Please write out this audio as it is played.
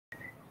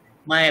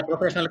my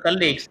professional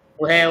colleagues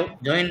who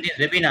have joined this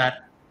webinar.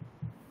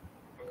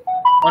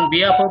 On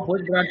behalf of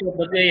Bhuj branch of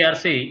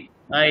WIRC,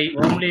 I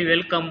warmly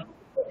welcome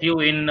you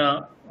in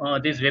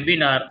this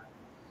webinar.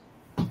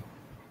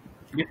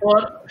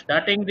 Before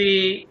starting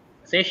the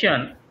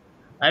session,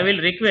 I will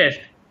request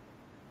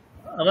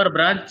our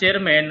branch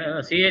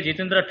chairman, CA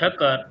Jitendra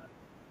Thakkar,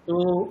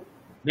 to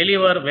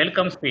deliver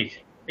welcome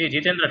speech. C.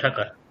 Jitendra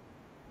Thakkar.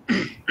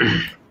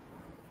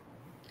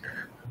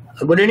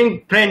 Good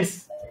evening,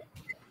 friends.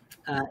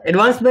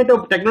 Advancement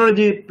of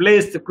technology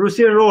plays a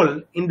crucial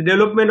role in the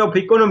development of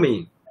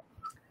economy.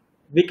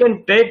 We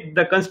can take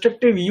the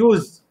constructive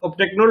use of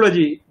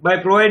technology by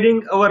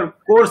providing our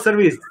core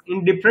service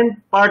in different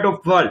part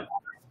of world.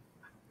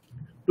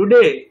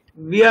 Today,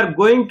 we are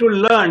going to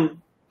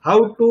learn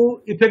how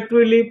to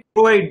effectively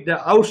provide the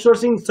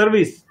outsourcing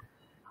service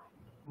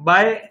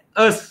by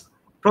us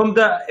from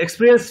the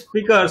experienced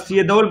speaker, C.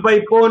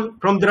 Dhaval Paun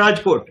from the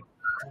Rajkot.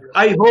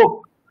 I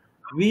hope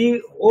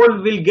we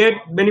all will get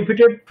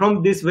benefited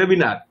from this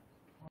webinar.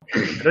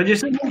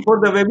 Registration for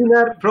the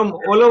webinar from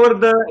all over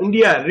the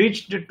India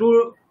reached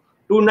to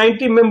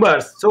 90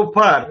 members so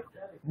far,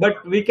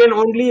 but we can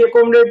only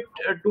accommodate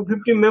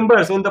 250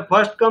 members on the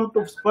first come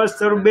to first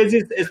serve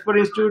basis as per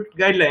institute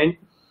guideline.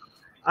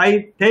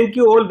 I thank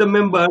you all the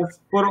members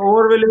for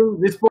overwhelming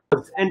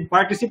response and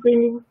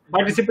participating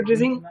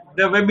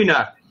the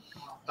webinar.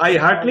 I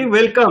heartily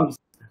welcome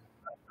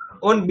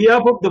on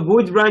behalf of the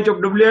Bhuj branch of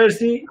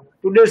WIRC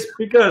today's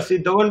speaker is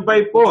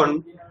Dhaval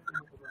Paun,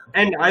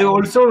 and I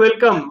also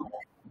welcome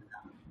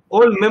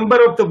all members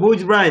of the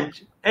Bhuj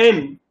branch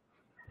and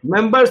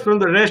members from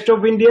the rest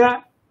of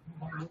India.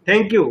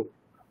 Thank you.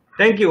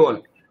 Thank you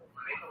all.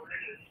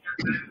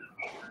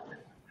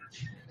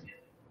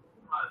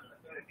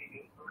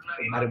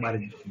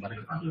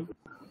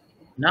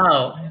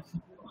 Now,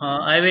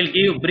 I will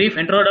give brief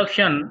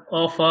introduction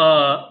of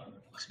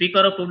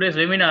speaker of today's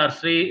webinar,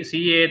 Sri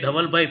CA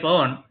Dhaval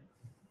Paun.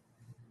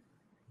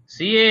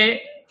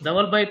 CA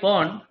Dhaval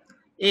Paun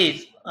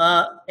is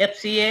a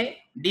FCA,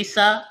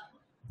 DISA,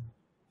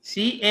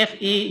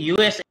 CFE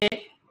USA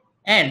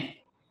and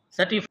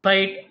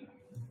certified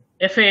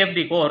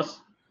FAFD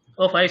course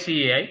of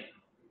ICAI,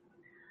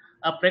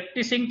 a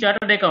practicing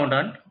chartered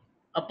accountant.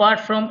 Apart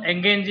from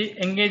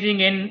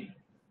engaging in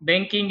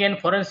banking and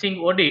forensic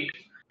audit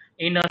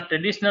in a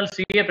traditional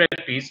CA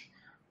practice,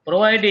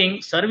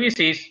 providing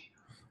services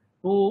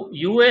to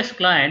US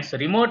clients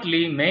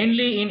remotely,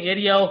 mainly in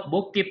area of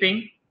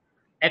bookkeeping,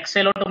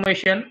 Excel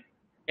automation,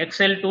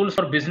 Excel tools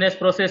for business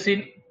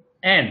processing,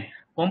 and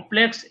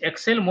complex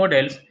Excel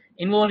models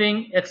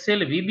involving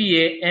Excel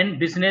VBA and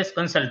business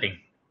consulting.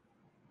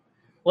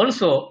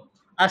 Also,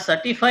 a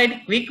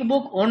certified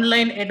QuickBook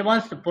Online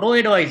Advanced Pro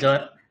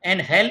Advisor and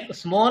help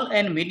small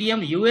and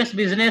medium US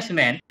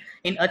businessmen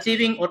in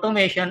achieving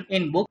automation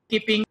in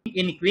bookkeeping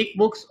in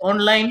QuickBooks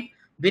Online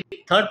with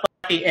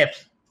third-party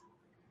apps.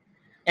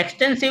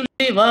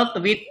 Extensively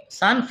worked with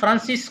San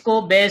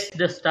Francisco-based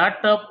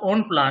startup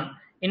OnPlan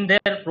in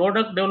their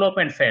product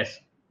development phase.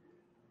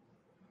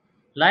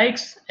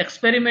 Likes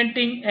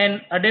experimenting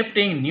and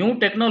adapting new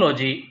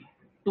technology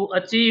to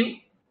achieve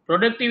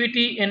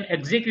productivity and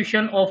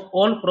execution of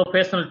all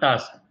professional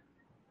tasks.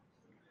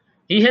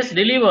 He has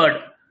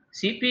delivered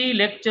CPE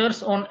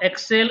lectures on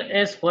Excel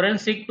as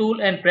forensic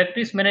tool and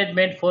practice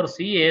management for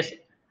CAs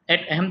at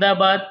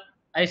Ahmedabad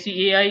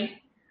ICAI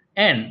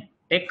and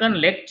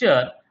taken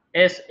lecture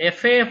as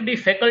FAFD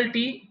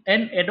faculty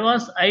and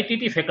advanced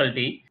ITT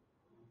faculty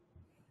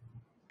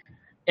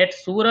at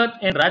Surat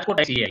and Rajkot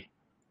ICAI.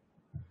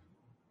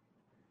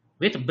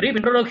 With brief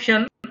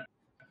introduction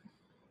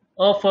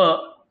of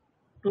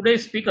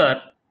today's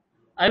speaker,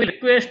 I will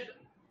request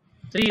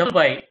Sri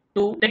Dhaval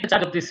to take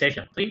charge of this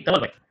session. Sri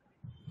Dhaval.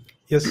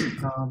 Yes,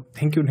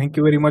 thank you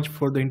very much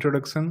for the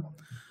introduction.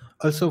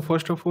 Also,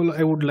 first of all,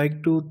 I would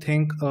like to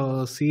thank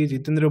C.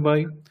 Jitendra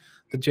Bhai,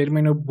 the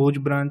chairman of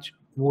Bhuj branch,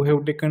 who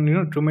have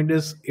taken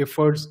tremendous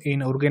efforts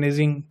in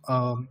organizing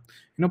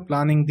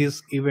planning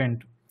this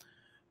event,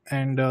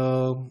 and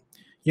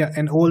yeah,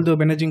 and all the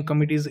managing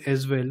committees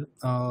as well.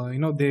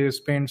 They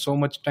spend so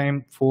much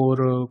time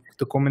for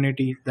the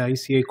community, the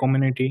ICI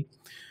community,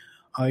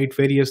 at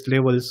various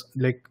levels,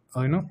 like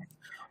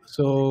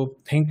so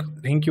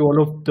thank you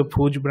all of the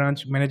Bhuj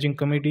branch managing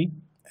committee,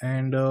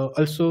 and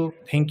also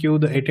thank you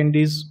the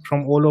attendees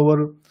from all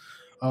over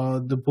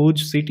the Bhuj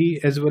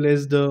city as well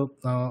as the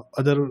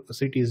other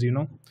cities.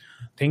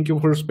 Thank you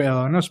for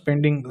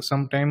spending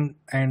some time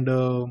and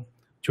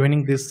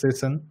joining this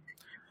session.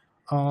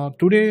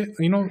 Today,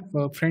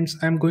 friends,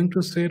 I'm going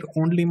to share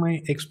only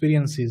my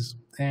experiences,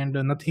 and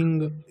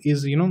nothing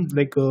is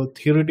like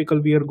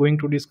theoretical we are going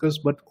to discuss,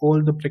 but all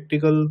the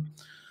practical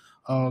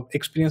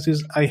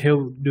experiences I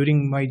have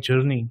during my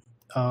journey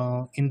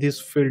in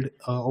this field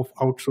of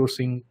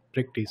outsourcing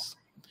practice.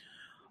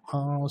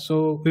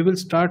 So we will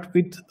start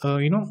with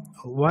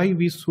why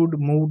we should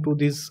move to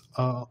this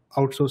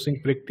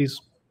outsourcing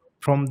practice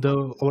from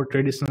our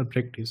traditional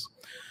practice.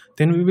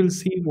 Then we will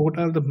see what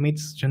are the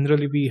myths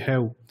generally we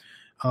have,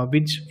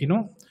 which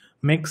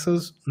makes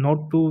us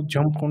not to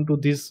jump onto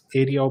this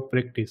area of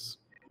practice.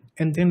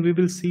 And then we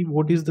will see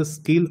what is the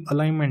skill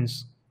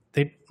alignments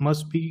that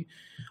must be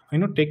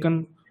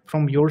taken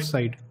from your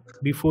side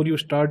before you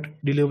start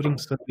delivering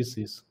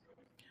services.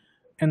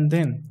 And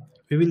then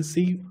we will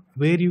see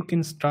where you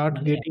can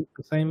start getting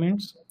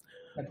assignments,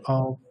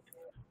 uh,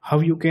 how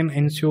you can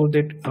ensure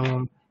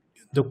that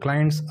the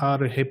clients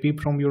are happy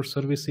from your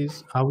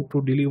services, how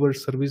to deliver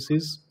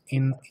services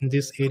in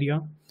this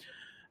area.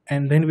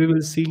 And then we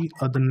will see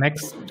the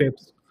next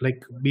steps,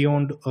 like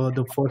beyond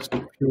the first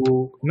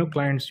few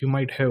clients you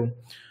might have.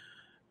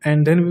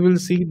 And then we will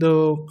see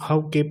the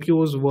how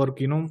KPOs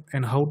work,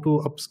 and how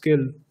to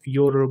upscale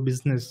your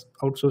business,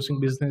 outsourcing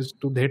business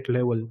to that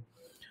level.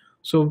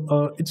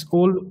 So it's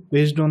all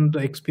based on the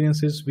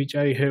experiences which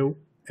I have,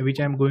 which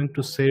I'm going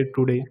to share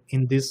today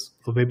in this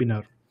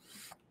webinar.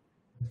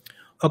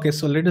 Okay,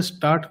 so let us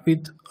start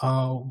with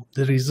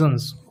the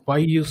reasons why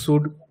you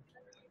should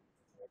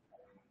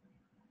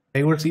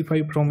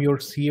diversify from your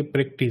CA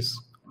practice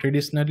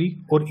traditionally,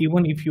 or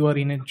even if you are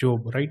in a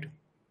job, right?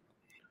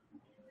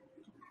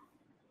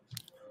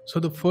 So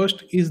the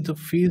first is the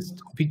fees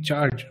we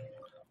charge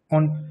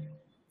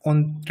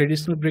on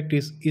traditional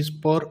practice is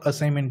per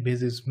assignment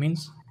basis.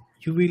 Means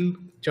you will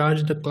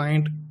charge the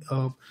client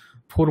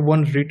for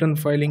one return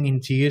filing in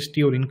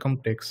GST or income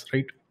tax,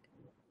 right?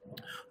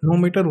 No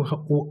matter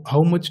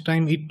how much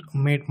time it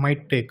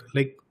might take.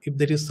 Like if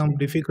there is some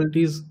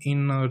difficulties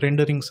in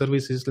rendering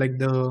services, like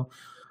the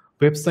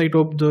website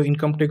of the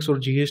income tax or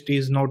GST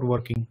is not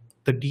working,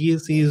 the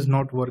DAC is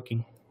not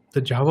working,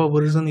 the Java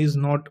version is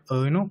not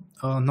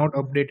not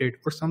updated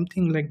or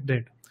something like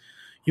that,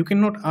 you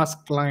cannot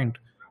ask client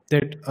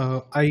that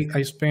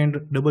I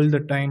spend double the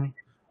time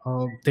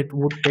that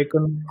would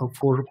taken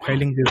for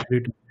filing this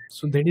return.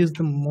 So that is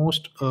the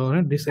most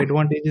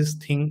disadvantageous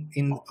thing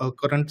in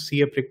current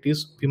CA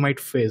practice we might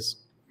face.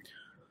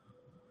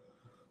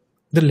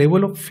 The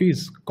level of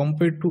fees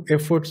compared to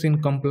efforts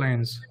in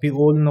compliance, we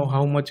all know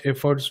how much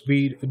efforts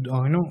we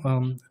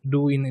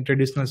do in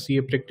traditional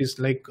CA practice.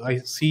 Like I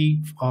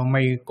see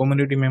my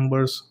community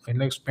members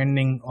like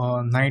spending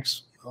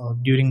nights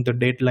during the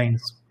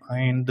deadlines,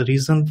 and the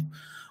reason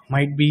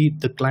might be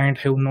the client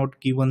have not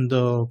given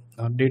the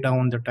data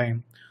on the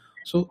time.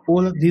 So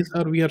all of these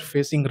are we are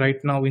facing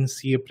right now in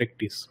CA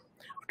practice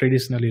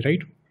traditionally,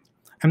 right?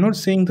 I'm not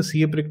saying the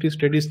CA practice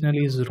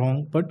traditionally is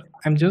wrong, but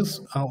I'm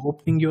just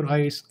opening your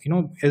eyes,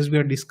 as we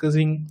are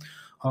discussing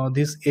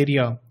this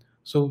area.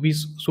 So we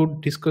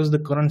should discuss the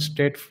current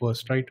state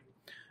first, right?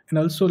 And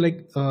also,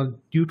 like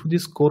due to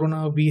this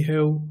corona, we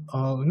have,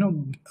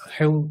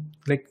 have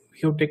like we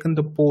have taken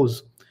the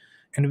pause,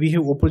 and we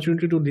have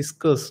opportunity to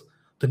discuss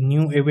the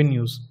new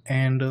avenues.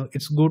 And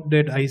it's good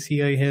that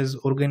ICAI has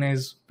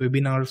organized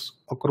webinars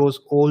across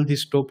all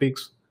these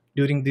topics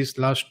during these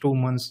last 2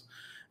 months,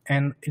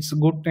 and it's a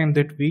good time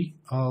that we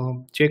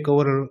check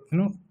our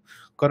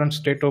current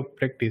state of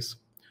practice.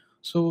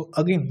 So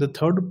again, the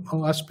third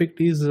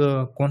aspect is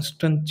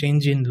constant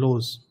change in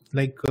laws.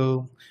 Like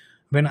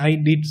when I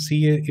did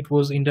CA, it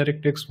was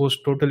indirect tax was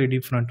totally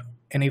different,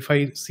 and if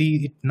I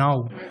see it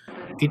now,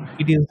 it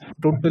is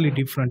totally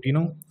different.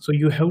 So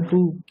you have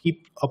to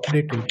keep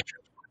updated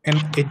and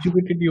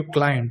educated your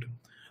client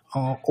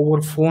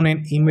over phone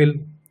and email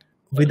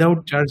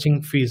without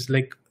charging fees.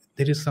 Like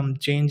there is some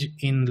change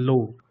in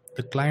law,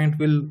 the client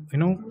will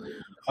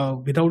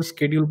without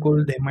schedule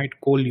call they might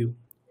call you,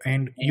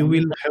 and you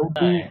will have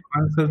to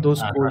answer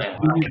those calls,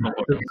 give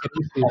the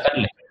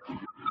services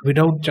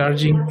without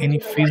charging any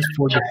fees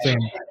for the same.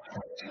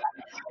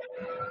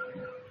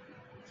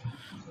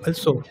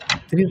 Also,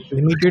 there is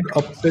limited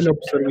upsell of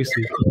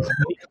services.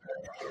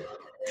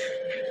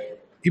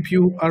 If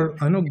you are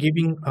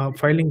giving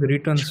filing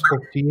returns of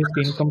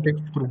GST income tax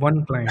for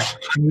one client,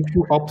 and if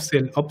you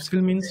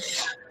upsell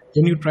means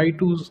when you try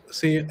to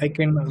say I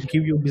can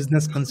give you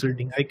business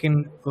consulting, I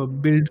can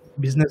build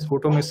business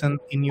automation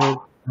in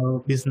your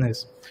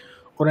business,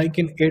 or I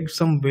can add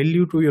some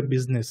value to your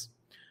business.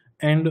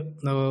 And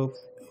no,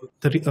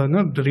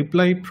 the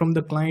reply from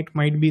the client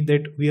might be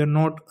that we are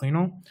not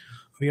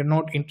we are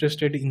not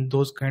interested in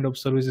those kind of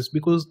services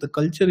because the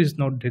culture is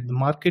not there, the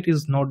market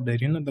is not there,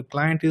 the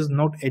client is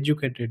not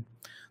educated,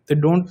 they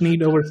don't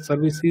need our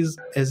services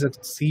as a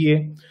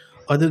CA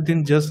other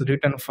than just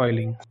return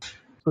filing.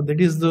 So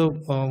that is the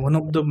one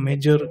of the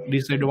major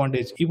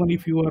disadvantage. Even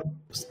if you are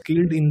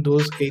skilled in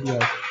those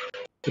areas,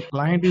 the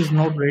client is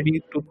not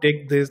ready to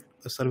take these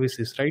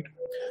services, right?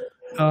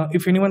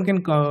 If anyone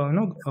can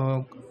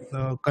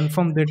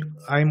confirm that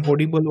I'm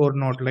audible or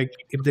not, like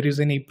if there is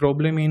any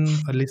problem in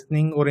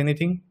listening or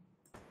anything.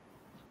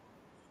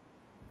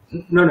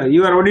 No,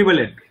 you are audible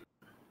yet.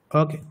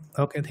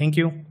 Okay, thank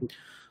you.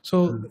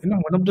 So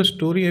one of the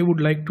story I would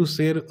like to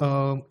share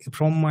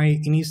from my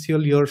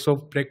initial years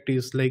of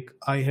practice. Like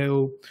I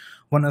have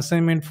one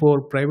assignment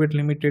for private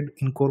limited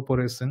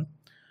incorporation,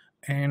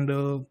 and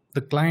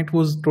the client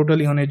was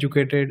totally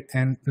uneducated,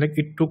 and like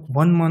it took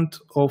 1 month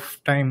of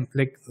time,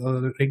 like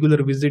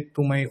regular visit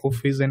to my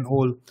office and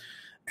all.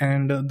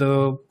 and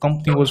the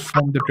company was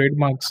from the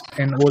trademarks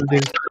and all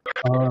these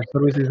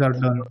services are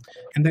done.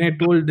 And then I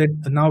told that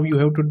now you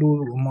have to do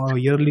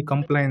yearly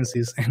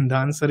compliances, and the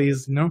answer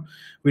is no,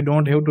 we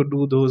don't have to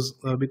do those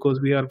because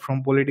we are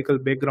from political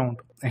background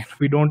and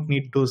we don't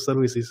need those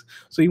services.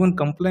 So even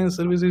compliance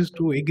services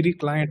to agree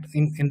client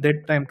in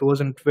that time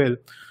 2012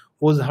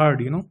 was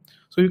hard,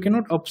 so you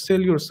cannot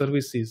upsell your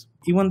services.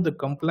 Even the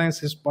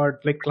compliance is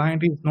part, like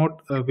client is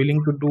not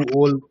willing to do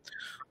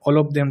all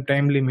of them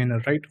timely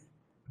manner, right?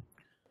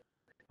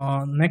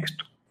 Next,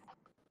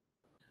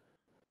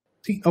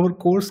 see, our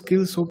core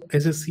skills of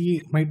as a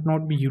CA might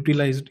not be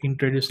utilized in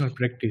traditional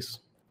practice,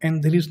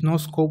 and there is no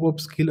scope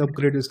of skill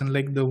upgradation.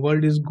 Like the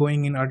world is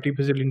going in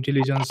artificial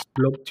intelligence,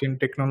 blockchain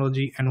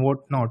technology, and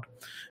whatnot.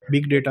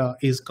 Big data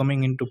is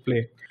coming into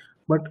play.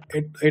 But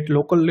at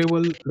local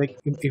level, like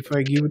if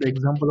I give the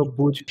example of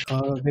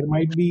Bhuj, there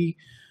might be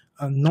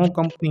no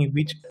company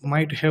which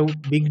might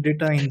have big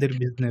data in their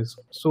business.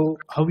 So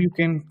how you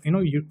can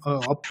you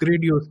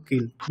upgrade your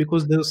skill,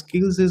 because the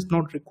skills is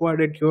not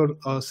required at your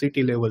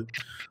city level.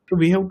 So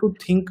we have to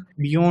think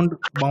beyond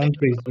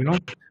boundaries,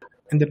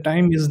 and the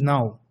time is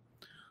now.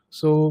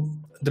 So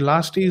the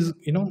last is,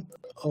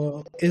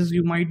 as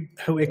you might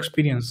have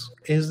experience,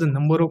 as the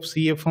number of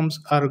CA firms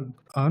are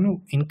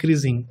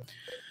increasing,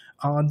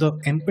 the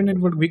empaneled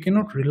work, we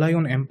cannot rely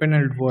on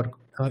empaneled work.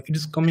 It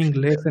is coming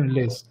less and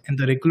less, and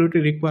the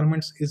regulatory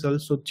requirements is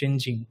also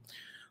changing.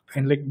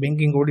 And like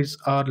banking audits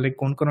are like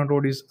concurrent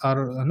audits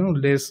are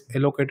less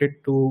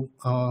allocated to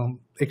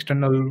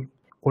external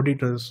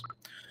auditors,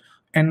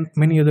 and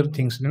many other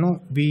things.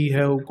 We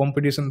have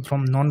competition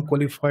from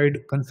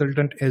non-qualified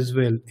consultant as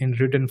well in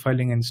written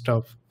filing and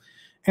stuff,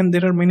 and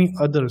there are many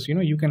others.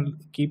 You can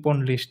keep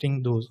on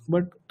listing those,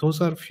 but those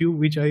are few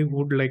which I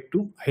would like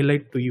to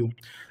highlight to you,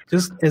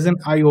 just as an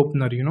eye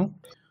opener.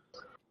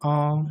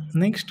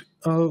 Next,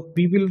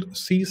 we will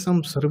see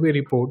some survey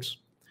reports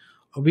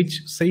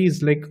which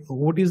says like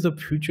what is the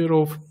future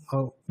of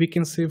we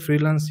can say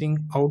freelancing,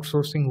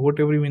 outsourcing,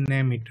 whatever we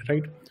name it,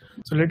 right?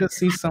 So let us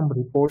see some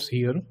reports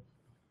here.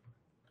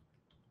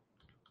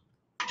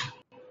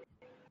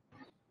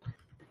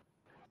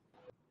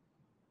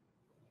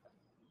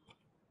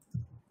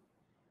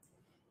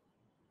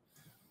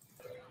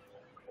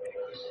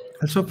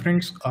 Also,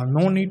 friends,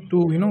 no need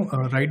to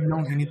write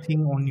down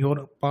anything on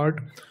your part.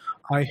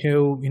 I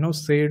have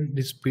shared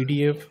this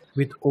PDF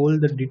with all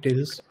the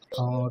details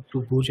to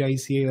Bhuj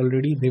ICA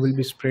already. They will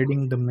be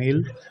spreading the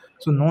mail,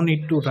 so no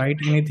need to write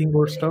anything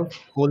or stuff.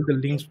 All the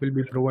links will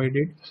be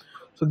provided.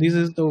 So this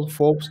is the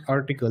Forbes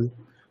article,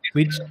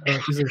 which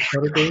is a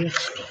survey.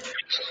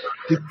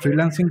 If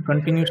freelancing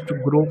continues to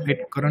grow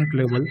at current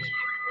level,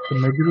 the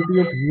majority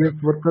of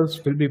US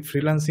workers will be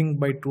freelancing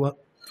by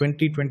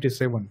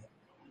 2027,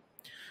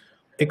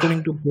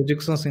 according to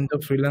projections in the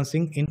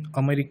Freelancing in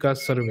America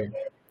survey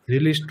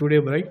released today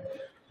by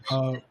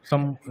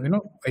some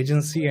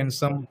agency and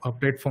some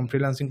platform,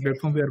 freelancing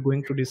platform. We are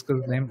going to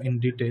discuss them in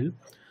detail,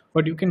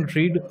 but you can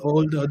read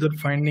all the other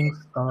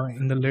findings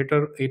in the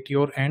letter at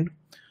your end.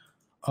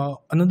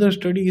 Another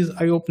study is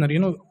eye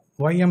opener.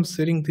 Why I'm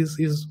sharing this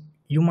is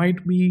you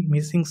might be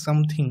missing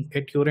something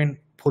at your end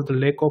for the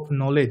lack of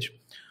knowledge.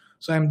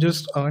 So I'm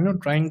just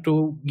trying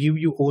to give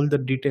you all the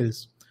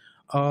details,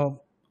 uh,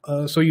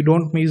 so you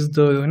don't miss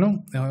the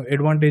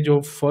advantage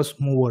of first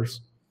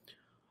movers.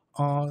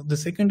 The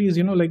second is,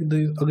 like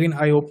the again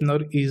eye opener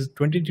is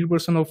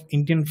 23% of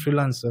Indian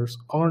freelancers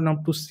earn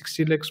up to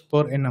 60 lakhs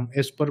per annum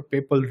as per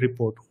PayPal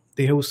report.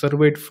 They have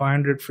surveyed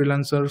 500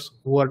 freelancers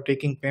who are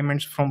taking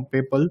payments from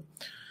PayPal,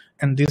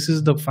 and this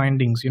is the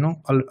findings.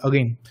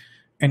 Again,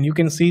 and you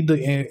can see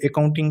the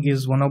accounting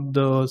is one of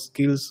the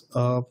skills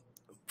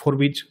for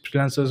which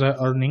freelancers are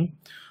earning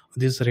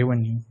this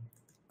revenue.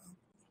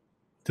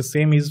 The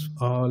same is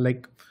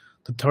like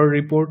the third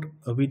report,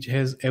 which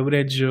has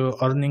average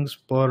earnings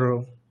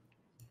per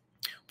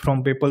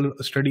from PayPal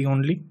study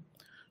only.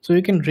 So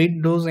you can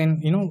read those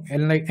and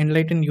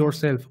enlighten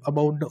yourself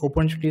about the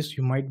opportunities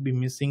you might be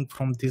missing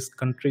from these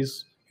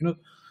countries.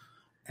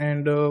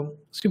 And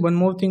see, one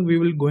more thing we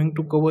will going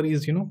to cover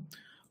is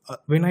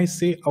when I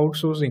say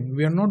outsourcing,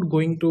 we are not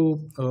going to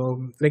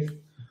like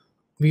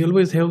we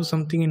always have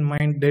something in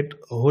mind that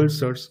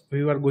holds us.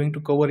 We are going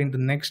to cover in the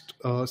next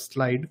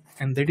slide,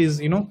 and that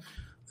is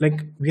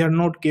like we are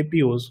not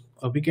KPOs.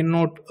 We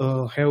cannot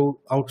have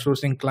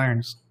outsourcing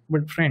clients,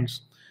 but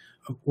friends,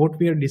 what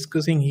we are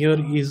discussing here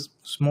is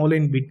small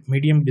and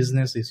medium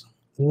businesses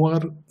who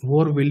are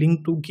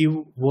willing to give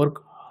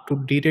work to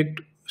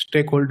direct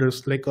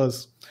stakeholders like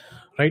us,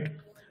 right?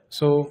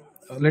 So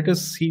let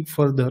us see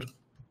further.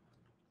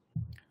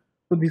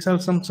 So these are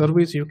some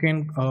surveys you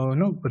can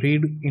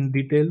read in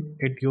detail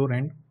at your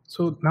end.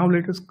 So now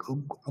let us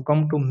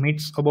come to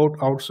myths about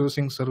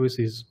outsourcing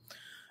services.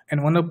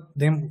 And one of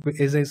them,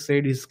 as I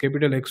said, is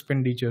capital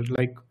expenditure.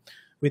 Like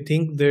we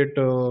think that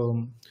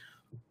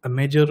a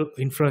major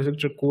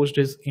infrastructure cost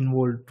is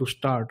involved to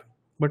start,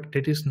 but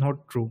that is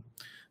not true.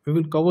 We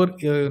will cover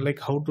like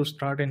how to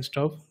start and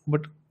stuff,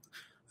 but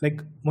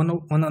Like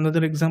one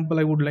another example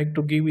I would like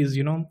to give is,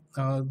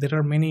 there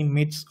are many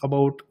myths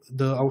about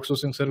the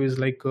outsourcing service.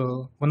 Like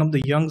one of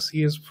the young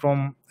cs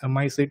from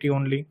my city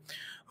only,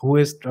 who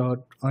has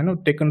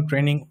taken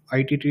training,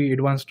 ITT,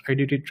 advanced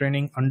ITT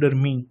training under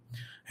me,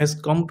 has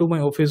come to my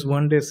office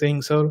one day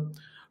saying, sir,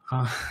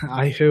 uh,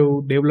 I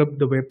have developed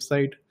the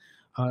website,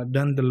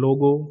 done the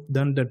logo,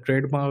 done the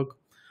trademark,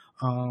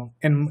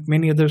 and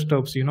many other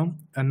stuffs, and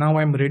now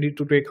I'm ready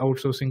to take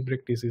outsourcing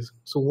practices.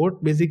 So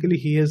what basically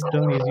he has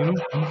done is,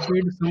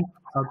 compared some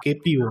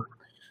KPO.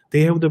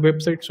 They have the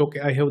website, so okay,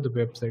 I have the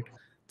website.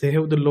 They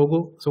have the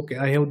logo, so okay,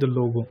 I have the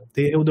logo.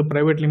 They have the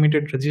private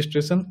limited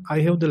registration,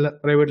 I have the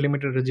private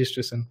limited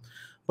registration.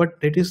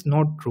 But that is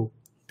not true.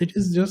 That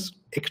is just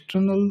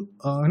external,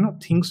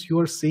 things you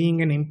are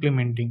seeing and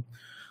implementing.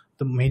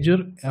 The major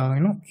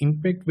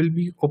impact will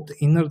be of the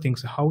inner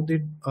things, how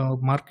they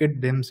market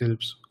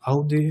themselves,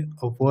 how they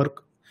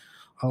work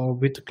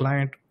with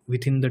client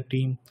within the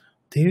team.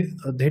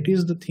 That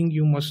is the thing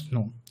you must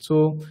know.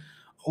 So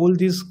all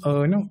this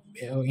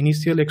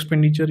initial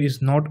expenditure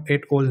is not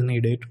at all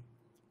needed.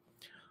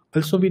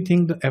 Also, we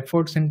think the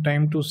efforts and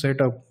time to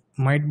set up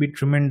might be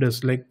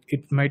tremendous. Like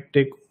it might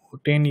take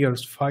 10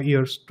 years, 5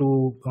 years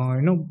to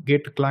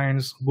get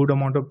clients, good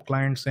amount of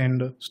clients,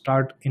 and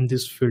start in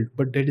this field.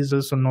 But that is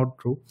also not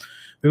true.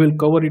 We will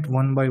cover it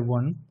one by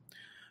one.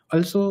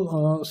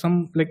 Also,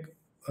 some like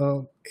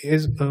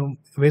as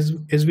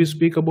we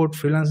speak about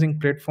freelancing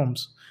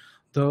platforms,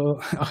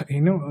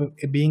 the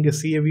being a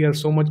CA, we are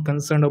so much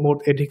concerned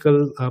about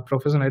ethical,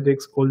 professional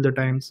ethics all the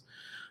times.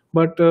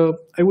 But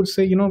I would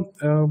say,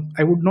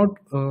 I would not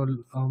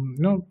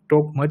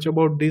talk much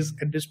about this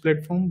at this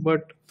platform.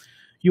 But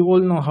you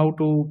all know how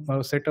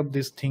to set up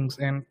these things,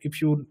 and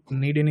if you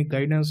need any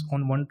guidance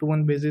on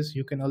one-to-one basis,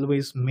 you can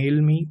always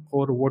mail me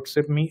or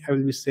WhatsApp me. I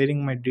will be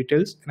sharing my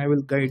details, and I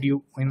will guide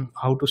you in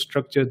how to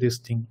structure this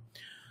thing.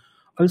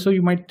 Also,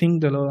 you might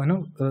think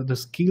the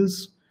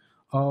skills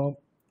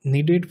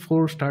needed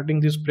for starting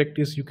this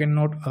practice you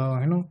cannot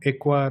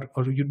acquire,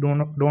 or you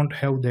don't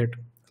have that,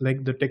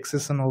 like the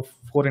taxation of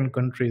foreign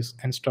countries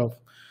and stuff.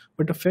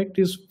 But the fact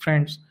is,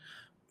 friends,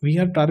 we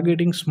are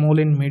targeting small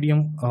and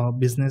medium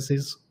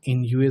businesses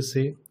in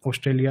USA,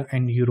 Australia,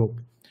 and Europe.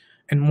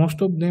 And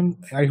most of them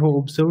I have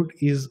observed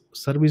is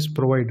service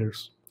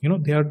providers.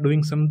 They are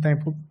doing some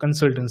type of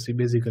consultancy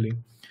basically.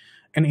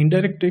 And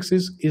indirect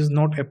taxes is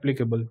not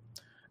applicable.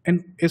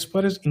 And as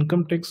far as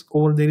income tax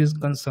over there is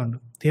concerned,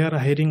 they are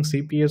hiring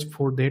CPS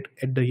for that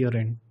at the year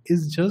end.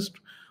 It's just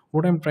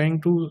what I'm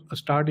trying to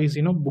start is,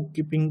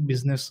 bookkeeping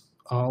business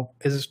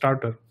as a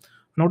starter.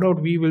 No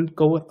doubt we will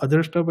cover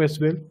other stuff as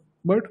well,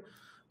 but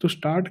to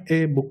start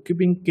a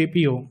bookkeeping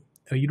KPO,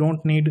 you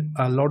don't need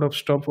a lot of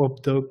stuff of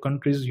the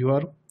countries you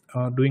are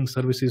doing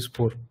services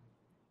for.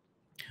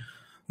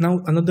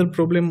 Now, another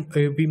problem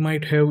we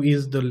might have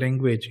is the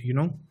language.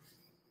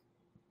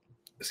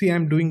 See,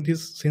 I'm doing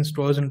this since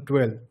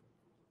 2012,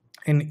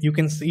 and you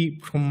can see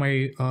from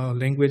my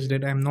language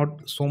that I'm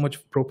not so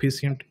much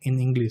proficient in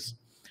English.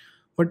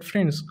 But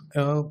friends,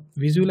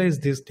 visualize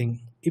this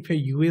thing. If a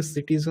US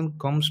citizen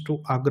comes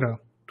to Agra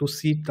to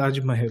see Taj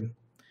Mahal,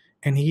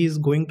 and he is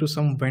going to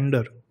some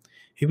vendor,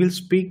 he will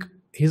speak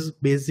his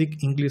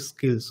basic English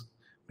skills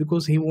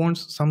because he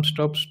wants some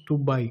stuff to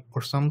buy,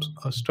 or some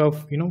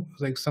stuff,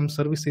 like some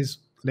services,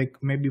 like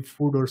maybe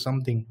food or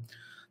something.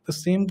 The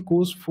same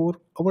goes for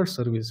our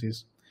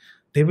services.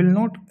 They will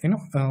not,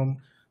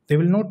 they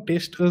will not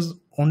test us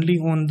only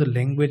on the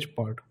language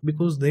part,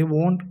 because they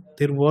want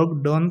their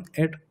work done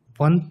at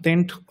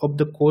 1/10 of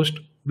the cost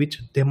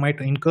which they might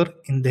incur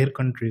in their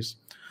countries.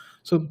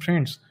 So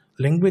friends,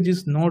 language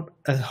is not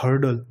a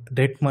hurdle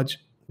that much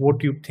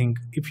what you think.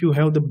 If you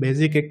have the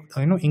basic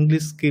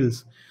English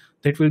skills,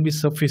 that will be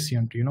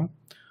sufficient.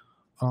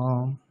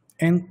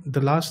 And the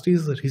last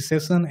is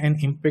recession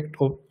and impact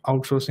of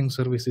outsourcing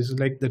services,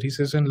 like the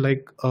recession,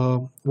 like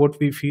what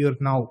we fear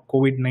now,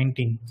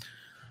 COVID-19.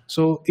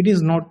 So it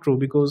is not true,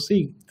 because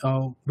see,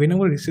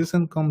 whenever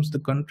recession comes, the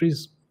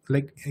countries,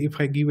 like if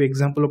I give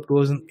example of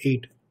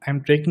 2008,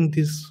 I'm tracking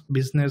this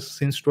business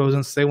since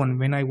 2007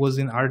 when I was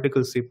in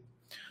articleship.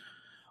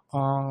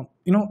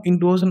 In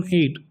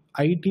 2008,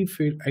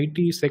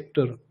 IT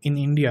sector in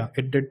India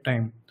at that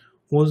time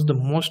was the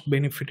most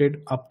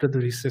benefited after the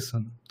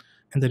recession.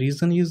 And the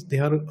reason is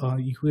their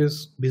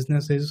US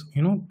businesses,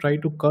 try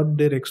to cut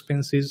their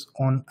expenses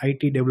on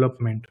IT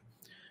development,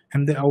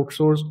 and they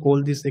outsource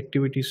all these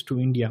activities to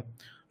India.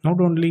 Not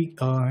only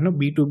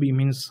B2B,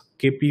 means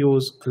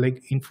KPOs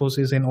like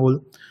Infosys and all,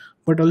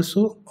 but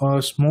also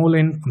small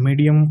and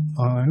medium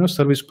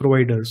service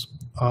providers,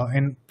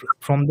 and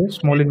from the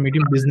small and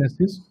medium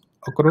businesses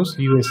across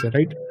USA,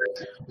 right?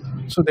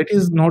 So that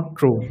is not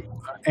true.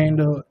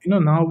 And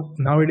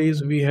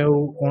nowadays we have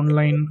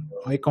online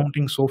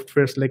accounting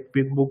softwares like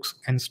QuickBooks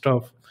and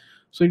stuff.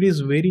 So it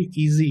is very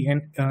easy,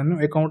 and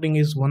accounting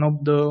is one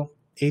of the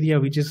area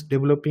which is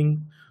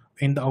developing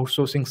in the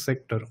outsourcing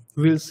sector.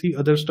 We'll see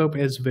other stuff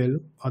as well,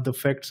 other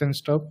facts and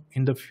stuff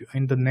in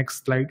the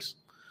next slides.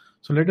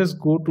 So let us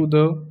go to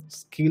the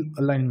skill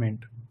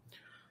alignment.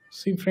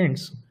 See,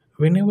 friends,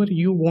 whenever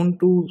you want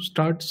to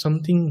start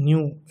something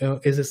new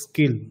as a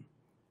skill,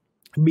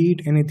 be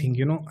it anything,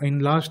 in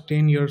last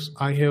 10 years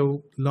I have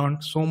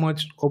learned so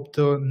much of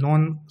the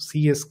non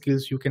CS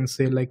skills, you can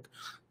say, like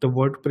the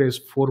WordPress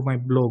for my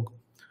blog,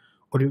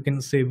 or you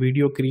can say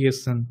video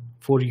creation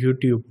for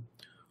YouTube,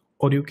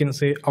 or you can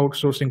say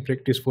outsourcing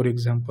practice, for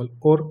example,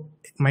 or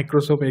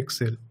Microsoft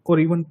Excel, or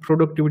even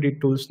productivity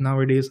tools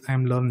nowadays I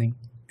am learning,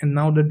 and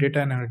now the data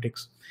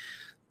analytics.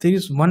 There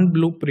is one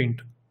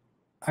blueprint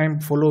I am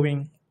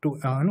following to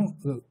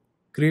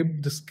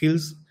grab the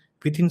skills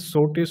within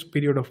shortest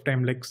period of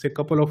time, like say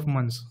couple of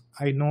months.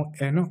 I know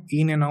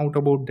in and out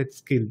about that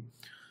skill.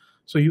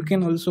 So you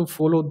can also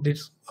follow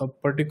this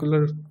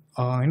particular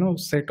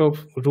set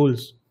of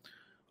rules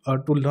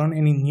to learn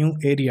any new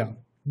area,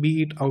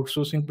 be it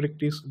outsourcing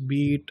practice,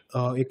 be it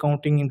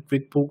accounting in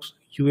QuickBooks,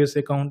 US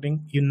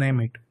accounting, you name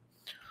it.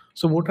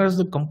 So what are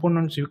the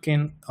components you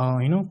can uh,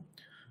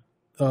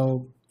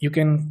 you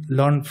can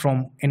learn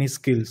from any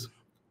skills?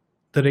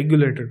 The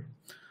regulator,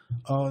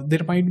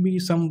 there might be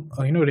some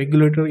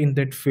regulator in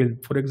that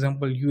field, for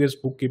example US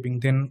bookkeeping,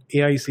 then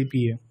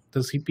AICPA, the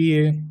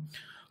CPA,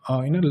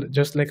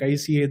 just like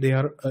ICAI, they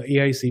are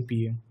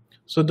AICPA.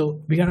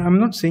 So I'm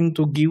not saying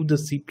to give the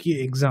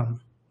CPA exam,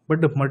 but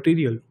the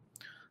material,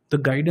 the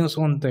guidance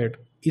on that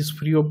is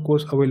free of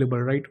course available,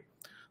 right?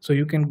 So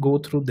you can go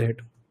through that.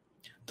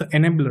 The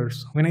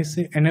enablers, when I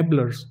say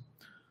enablers,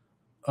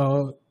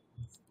 uh,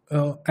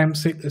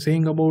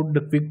 saying about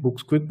the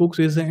QuickBooks. QuickBooks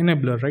is an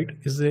enabler, right?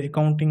 Is the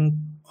accounting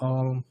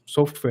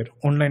software,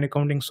 online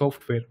accounting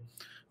software,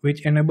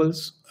 which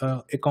enables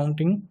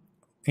accounting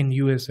in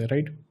USA,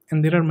 right?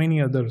 And there are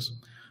many others.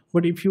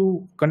 But if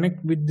you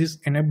connect with these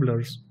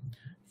enablers,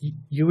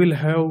 you will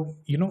have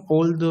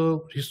all the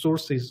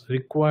resources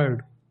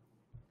required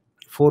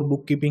for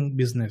bookkeeping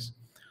business.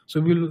 So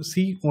we'll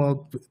see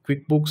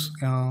QuickBooks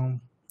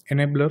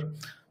enabler,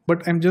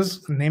 but I'm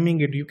just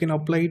naming it. You can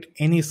apply it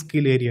any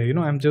skill area.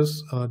 I'm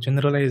just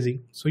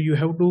generalizing. So you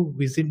have to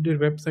visit their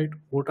website.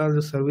 What are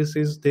the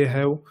services they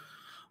have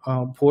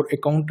for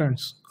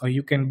accountants?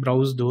 You can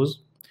browse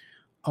those.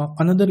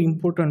 Another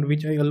important,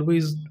 which I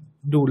always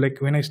do, like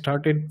when I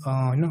started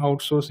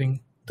outsourcing,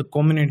 the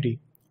community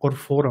or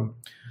forum.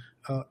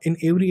 In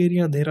every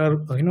area there are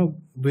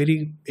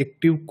very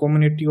active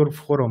community or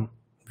forum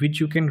which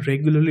you can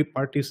regularly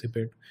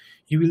participate.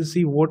 You will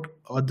see what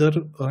other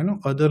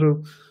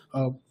other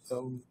uh,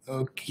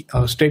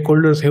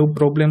 stakeholders have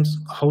problems,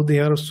 how they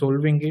are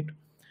solving it.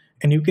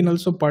 And you can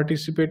also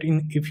participate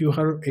in, if you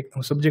are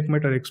a subject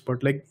matter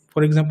expert, like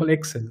for example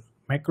Excel.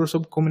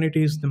 Microsoft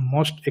community is the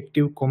most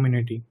active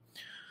community,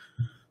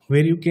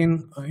 where you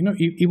can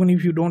even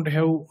if you don't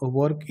have a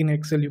work in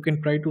Excel, you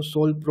can try to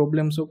solve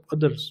problems of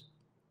others,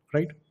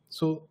 right?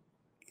 So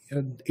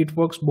it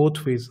works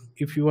both ways.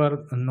 If you are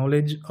a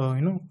knowledge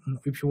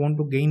if you want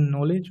to gain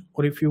knowledge,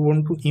 or if you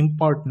want to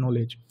impart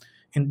knowledge,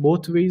 in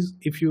both ways,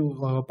 if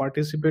you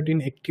participate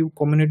in active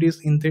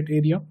communities in that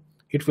area,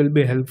 it will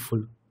be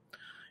helpful.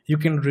 You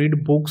can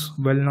read books,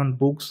 well-known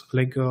books,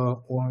 like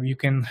or you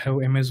can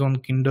have Amazon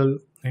Kindle,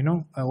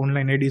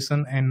 online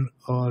edition, and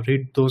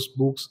read those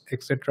books,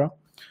 etc.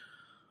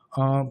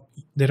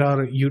 There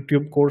are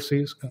YouTube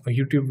courses,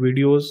 YouTube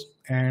videos,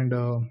 and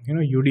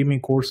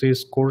Udemy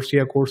courses,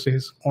 Coursera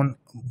courses on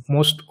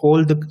most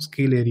all the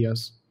skill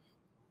areas.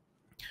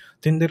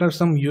 Then there are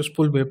some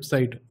useful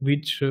website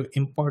which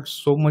impart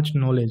so much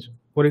knowledge.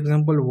 For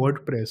example,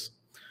 WordPress.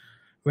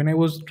 When I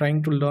was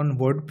trying to learn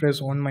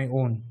WordPress on my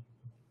own,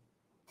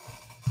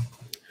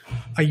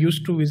 I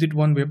used to visit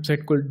one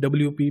website called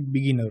WP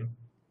Beginner,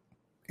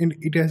 and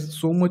it has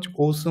so much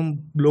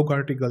awesome blog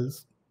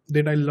articles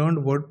that I learned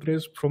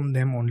WordPress from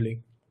them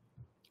only.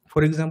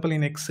 For example,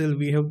 in Excel,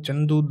 we have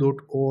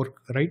chandu.org,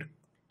 right?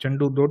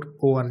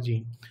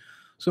 Chandu.org.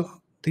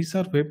 So these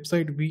are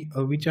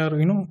websites which are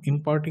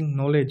imparting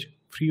knowledge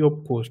free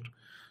of cost.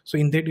 So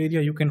in that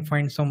area, you can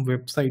find some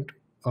website.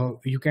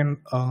 You can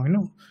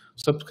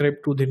subscribe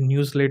to their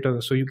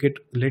newsletter, so you get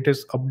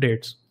latest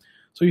updates.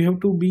 So you have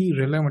to be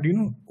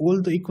relevant.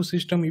 All the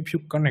ecosystem, if you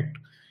connect,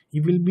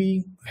 you will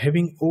be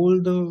having all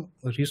the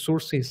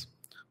resources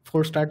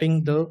for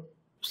starting the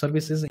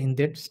services in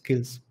that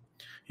skills.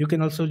 You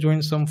can also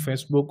join some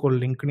Facebook or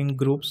LinkedIn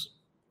groups.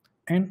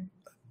 And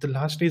the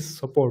last is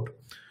support.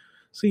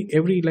 See,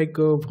 every, like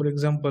for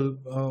example,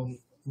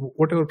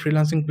 whatever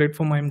freelancing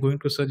platform I'm going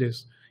to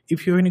suggest,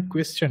 if you have any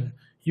question,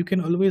 you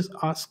can always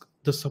ask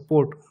the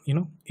support,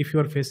 if you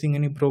are facing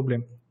any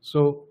problem.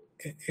 So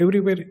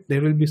everywhere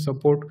there will be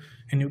support,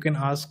 and you can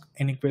ask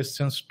any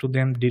questions to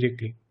them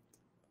directly.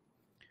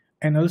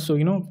 And also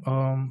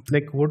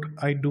like what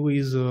I do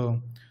is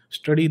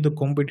study the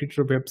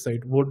competitor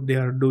website, what they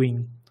are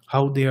doing,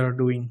 how they are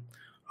doing.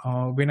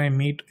 When I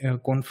meet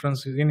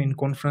conferences, in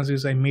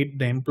conferences I meet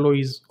the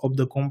employees of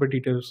the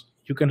competitors.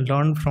 You can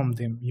learn from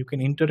them, you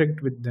can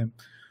interact with them.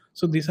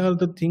 So these are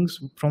the things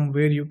from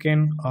where you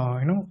can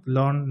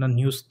learn a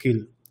new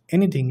skill.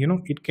 Anything,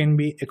 it can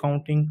be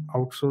accounting,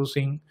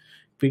 outsourcing,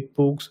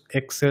 QuickBooks,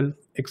 Excel,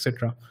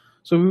 etc.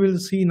 So we will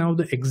see now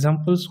the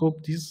examples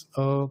of this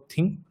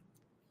thing.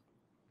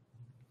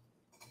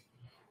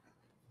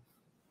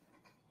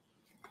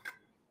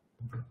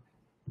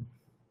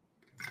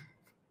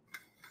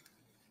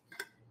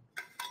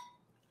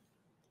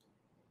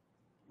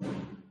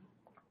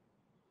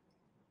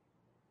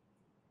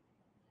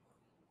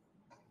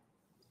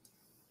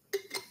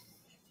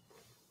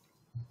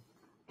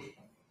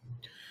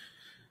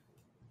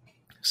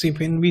 See,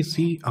 when we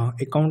see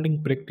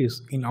accounting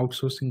practice in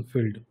outsourcing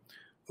field,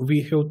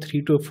 we have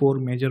 3 to 4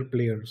 major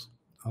players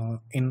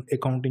in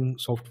accounting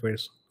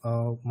softwares: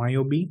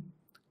 Myobi,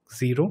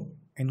 Zero,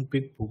 and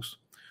QuickBooks.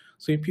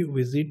 So if you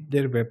visit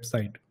their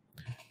website,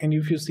 and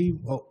if you see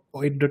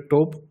at the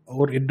top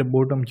or at the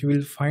bottom, you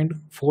will find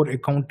 4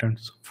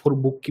 accountants, 4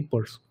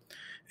 bookkeepers.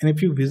 And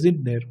if you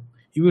visit there,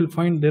 you will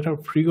find there are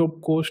free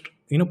of cost,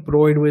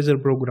 pro advisor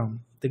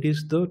program. That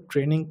is the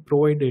training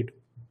provided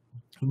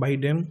by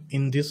them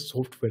in these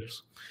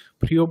softwares,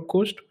 free of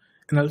cost,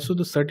 and also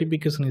the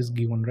certification is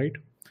given, right?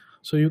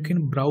 So you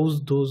can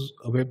browse those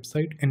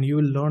website and you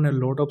will learn a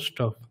lot of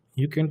stuff.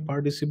 You can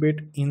participate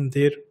in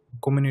their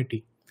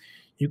community,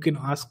 you can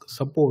ask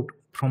support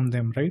from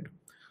them, right?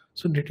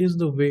 So that is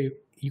the way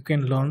you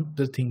can learn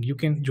the thing. You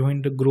can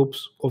join the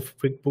groups of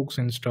QuickBooks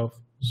and stuff,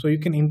 so you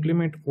can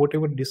implement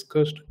whatever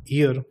discussed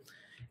here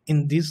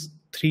in these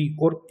three,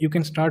 or you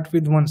can start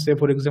with one. Say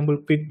for example,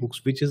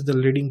 QuickBooks, which is the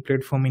leading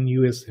platform in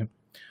USA.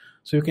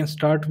 So you can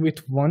start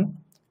with one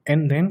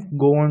and then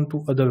go on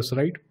to others,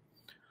 right?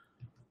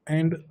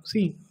 And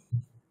see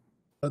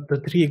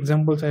the 3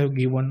 examples I have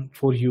given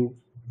for you.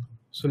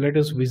 So let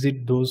us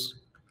visit those.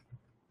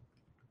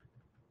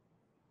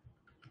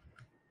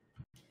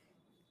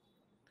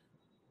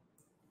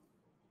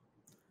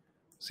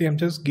 See, I'm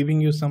just giving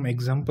you some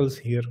examples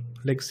here,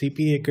 like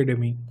CPA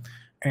Academy,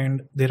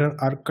 and there are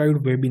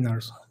archived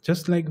webinars.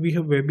 Just like we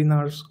have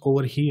webinars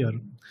over here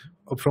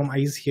from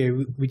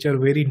ICAI, which are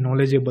very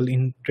knowledgeable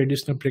in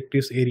traditional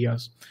practice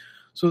areas.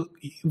 So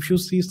if you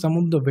see some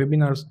of the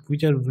webinars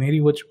which are very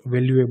much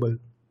valuable.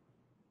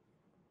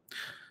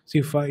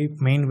 See, 5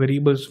 main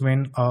variables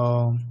when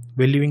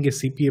valuing a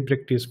CPA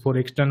practice for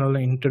external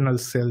and internal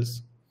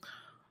sales.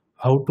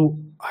 How to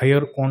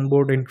hire,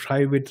 onboard, and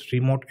thrive with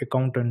remote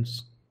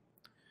accountants.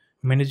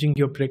 Managing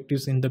your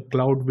practice in the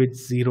cloud with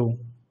Zero.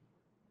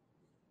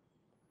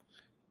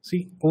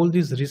 See, all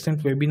these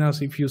recent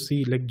webinars, if you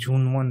see like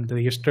June 1,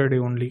 the yesterday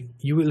only,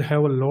 you will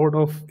have a lot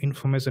of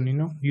information,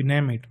 you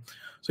name it.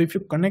 So if you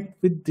connect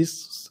with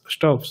these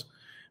stuffs,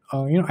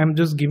 I'm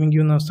just giving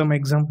you some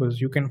examples.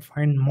 You can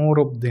find more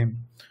of them.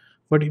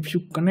 But if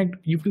you connect,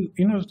 you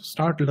will,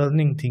 start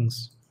learning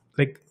things.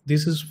 Like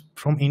this is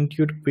from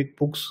Intuit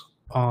QuickBooks,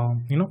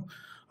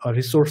 a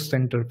resource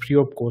center, free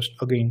of cost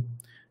again.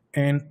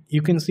 And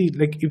you can see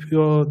like if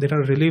there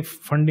are relief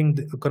funding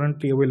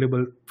currently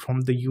available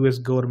from the US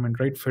government,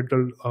 right?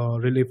 Federal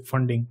relief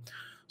funding.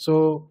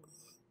 So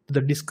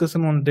the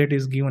discussion on that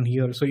is given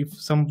here. So if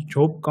some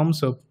job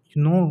comes up,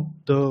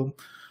 the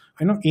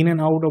in and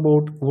out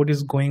about what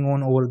is going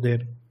on over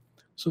there.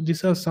 So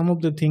these are some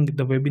of the things,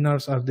 the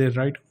webinars are there,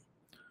 right?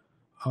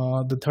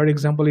 The third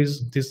example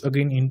is this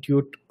again,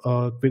 Intuit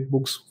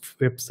QuickBooks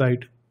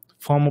website,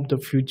 Form of the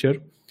Future,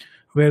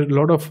 where a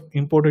lot of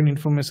important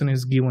information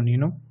is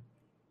given.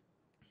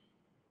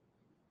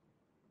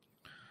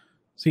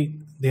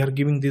 See, they are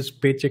giving this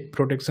paycheck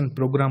protection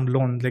program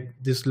loan. Like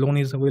this loan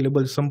is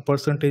available, some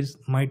percentage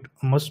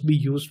must be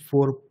used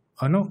for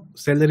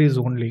salaries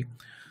only.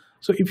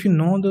 So if you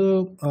know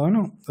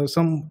the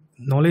some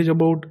knowledge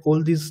about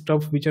all these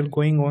stuff which are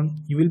going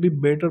on, you will be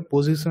better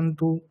positioned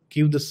to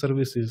give the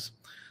services.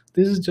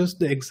 This is just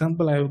the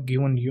example I have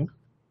given you.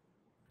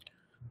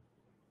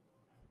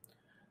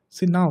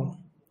 See now,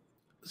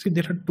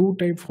 there are 2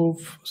 types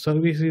of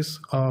services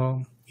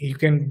you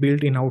can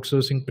build in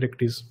outsourcing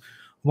practice.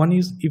 One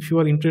is if you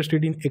are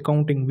interested in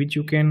accounting, which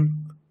you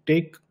can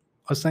take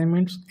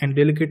assignments and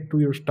delegate to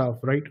your staff,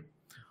 right?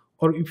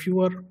 Or if you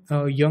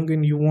are young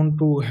and you want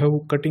to have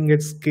cutting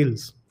edge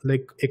skills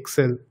like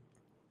Excel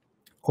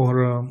or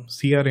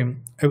CRM,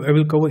 I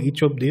will cover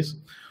each of these,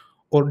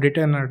 or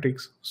data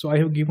analytics. So I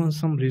have given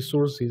some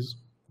resources,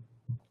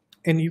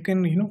 and you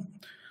can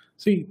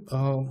see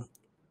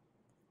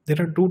there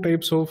are 2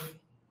 types of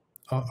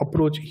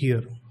approach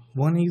here.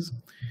 One is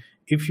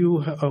if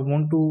you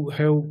want to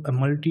have a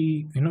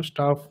multi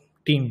staff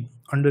team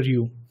under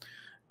you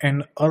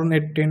and earn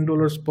at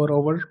 $10 per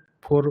hour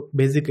for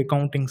basic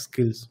accounting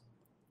skills,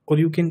 or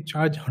you can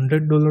charge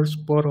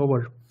 $100 per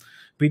hour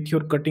with your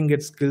cutting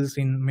edge skills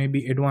in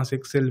maybe advanced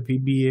Excel,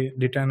 VBA,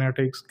 data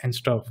analytics and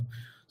stuff.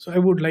 So I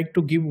would like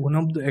to give one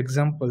of the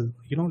example.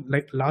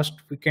 Like last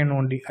weekend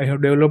only, I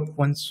have developed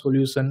one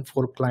solution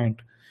for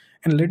client,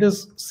 and let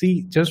us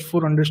see just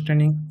for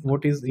understanding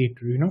what is it.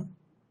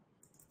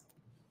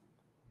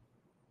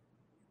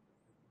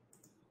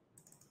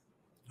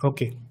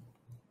 Okay,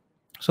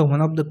 so one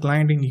of the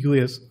client in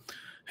US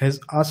has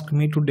asked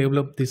me to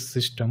develop this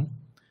system,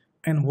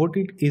 and what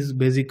it is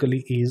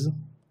basically is,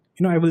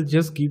 I will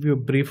just give you a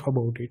brief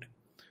about it.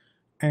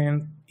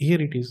 And here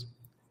it is.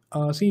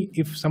 See,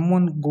 if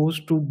someone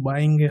goes to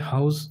buying a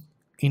house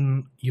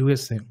in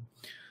USA,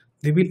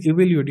 they will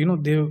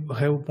evaluate, they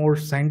have more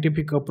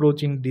scientific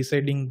approach in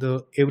deciding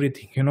the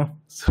everything.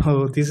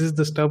 So this is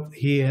the stuff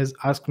he has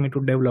asked me to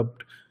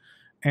develop.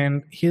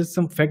 And here's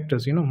some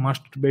factors,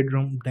 master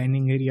bedroom,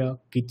 dining area,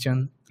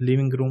 kitchen,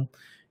 living room,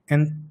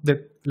 and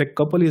that like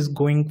couple is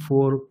going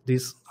for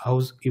this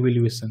house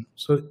evaluation.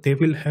 So they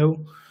will have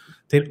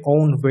their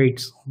own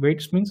weights.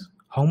 Weights means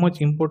how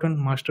much important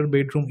master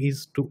bedroom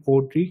is to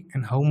OT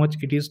and how much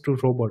it is to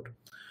robot.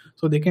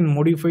 So they can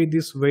modify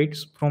these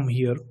weights from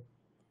here.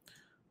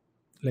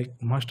 Like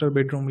master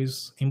bedroom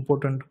is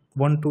important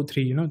 1 2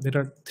 3,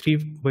 there are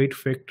 3 weight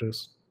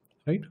factors,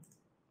 right?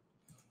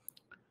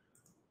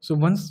 So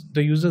once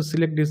the user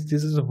select this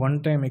is a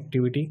one-time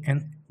activity,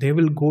 and they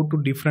will go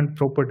to different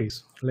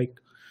properties. Like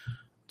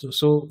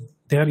so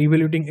they are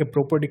evaluating a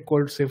property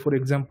called, say for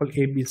example,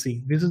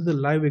 ABC. This is the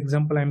live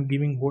example I'm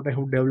giving what I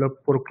have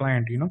developed for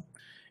client,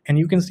 and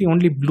you can see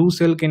only blue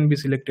cell can be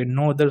selected,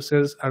 no other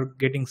cells are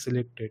getting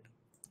selected,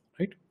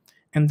 right?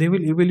 And they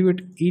will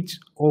evaluate each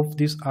of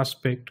this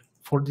aspect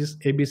for this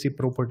ABC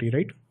property,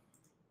 right?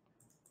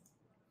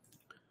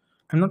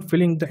 I'm not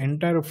filling the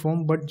entire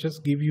form, but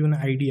just give you an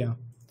idea.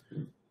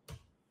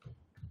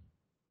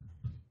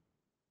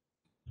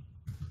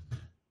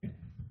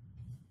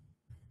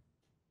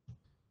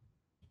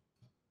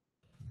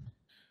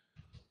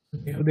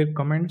 They have their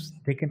comments.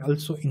 They can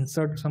also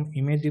insert some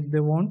image if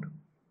they want.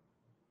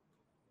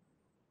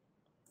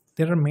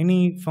 There are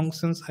many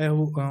functions I have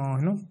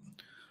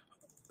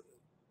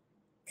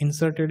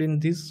inserted in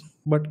this,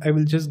 but I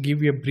will just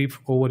give you a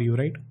brief overview,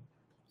 right?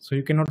 So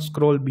you cannot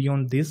scroll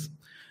beyond this.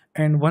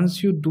 And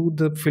once you do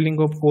the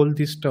filling of all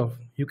this stuff,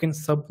 you can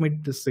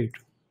submit the sheet,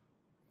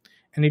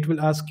 and it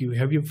will ask you,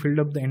 have you filled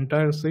up the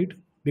entire sheet?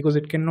 Because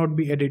it cannot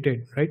be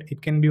edited, right?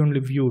 It can be only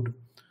viewed.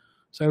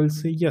 So I will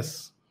say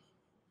yes.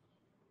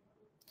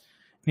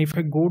 And if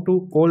I go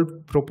to all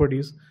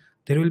properties,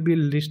 there will be a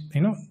list,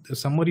 the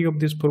summary of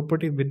this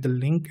property with the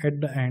link at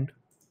the end,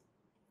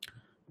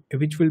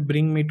 which will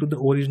bring me to the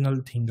original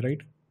thing, right?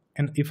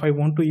 And if I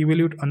want to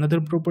evaluate another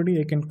property,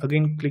 I can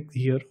again click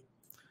here.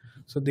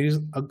 So there is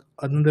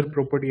another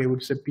property, I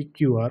would say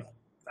PQR.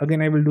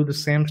 Again, I will do the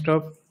same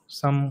stuff.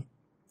 Some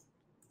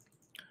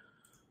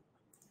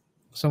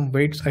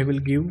weights I will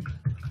give.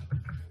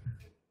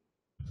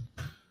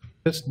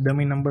 Just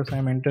dummy numbers I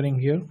am entering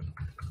here.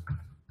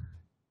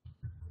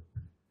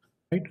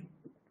 Right?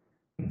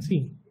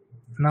 See,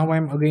 now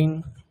I'm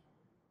again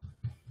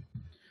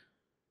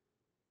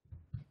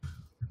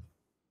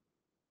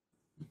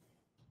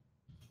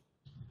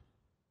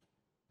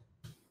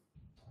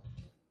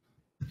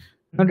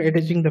not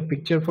attaching the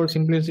picture for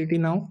simplicity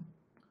now,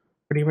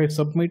 but if I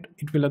submit,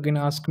 it will again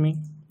ask me.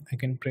 I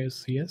can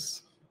press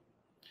yes.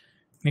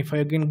 And if I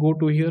again go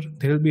to here,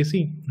 there will be,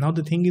 see, now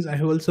the thing is I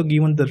have also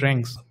given the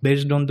ranks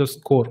based on the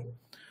score.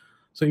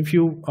 So if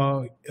you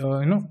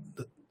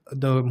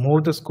the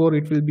more the score,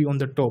 it will be on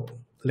the top,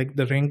 like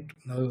the ranked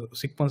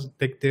sequence.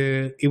 Like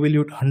they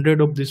evaluate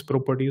 100 of these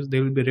properties,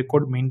 there will be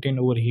record maintained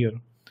over here.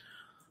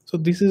 So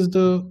this is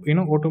the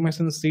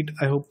automation sheet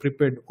I have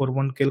prepared, or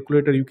one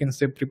calculator you can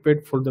say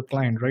prepared for the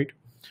client, right?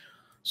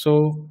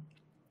 So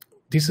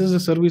this is the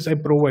service I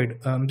provide.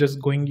 I'm just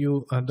going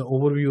you the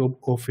overview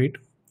of it,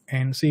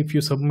 and see, if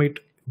you submit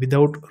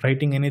without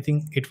writing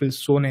anything, it will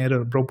show an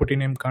error, property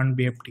name can't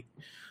be empty.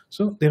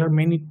 So there are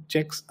many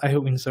checks I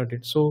have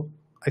inserted. So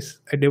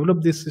I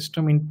developed this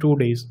system in 2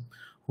 days.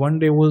 One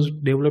day was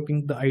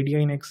developing the idea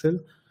in Excel.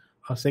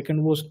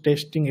 Second was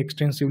testing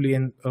extensively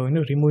and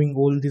removing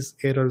all these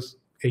errors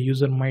a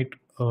user might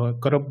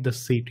corrupt the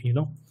sheet.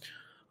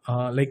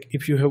 Like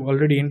if you have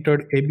already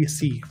entered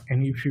ABC,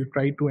 and if you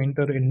try to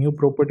enter a new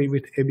property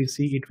with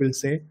ABC, it will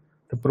say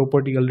the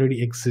property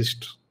already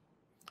exists.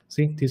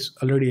 See, this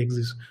already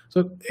exists.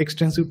 So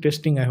extensive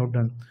testing I have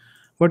done.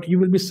 But you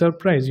will be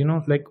surprised,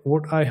 like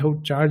what I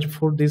have charged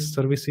for these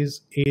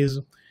services is,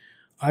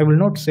 I will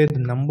not say the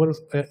numbers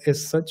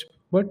as such,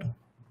 but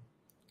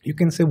you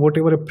can say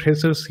whatever a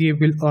fresher he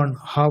will earn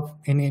half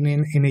in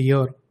a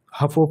year,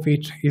 half of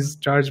it is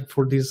charged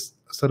for these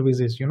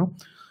services.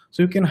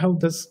 So you can have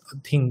this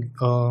thing.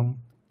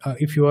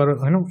 If you are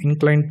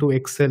inclined to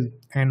Excel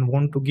and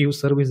want to give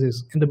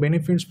services, and the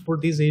benefits for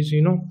this is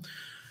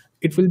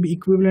it will be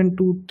equivalent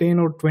to 10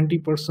 or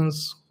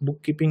 20%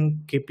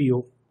 bookkeeping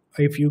KPO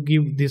if you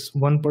give this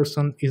one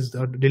person is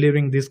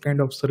delivering this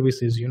kind of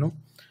services.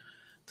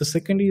 The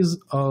second is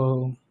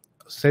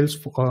sales,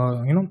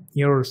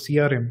 your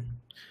CRM.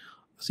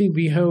 See,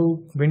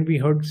 when we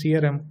heard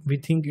CRM, we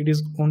think it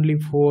is only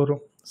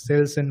for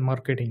sales and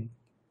marketing,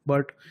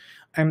 but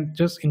I'm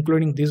just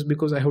including this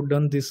because I have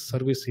done these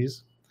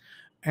services.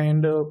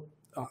 And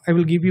I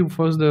will give you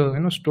first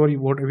the story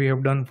what we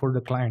have done for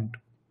the client.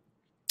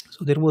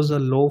 So there was a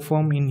law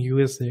firm in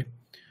USA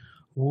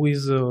who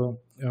is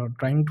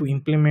trying to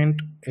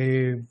implement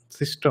a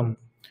system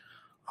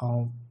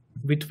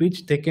with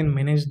which they can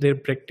manage their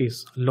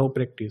law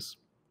practice.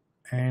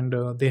 And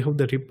they have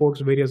the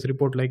reports, various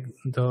reports, like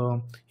the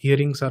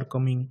hearings are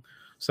coming,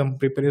 some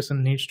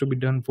preparation needs to be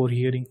done for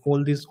hearing,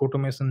 all this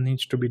automation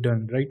needs to be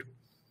done, right?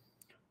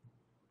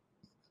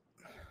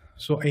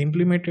 So I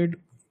implemented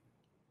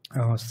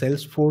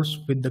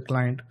Salesforce with the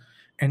client,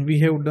 and we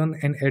have done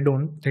an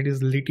add-on that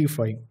is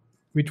Litify,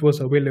 which was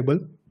available.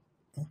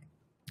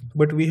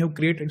 But we have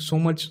created so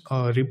much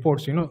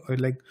reports,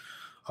 like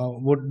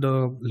what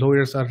the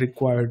lawyers are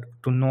required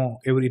to know,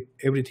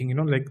 everything,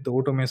 like the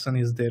automation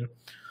is there.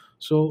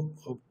 So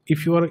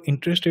if you are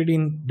interested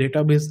in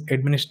database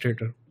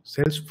administrator,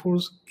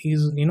 Salesforce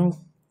is,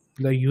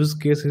 the use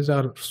cases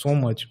are so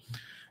much,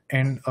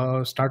 and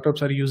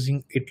startups are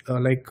using it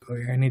like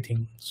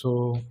anything.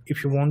 So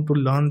if you want to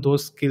learn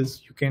those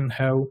skills, you can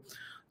have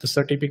the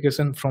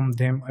certification from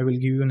them. I will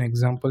give you an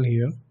example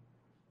here.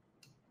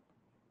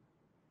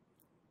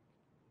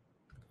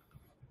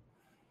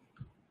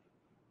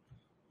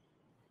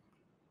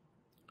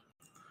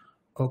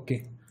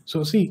 Okay.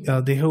 So see,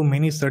 they have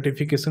many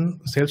certification.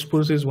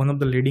 Salesforce is one of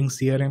the leading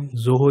CRM.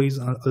 Zoho is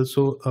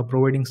also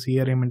providing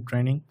CRM and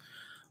training.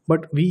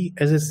 But we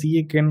as a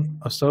CA can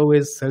serve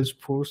as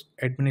Salesforce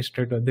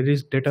administrator. There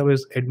is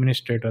database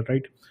administrator,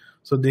 right?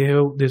 So they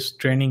have this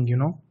training,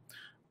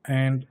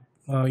 and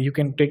you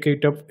can take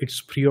it up. It's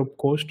free of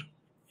cost.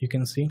 You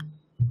can see.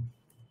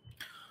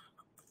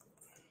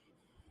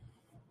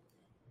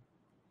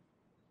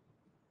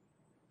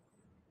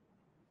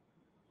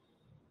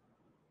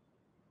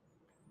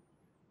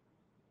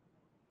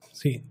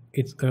 See,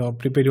 it's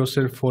prepare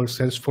yourself for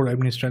Salesforce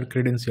administrator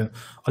credential.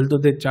 Although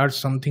they charge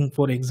something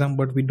for exam,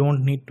 but we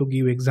don't need to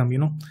give exam.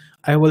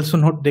 I have also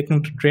not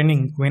taken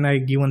training when I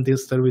given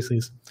these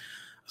services.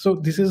 So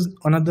this is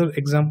another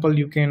example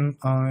you can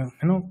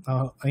have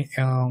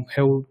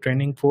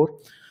training for.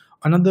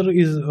 Another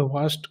is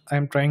vast.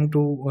 I'm trying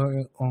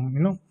to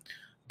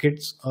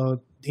get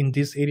in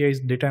this area is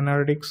data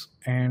analytics,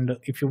 and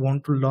if you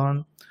want to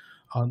learn,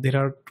 there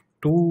are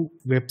two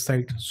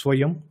websites.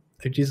 Swayam,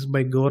 it is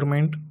by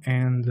government,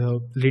 and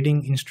the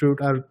leading institute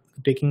are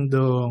taking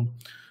the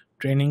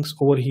trainings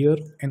over here,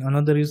 and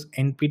another is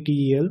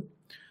NPTEL,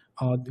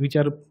 which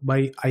are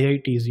by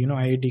IITs,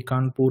 IIT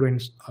Kanpur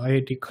and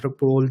IIT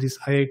Kharagpur, all these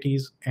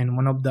IITs, and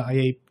one of the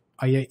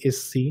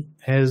IISc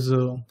has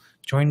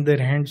joined their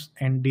hands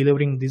and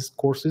delivering these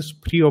courses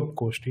free of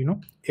cost.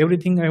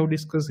 Everything I have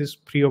discussed is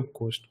free of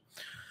cost.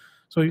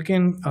 So you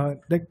can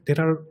like there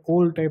are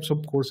all types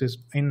of courses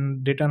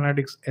in data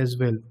analytics as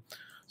well.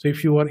 So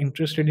if you are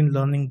interested in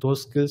learning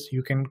those skills,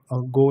 you can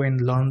go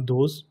and learn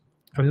those.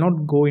 I will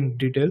not go in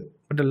detail,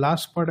 but the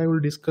last part I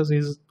will discuss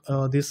is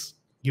this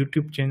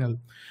YouTube channel,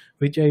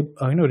 which I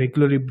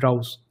regularly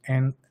browse,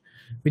 and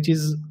which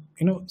is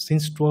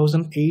since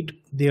 2008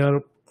 they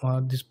are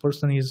this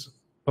person is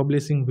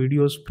publishing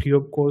videos free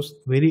of course,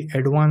 very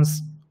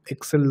advanced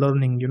Excel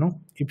learning.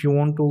 If you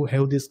want to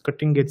have these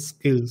cutting edge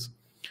skills,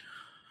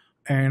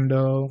 and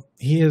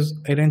he has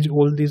arranged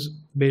all these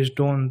based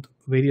on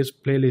various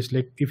playlists.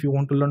 Like if you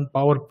want to learn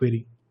Power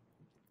Query,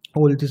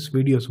 all these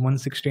videos,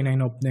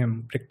 169 of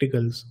them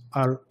practicals,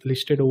 are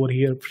listed over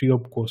here free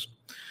of cost.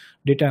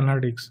 Data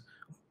analytics,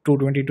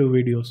 222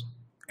 videos,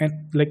 and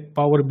like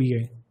Power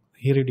BI,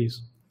 here it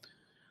is.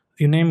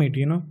 You name it,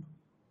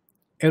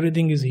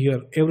 everything is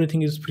here.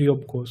 Everything is free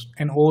of cost,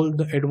 and all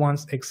the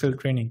advanced Excel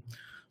training.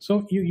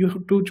 So you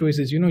have two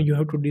choices. You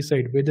have to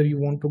decide whether you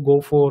want to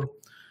go for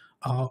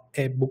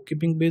a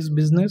bookkeeping based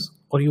business,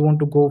 or you want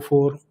to go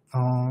for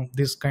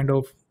this kind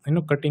of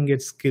cutting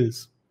edge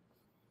skills.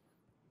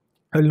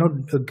 I will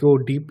not go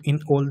deep in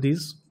all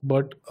these,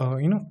 but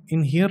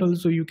in here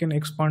also you can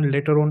expand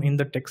later on in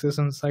the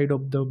taxation side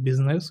of the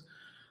business,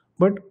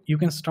 but you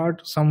can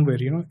start somewhere,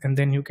 and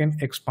then you can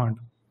expand.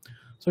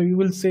 So you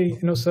will say,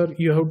 sir,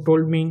 you have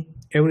told me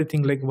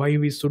everything, like why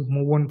we should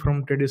move on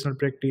from traditional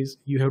practice.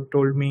 You have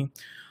told me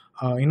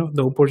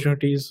the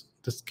opportunities,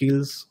 the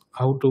skills,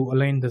 how to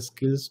align the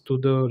skills to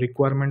the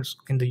requirements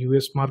in the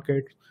US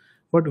market,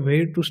 but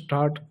where to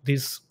start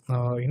this,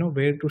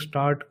 where to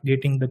start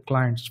getting the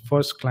clients,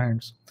 first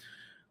clients.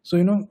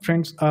 So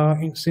friends,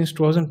 since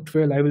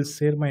 2012 I will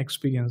share my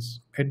experience.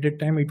 At that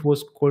time it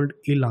was called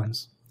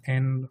Elance,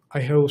 and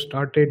I have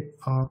started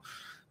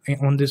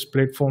on this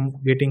platform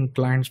getting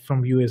clients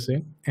from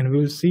USA, and we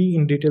will see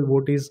in detail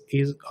what is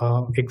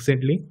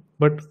exactly.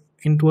 But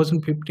in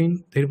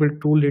 2015 there were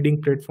two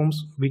leading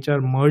platforms which are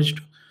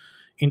merged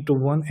into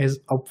one as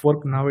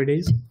Upwork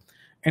nowadays.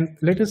 And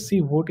let us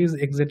see what is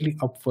exactly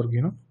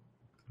Upwork.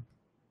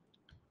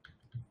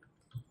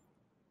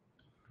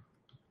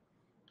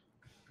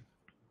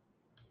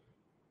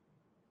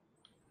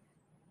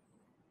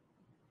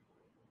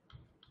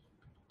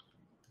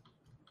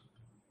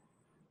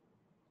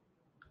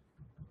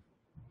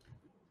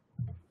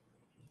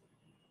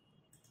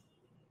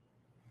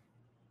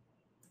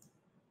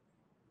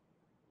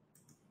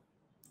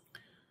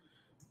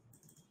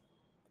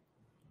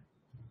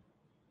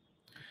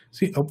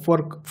 See,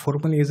 Upwork,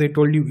 formerly as I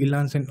told you,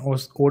 Elance and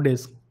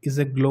Odesk, is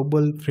a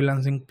global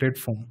freelancing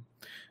platform.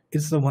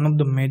 It's one of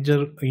the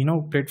major,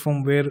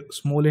 platform where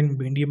small and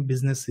medium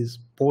businesses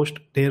post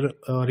their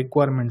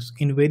requirements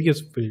in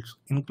various fields,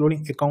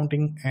 including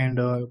accounting and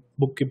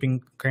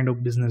bookkeeping kind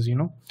of business.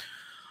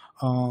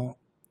 Uh,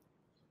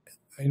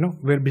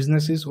 where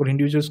businesses or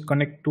individuals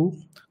connect to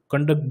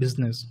conduct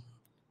business,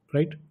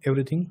 right?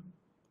 Everything.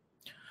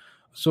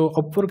 So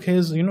Upwork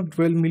has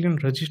 12 million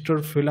registered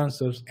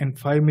freelancers and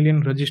 5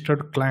 million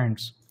registered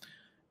clients,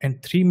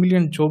 and 3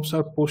 million jobs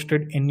are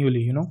posted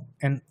annually.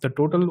 And the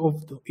total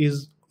of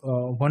is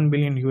 1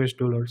 billion US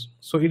dollars.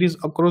 So it is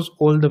across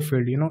all the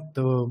field.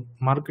 The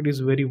market is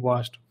very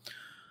vast,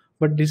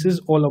 but this is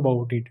all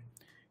about it.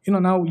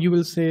 Now you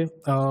will say,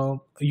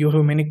 you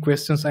have many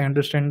questions, I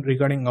understand,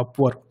 regarding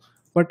Upwork,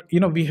 but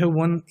we have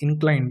one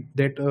incline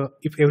that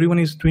if everyone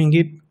is doing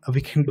it,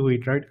 we can do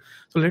it, right?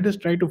 So let us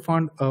try to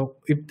find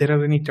if there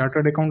are any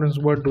chartered accountants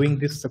who are doing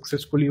this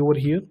successfully over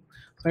here.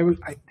 So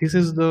this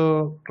is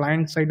the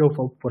client side of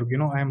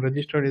Upwork. I am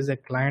registered as a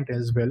client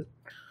as well.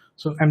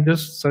 So I'm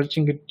just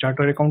searching it,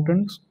 chartered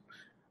accountants,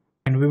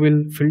 and we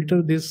will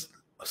filter this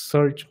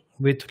search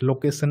with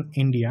location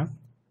India,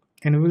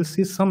 and we will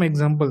see some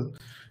example,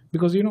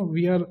 because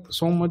we are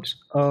so much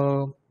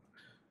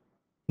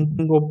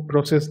thinking of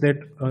process that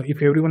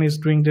if everyone is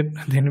doing that,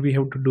 then we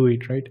have to do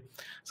it, right?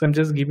 So I'm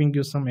just giving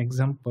you some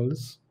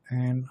examples,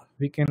 and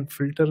we can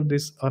filter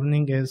this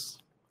earning as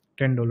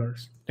 $10,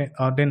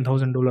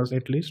 $10,000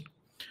 at least.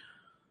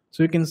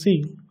 So you can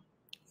see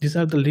these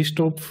are the list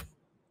of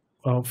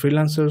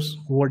freelancers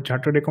who are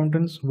chartered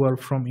accountants who are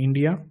from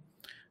India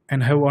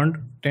and have earned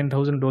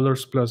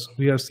 $10,000 plus.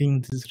 We are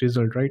seeing this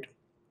result, right?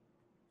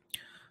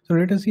 So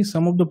let us see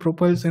some of the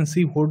profiles and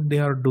see what they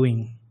are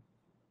doing.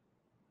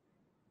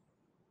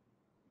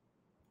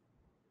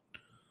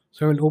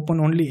 So I will open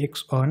only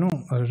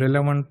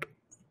relevant.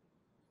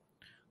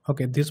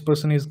 Okay, this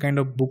person is kind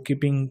of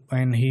bookkeeping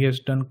and he has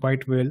done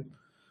quite well.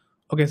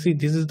 Okay, see,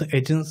 this is the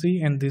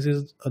agency, and this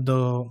is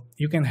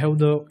you can have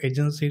the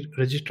agency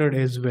registered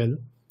as well.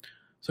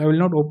 So I will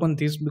not open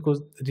this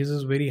because this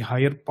is very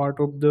higher part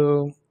of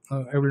the,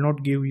 I will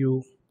not give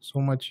you so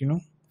much, I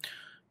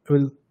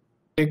will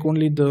take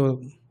only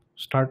the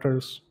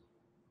starters.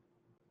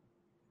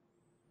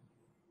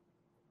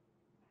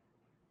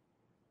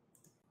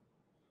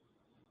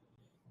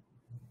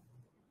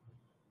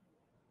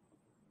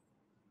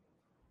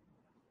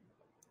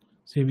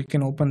 See, we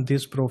can open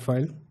this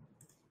profile.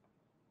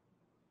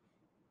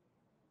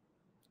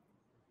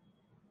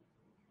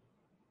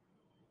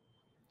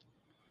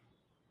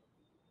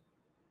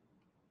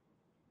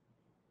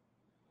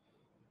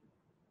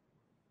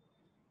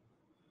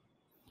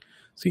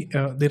 See,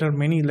 there are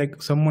many,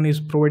 like someone is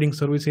providing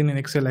service in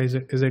Excel,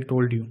 as I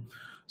told you.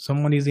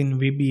 Someone is in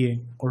VBA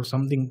or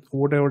something,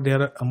 whatever they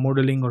are,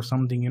 modeling or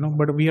something,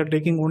 but we are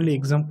taking only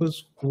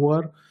examples who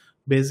are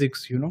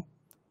basics,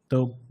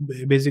 the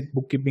basic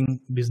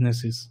bookkeeping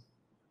businesses,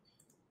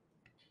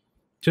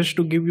 just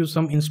to give you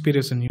some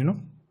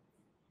inspiration,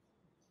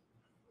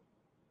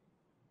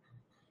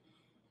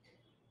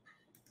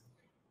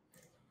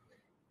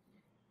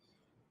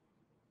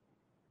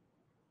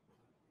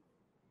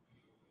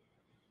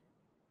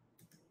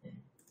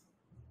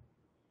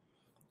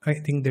 I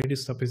think that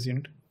is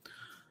sufficient.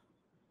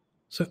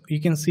 So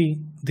you can see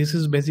this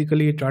is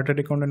basically a chartered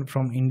accountant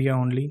from India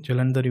only,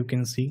 Jalandhar, you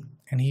can see,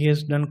 and he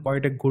has done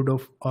quite a good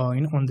of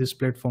on this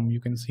platform,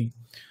 you can see,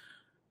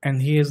 and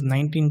he has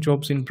 19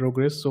 jobs in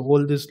progress. So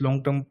all these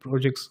long-term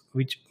projects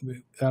which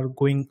are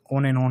going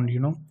on and on,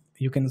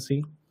 you can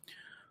see.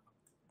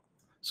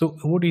 So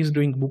what he is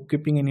doing,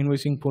 bookkeeping and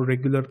invoicing for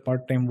regular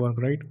part-time work,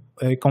 right?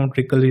 Account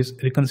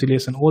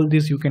reconciliation, all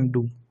this you can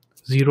do.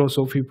 Zero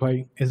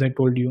Sofify, as I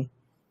told you,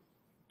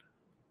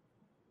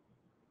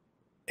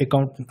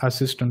 account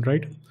assistant,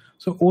 right?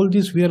 So all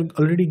this we are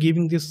already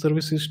giving these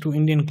services to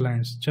Indian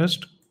clients,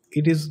 just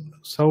it is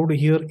served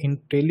here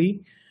in Tele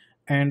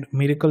and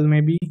Miracle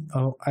maybe,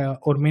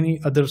 or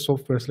many other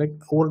softwares. Like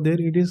over there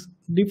it is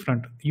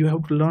different, you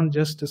have to learn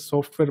just the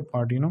software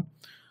part,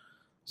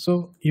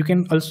 so you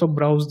can also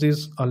browse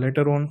this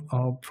later on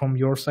from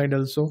your side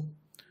also,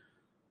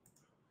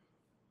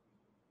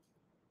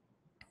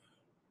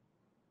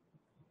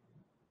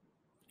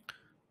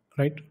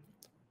 right?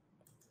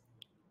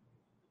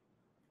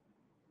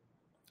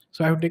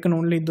 So I have taken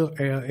only the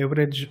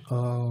average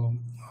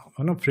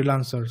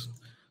freelancers.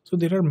 So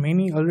there are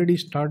many already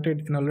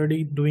started and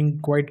already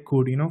doing quite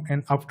good,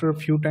 and after a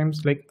few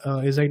times, like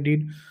as I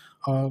did,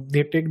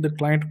 they take the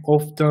client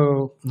off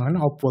the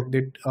Upwork,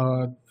 they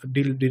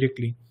deal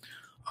directly.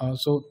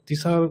 So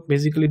these are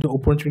basically the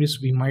opportunities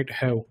we might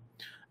have.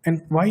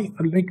 And why,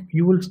 like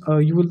you will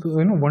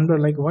wonder,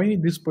 like why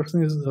this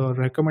person is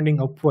recommending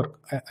Upwork.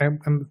 I'm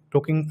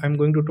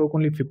going to talk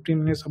only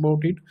 15 minutes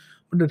about it,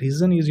 but the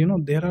reason is,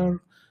 there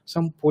are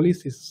some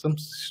policies, some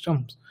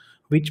systems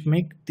which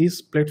make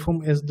this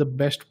platform as the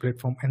best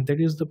platform, and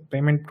that is the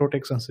payment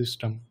protection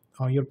system.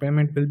 Your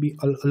payment will be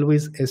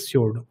always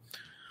assured.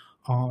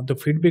 The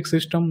feedback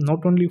system,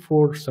 not only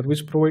for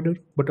service provider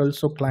but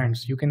also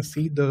clients. You can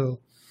see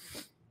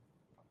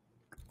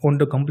on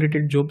the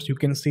completed jobs, you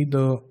can see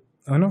the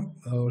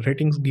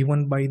ratings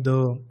given by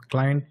the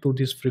client to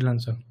this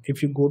freelancer.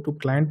 If you go to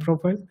client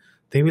profile,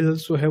 they will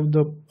also have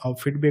the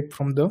feedback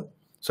from the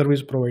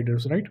service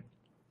providers, right?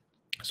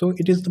 So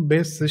it is the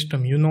best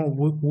system,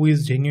 who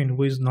is genuine,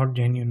 who is not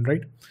genuine,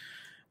 right?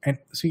 And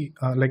see,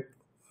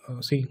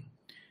 see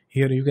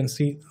here you can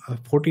see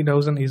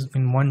 40,000 is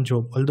in one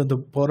job, although the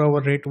per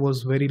hour rate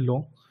was very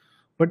low,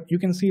 but you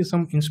can see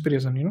some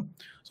inspiration,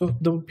 so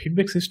the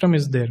feedback system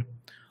is there.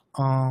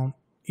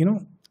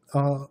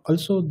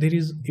 Also there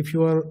is, if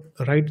you are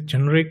write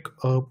generic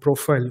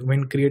profile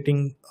when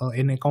creating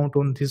an account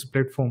on this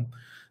platform,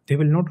 they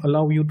will not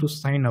allow you to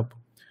sign up.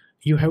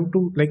 you have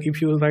to, like,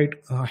 if you write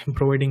I'm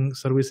providing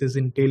services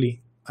in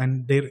tele,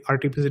 and their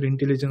artificial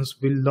intelligence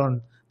will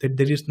learn that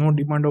there is no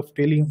demand of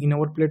tele in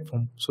our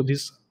platform, so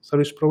this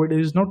service provider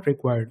is not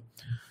required.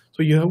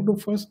 So you have to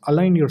first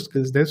align your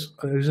skills. That's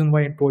a reason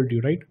why I told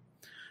you, right?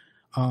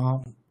 uh,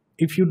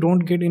 if you don't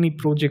get any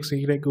projects,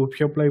 say, like if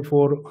you apply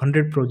for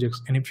 100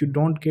 projects and if you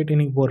don't get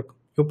any work,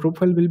 your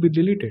profile will be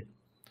deleted.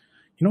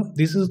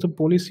 This is the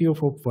policy of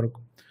Upwork.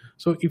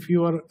 So if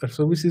your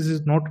services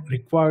is not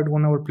required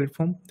on our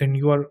platform, then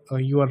you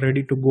are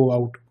ready to go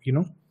out.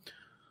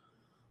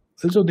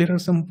 Also, there are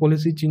some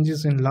policy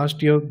changes in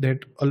last year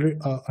that already,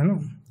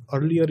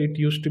 earlier it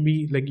used to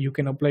be like you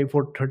can apply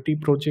for 30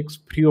 projects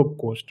free of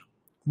cost.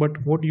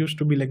 But what used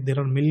to be like, there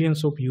are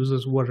millions of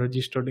users who are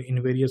registered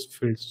in various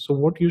fields. So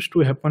what used to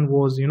happen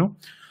was,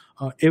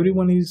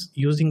 everyone is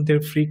using their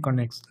free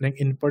connects.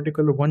 Like in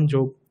particular one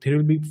job, there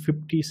will be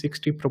 50,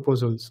 60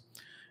 proposals,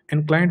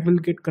 and client will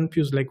get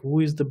confused, like who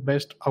is the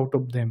best out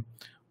of them,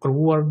 or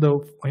who are the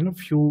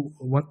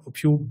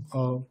few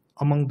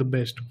among the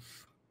best.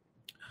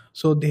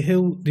 So they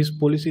have this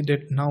policy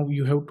that now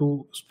you have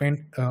to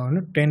spend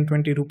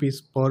 10-20 rupees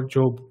per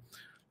job.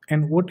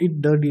 And what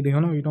it does,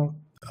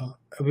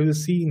 we will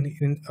see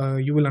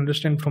you will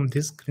understand from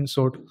this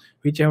screenshot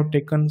which I have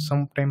taken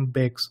some time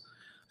back.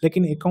 Like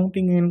in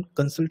accounting and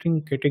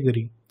consulting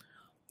category,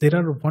 there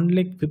are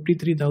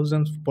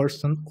 153,000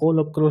 persons all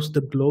across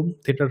the globe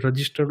that are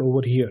registered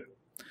over here,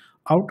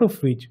 out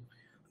of which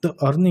the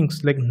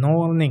earnings, like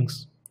no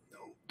earnings,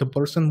 the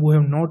person who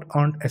have not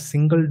earned a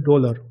single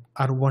dollar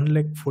are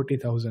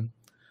 140,000.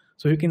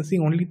 So you can see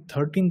only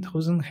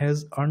 13,000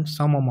 has earned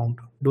some amount,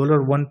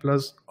 $1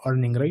 plus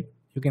earning, right?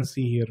 You can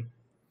see here.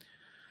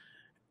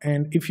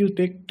 And if you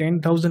take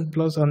 10,000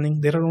 plus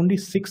earning, there are only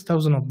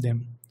 6,000 of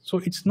them. So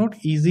it's not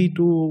easy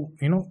to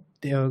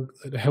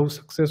have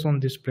success on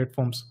these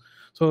platforms.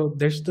 So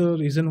that's the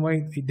reason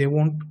why they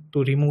want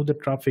to remove the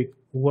traffic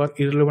who are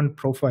irrelevant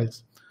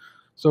profiles.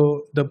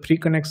 So the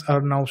pre-connects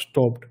are now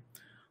stopped.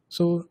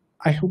 So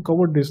I have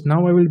covered this.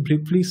 Now I will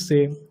briefly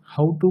say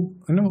how to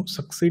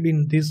succeed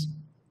in this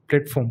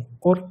platform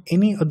or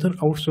any other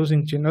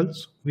outsourcing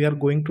channels we are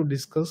going to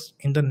discuss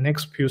in the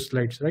next few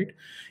slides, right?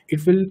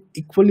 It will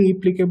equally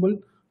applicable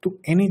to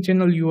any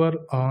channel you are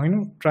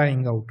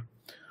trying out.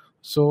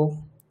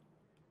 So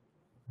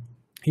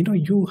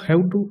you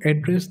have to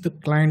address the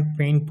client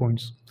pain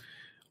points.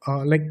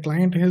 Like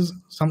client has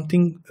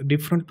something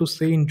different to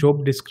say in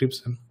job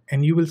description,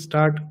 and you will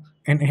start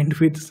and end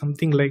with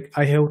something like,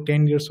 I have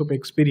 10 years of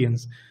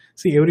experience.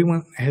 See,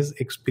 everyone has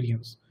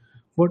experience,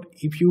 but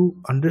if you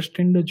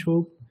understand the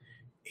job,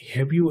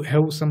 you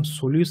have some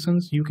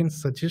solutions you can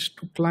suggest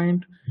to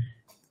client.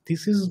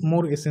 This is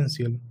more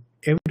essential.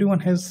 Everyone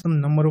has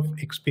some number of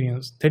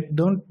experience. That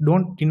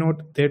don't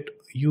denote that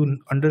you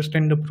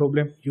understand the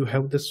problem, you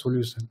have the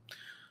solution.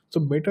 So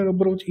better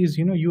approach is,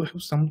 you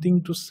have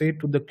something to say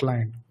to the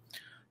client.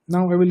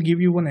 Now I will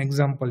give you one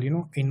example,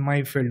 in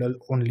my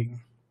field only.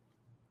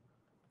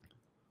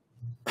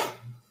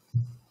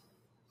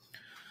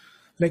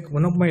 Like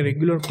one of my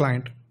regular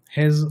client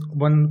has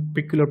one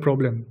peculiar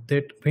problem,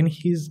 that when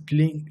he's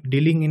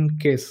dealing in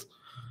case,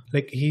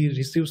 like he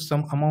receives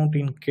some amount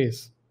in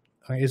case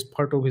as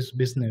part of his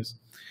business,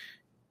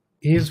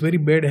 he has very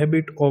bad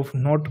habit of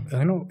not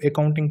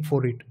accounting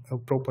for it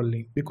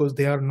properly, because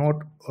they are not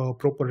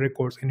proper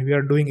records, and we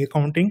are doing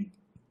accounting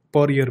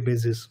per year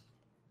basis.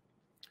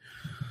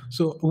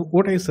 So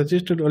what I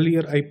suggested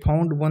earlier, I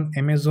found one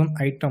Amazon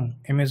item,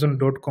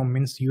 amazon.com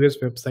means US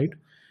website,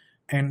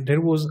 and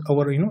there was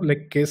our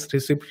like case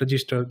receipt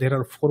register. There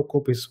are 4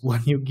 copies,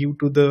 one you give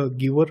to the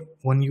giver,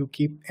 one you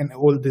keep, and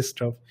all this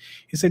stuff.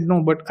 He said,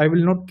 no, but I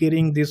will not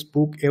carrying this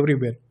book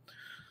everywhere.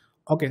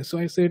 Okay, so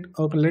I said,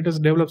 okay, let us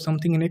develop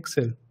something in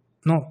Excel.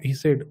 No, he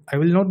said, I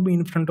will not be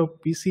in front of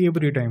PC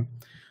every time.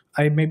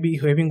 I may be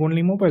having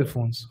only mobile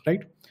phones, right?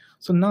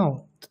 So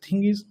now the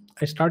thing is,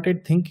 I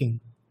started thinking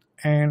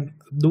and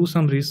do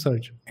some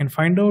research and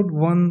find out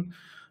one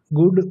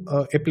good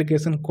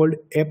application called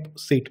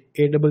AppSeet,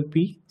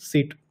 APP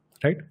Seat,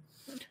 right?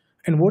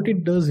 And what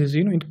it does is,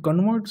 it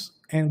converts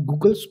a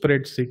Google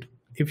spreadsheet.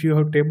 If you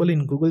have table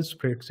in Google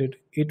spreadsheet,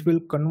 it will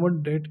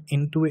convert that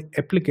into an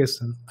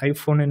application,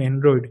 iPhone and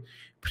Android,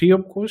 free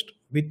of cost,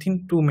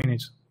 within 2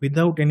 minutes,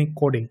 without any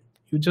coding.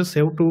 You just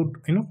have to,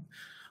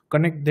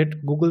 connect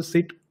that Google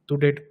Sheet to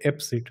that app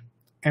sheet,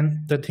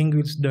 and the thing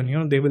is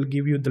done. They will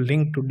give you the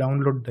link to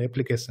download the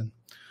application.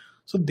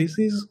 So this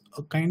is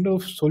a kind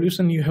of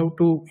solution you have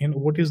to,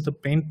 what is the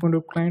pain point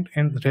of client,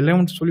 and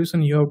relevant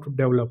solution you have to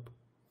develop.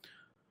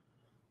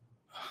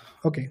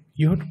 Okay,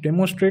 you have to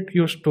demonstrate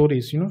your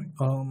stories. You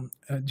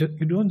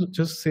don't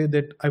just say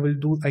that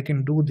I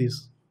can do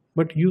this,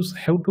 but you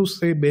have to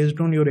say based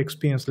on your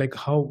experience, like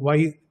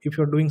why, if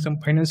you're doing some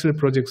financial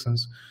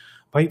projections,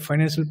 why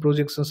financial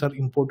projections are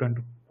important,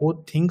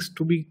 what things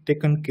to be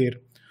taken care,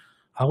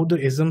 how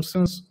the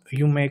assumptions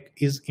you make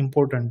is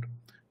important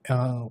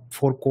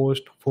for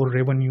cost, for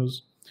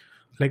revenues.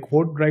 Like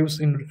what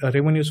drives in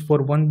revenues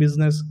for one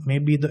business may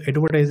be the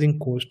advertising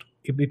cost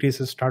if it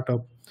is a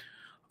startup.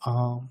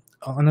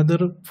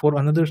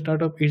 Another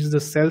startup is the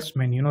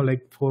salesman,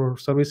 like for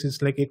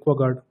services like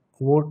Aquaguard,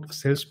 what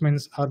salesmen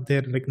are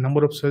there, like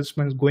number of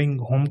salesmen going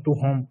home to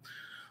home.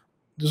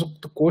 So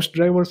the cost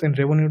drivers and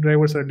revenue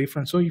drivers are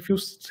different. So if you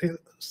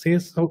say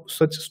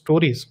such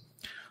stories,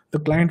 the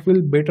client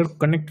will better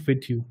connect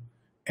with you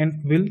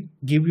and will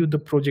give you the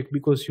project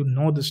because you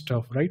know the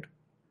stuff, right?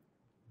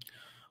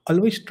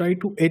 Always try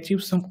to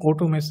achieve some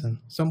automation,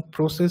 some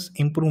process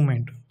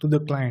improvement to the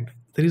client.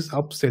 There is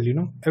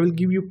upsell. I will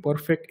give you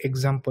perfect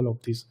example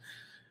of this.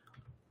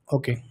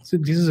 Okay, so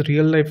this is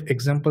real life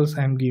examples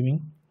I am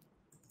giving.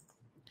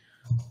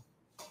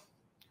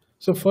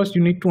 So first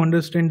you need to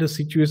understand the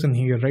situation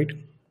here, right?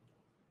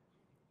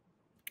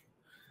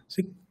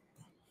 See,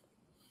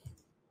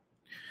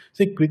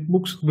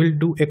 QuickBooks will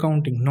do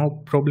accounting, no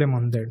problem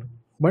on that.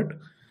 But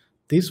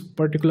this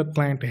particular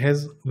client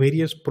has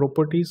various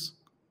properties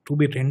to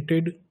be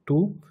rented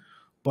to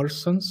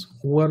persons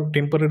who are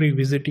temporarily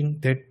visiting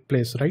that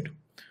place, right?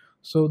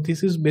 So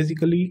this is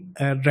basically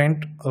a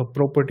rent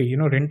property,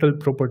 rental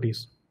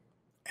properties.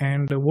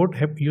 And what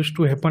used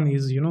to happen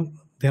is,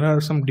 there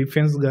are some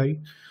defense guy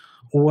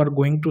who are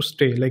going to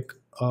stay, like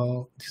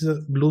these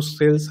are blue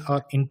cells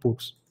are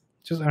inputs.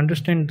 Just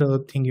understand the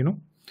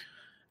thing,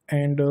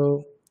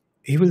 and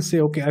he will say,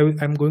 okay,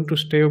 I'm going to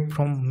stay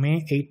from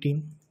May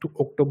 18 to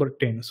October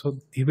 10. So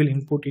he will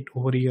input it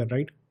over here,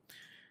 right?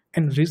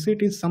 And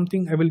receipt is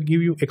something I will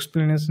give you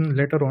explanation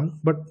later on,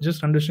 but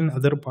just understand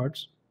other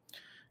parts.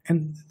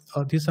 And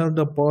these are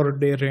the per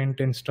day rent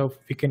and stuff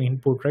we can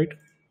input, right?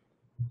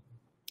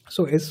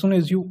 So as soon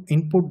as you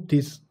input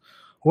this,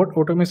 what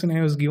automation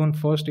I was given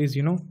first is,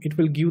 it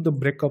will give the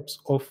breakups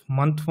of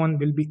month 1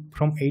 will be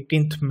from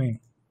 18th May,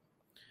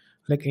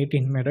 like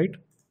 18th May, right?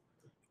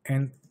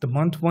 And the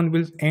month 1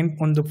 will end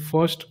on the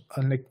first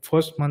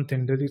month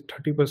end, that is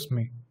 31st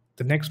May.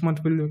 The next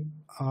month will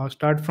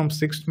start from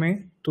 6th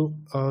May to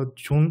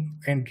June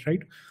end, right?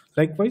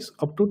 Likewise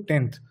up to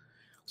 10th.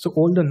 So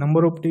all the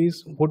number of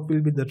days, what will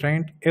be the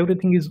rent,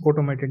 everything is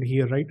automated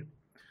here, right?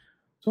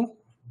 So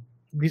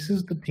this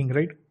is the thing,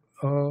 right?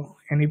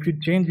 And if you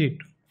change it,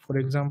 for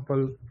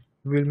example,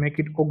 we'll make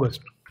it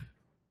August.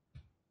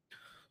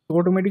 So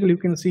automatically you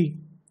can see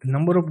the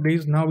number of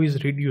days now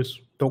is reduced.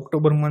 The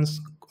October months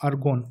are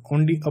gone.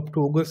 Only up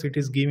to August it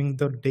is giving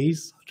the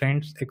days,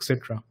 rents,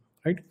 etc.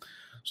 Right?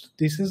 So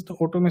this is the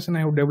automation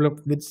I have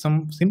developed with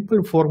some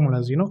simple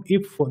formulas,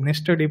 if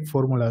nested if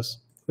formulas,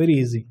 very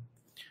easy.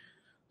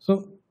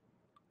 So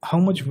how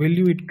much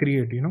value it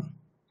create,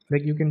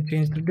 like you can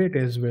change the date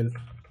as well.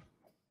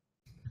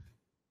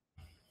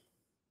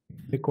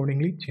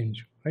 Accordingly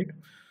change, right?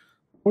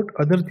 What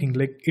other thing,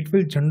 like it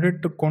will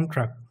generate the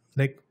contract,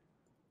 like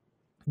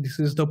this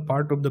is the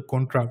part of the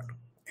contract,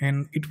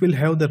 and it will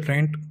have the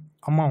rent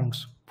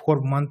amounts for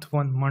month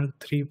 1, month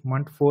 3,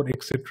 month 4,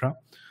 etc.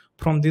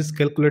 from this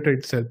calculator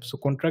itself. So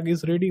contract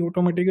is ready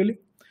automatically.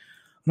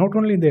 Not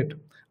only that,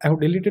 I have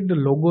deleted the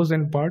logos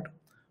and part,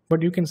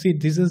 but you can see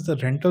this is the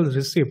rental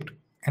receipt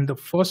and the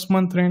first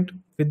month rent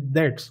with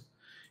that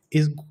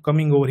is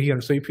coming over here.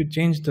 So if you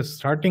change the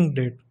starting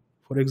date,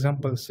 for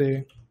example,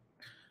 say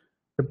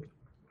the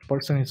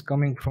person is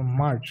coming from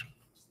March,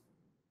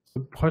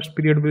 the first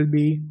period will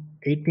be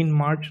 18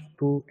 March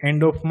to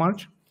end of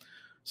March.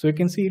 So you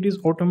can see it is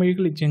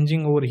automatically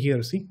changing over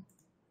here, see,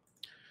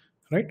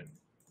 right?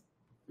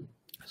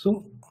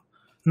 So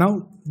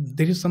now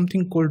there is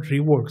something called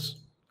rewards,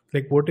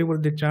 like whatever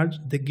they charge,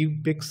 they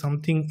give back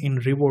something in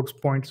rewards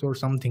points or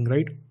something,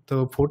 right?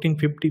 The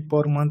 1450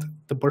 per month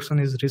the person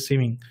is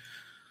receiving.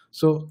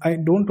 So I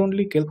don't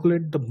only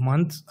calculate the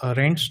month's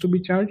rents to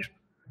be charged,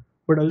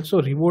 but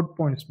also reward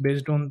points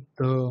based on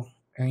the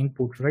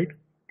input, right?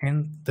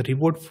 And the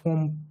reward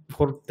form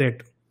for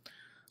that,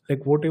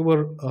 like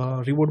whatever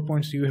reward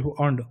points you have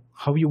earned,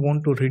 how you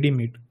want to redeem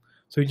it.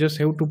 So you just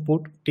have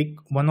to tick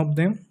one of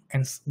them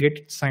and get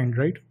it signed,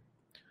 right?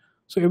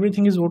 So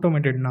everything is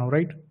automated now,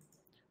 right?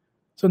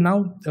 So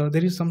now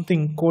there is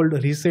something called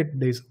reset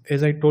days.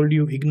 As I told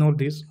you, ignore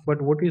this. But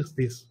what is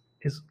this?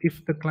 Is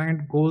if the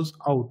client goes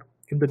out,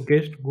 if the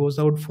guest goes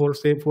out for,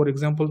 say, for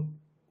example,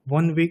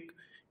 1 week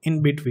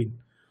in between.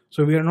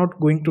 So we are not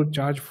going to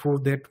charge for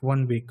that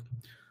 1 week.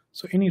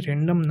 So any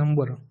random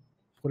number,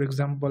 for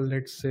example,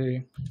 let's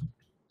say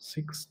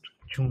 6th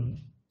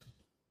June,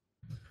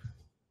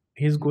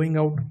 he is going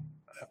out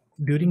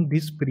during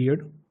this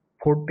period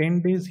for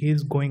 10 days. He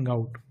is going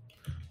out.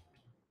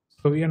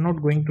 So we are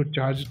not going to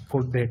charge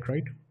for that,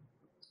 right?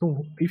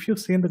 So if you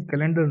say in the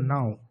calendar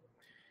now,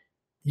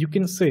 you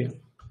can say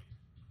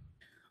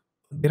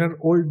there are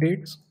all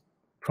dates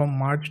from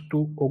March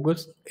to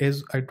August,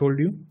 as I told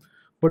you.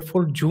 But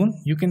for June,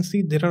 you can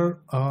see there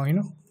are,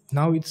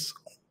 now it's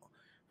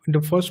in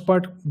the first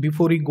part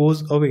before he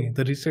goes away,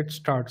 the reset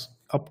starts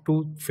up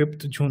to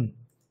 5th June.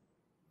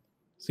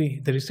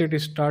 See, the reset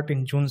is start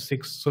in June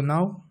 6th. So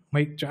now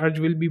my charge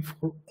will be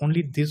for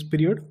only this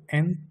period,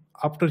 and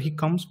after he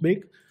comes back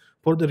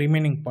for the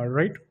remaining part,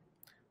 right?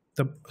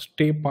 The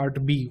stay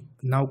part B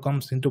now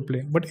comes into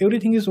play, but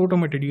everything is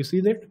automated. You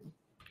see that?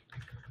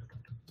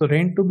 So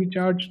rent to be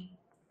charged,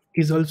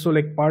 is also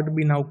like part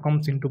B now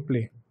comes into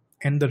play,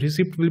 and the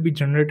receipt will be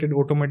generated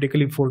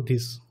automatically for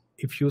this.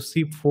 If you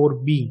see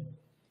 4B,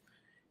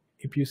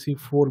 if you see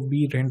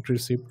 4B rent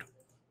receipt,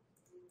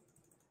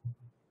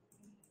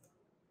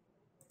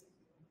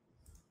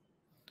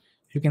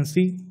 you can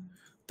see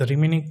the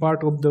remaining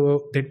part of the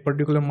that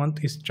particular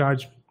month is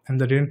charged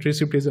and the rent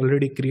receipt is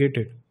already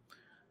created.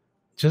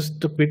 Just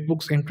the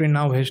QuickBooks entry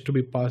now has to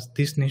be passed.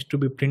 This needs to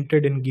be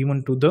printed and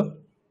given to the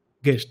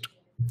guest.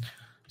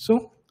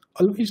 So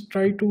always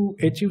try to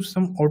achieve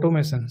some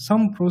automation,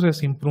 some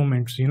process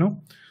improvements,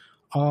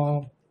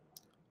 uh,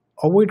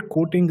 avoid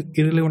quoting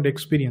irrelevant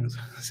experience.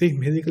 See,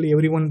 basically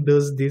everyone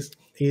does this,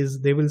 is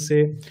they will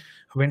say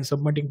when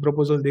submitting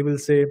proposal, they will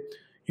say,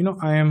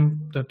 I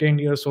am the 10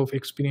 years of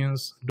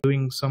experience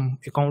doing some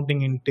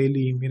accounting in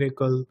Tele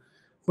Miracle.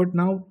 But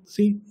now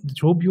see the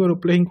job you are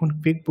applying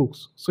on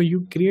QuickBooks, so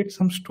you create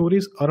some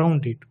stories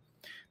around it,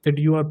 that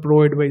you are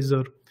pro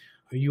advisor,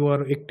 you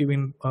are active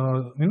in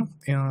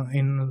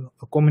in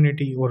a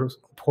community or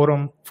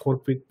forum for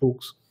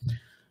QuickBooks,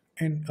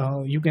 and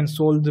you can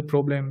solve the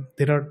problem.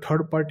 There are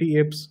third party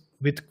apps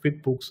with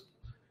QuickBooks.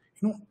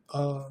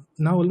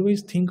 Now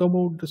always think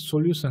about the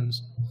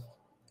solutions,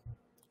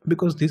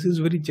 because this is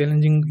very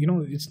challenging.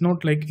 It's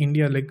not like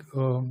India, like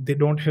they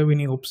don't have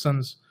any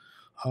options.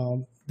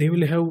 They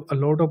will have a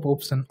lot of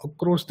options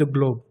across the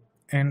globe,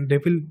 and they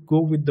will go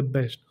with the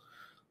best.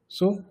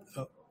 So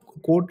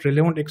quote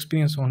relevant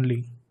experience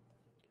only,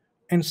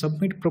 and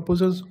submit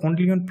proposals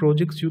only on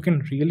projects you can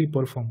really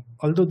perform.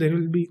 Although there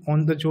will be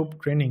on the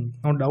job training,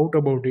 no doubt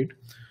about it,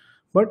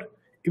 but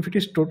if it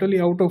is totally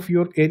out of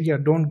your area,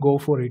 don't go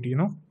for it.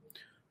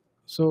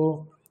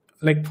 So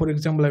like for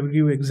example, I will give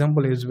you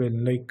example as well.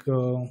 Like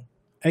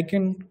I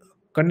can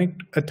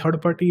connect a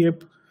third party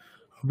app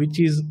which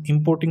is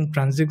importing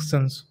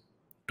transactions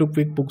to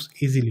QuickBooks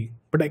easily,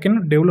 but I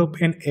cannot develop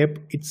an app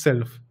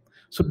itself.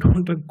 So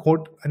don't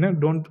quote,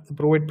 don't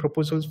provide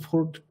proposals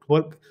for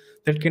work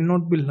that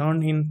cannot be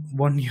learned in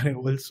 1 year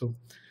also.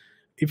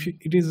 If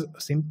it is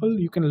simple,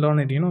 you can learn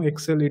it.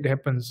 Excel, it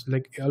happens.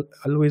 Like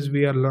always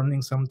we are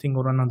learning something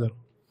or another.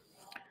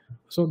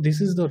 So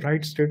this is the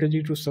right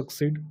strategy to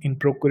succeed in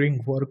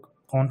procuring work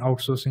on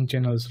outsourcing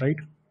channels, right?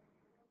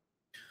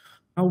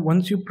 Now,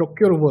 once you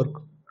procure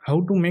work,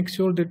 how to make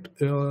sure that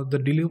the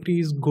delivery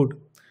is good?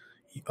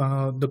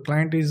 The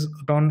client is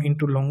turned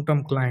into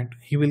long-term client.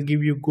 He will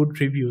give you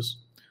good reviews.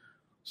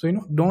 So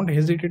don't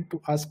hesitate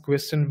to ask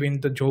question when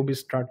the job is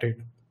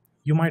started.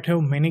 You might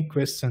have many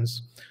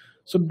questions,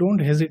 so don't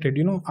hesitate.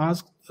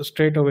 Ask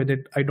straight away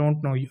that I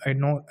don't know. I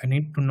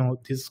need to know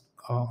these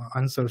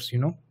answers.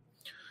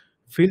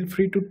 Feel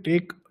free to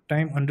take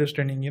time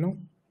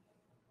understanding.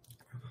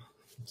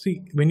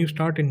 See, when you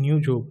start a new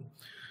job,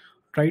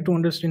 try to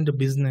understand the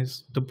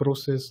business, the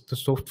process, the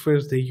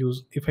softwares they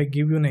use. If I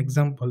give you an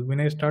example, when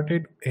I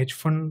started hedge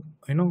fund,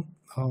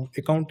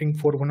 accounting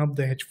for one of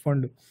the hedge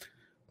fund,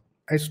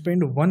 I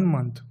spent 1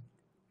 month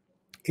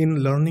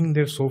in learning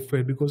their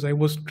software, because I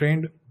was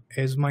trained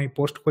as my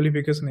post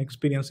qualification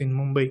experience in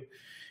Mumbai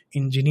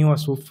in Geneva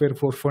software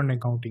for fund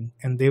accounting,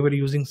 and they were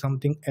using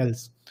something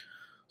else.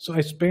 So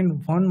I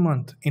spent 1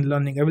 month in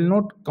learning. I will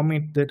not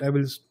commit that I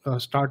will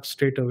start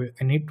straight away.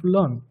 I need to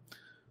learn.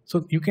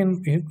 So you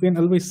can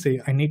always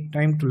say I need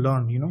time to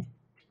learn.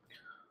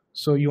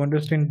 So you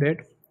understand that.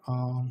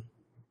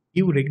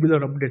 Give regular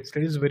updates.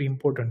 That is very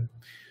important.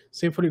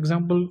 Say for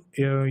example,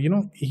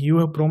 you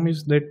have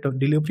promised that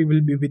delivery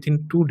will be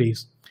within 2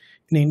 days.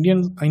 In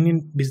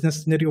Indian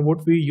business scenario,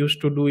 what we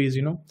used to do is,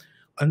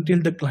 until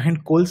the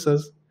client calls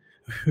us,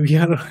 we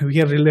are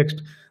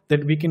relaxed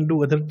that we can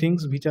do other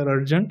things which are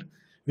urgent.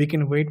 We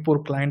can wait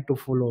for client to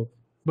follow up.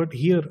 But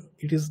here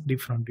it is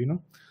different.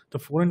 The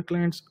foreign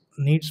clients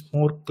needs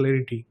more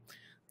clarity.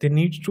 They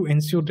need to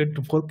ensure that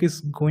the work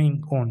is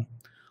going on,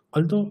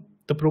 although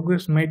the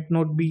progress might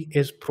not be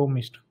as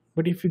promised.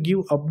 But if you give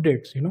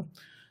updates,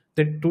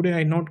 that today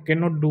I not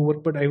cannot do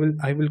work, but I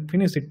will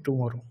finish it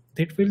tomorrow.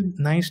 That will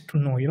nice to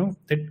know,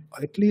 that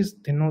at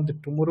least they know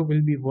that tomorrow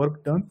will be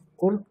work done,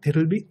 or there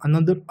will be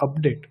another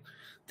update.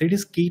 That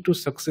is key to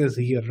success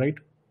here, right?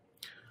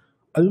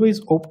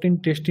 Always obtain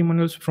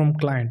testimonials from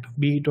client,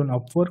 be it on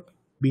Upwork,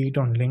 be it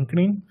on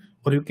LinkedIn,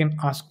 or you can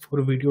ask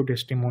for video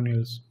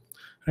testimonials.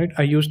 Right?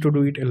 I used to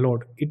do it a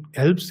lot. It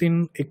helps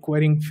in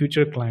acquiring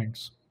future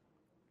clients.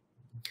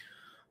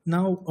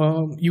 Now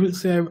you will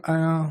say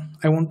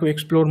I want to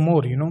explore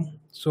more.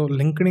 So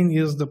LinkedIn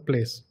is the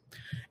place.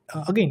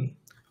 Again,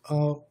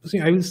 see,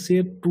 I will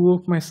share two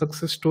of my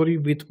success story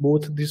with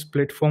both these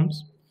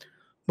platforms.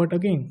 But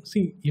again,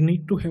 see, you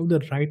need to have the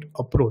right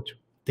approach.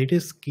 That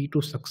is key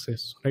to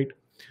success, right?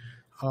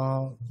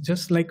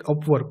 Just like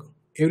Upwork,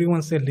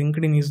 everyone say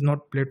LinkedIn is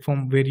not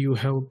platform where you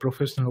have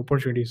professional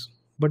opportunities,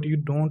 but you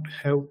don't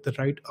have the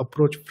right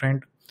approach,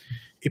 friend.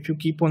 If you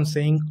keep on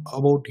saying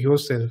about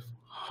yourself,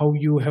 how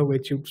you have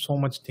achieved so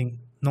much thing,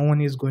 no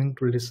one is going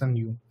to listen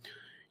you.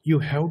 You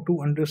have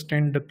to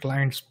understand the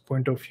client's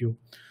point of view.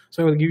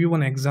 So I will give you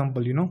one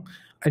example.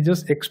 I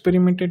just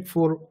experimented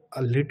for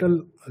a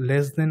little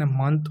less than a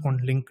month on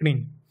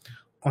LinkedIn.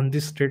 on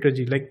this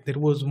strategy. Like there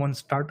was one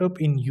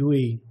startup in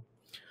UAE,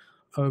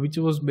 which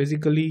was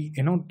basically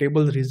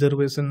table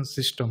reservation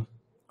system.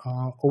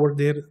 Over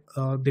there,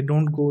 they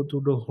don't go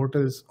to the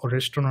hotels or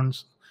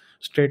restaurants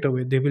straight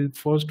away. They will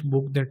first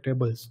book their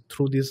tables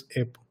through this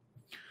app,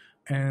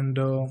 and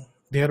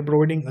they are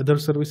providing other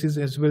services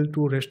as well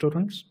to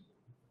restaurants,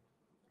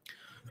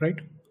 right?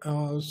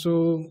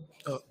 So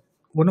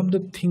one of the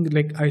thing,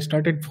 like I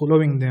started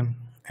following them,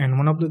 and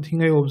one of the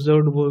thing I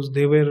observed was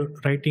they were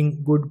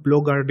writing good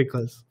blog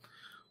articles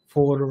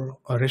for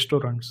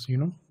restaurants,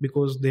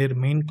 because their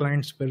main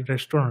clients were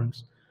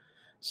restaurants.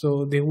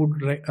 So they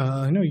would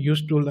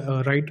used to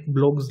write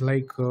blogs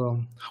like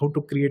how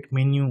to create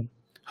menu,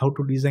 how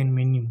to design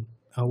menu,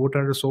 what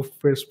are the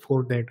softwares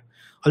for that.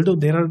 Although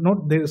there are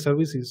not their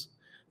services,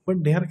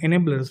 but they are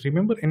enablers.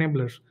 Remember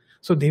enablers.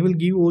 So they will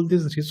give all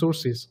these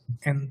resources,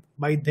 and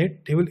by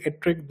that they will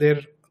attract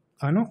their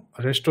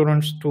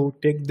restaurants to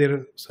take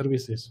their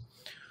services.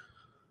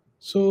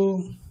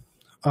 So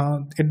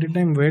at the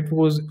time where it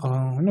was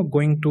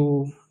going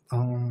to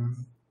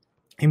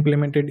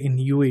implemented in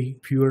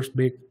UAE few years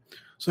back.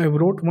 So I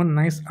wrote one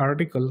nice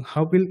article,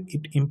 how will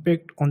it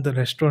impact on the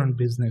restaurant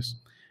business?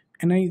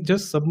 And I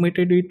just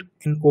submitted it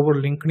in over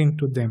LinkedIn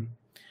to them.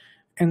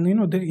 And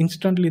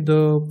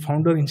the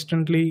founder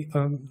instantly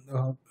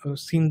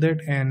seen that,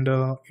 and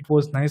it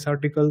was nice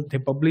article. They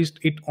published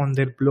it on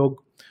their blog.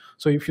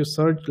 So if you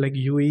search like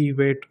UAE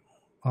wait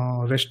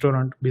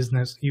restaurant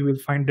business, you will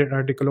find that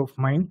article of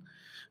mine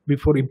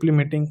before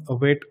implementing a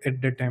wait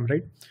at that time,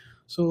 right?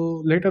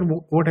 So later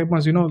what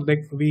happens,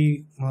 like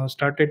we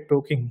started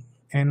talking,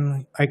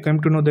 and I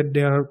came to know that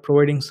they are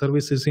providing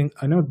services in,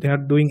 they are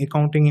doing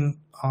accounting in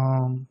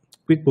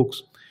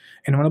QuickBooks.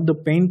 And one of the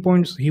pain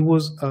points he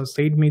was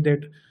said me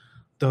that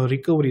the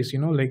recoveries,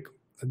 like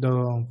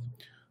the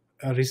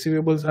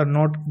receivables are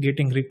not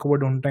getting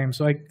recovered on time.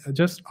 So I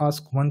just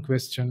ask one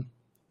question,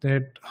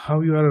 that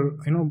how you are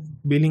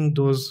billing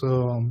those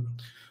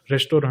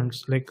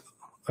restaurants, like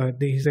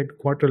he said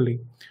quarterly.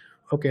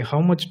 Okay,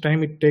 how much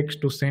time it takes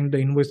to send the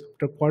invoice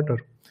after quarter?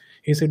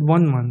 He said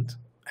 1 month.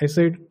 I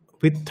said,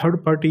 with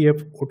third party app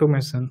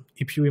automation,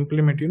 if you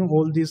implement,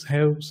 all these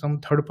have some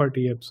third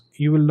party apps,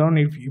 you will learn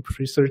if you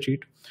research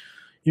it.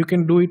 You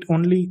can do it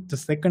only the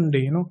second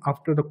day,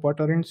 after the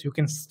quarter ends, you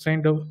can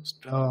send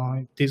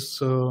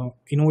these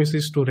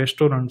invoices to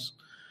restaurants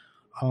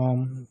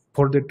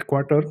for that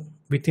quarter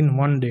within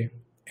 1 day.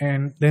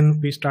 And then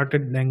we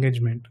started the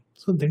engagement.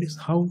 So that is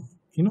how,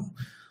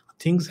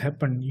 things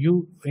happen.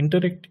 You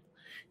interact,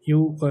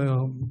 you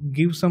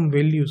give some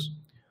values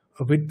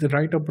with the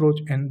right approach,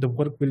 and the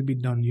work will be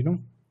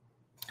done.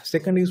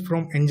 Second is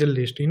from angel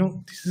list.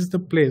 This is the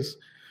place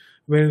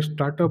where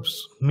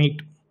startups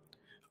meet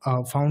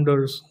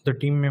founders, the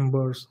team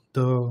members,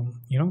 the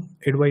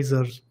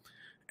advisors,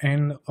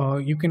 and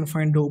you can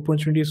find the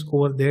opportunities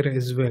over there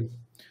as well.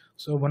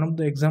 So one of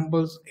the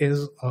examples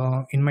is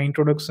in my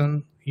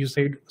introduction, you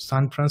said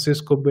San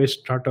Francisco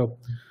based startup.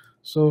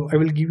 So I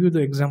will give you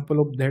the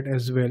example of that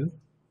as well.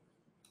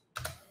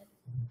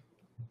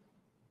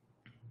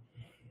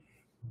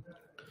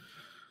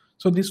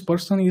 So this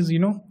person is,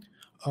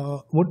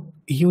 what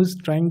he was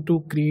trying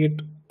to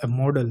create a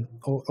model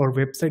or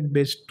website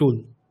based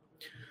tool.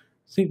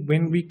 See,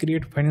 when we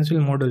create financial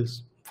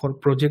models for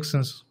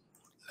projections,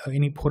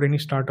 for any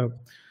startup,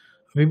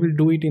 we will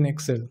do it in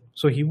Excel.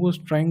 So he was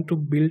trying to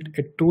build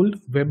a tool,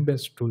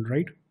 web-based tool,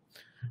 right?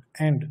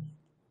 And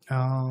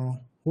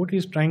what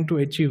he's trying to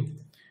achieve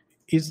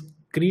is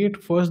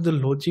create first the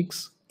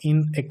logics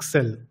in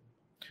Excel,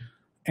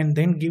 and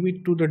then give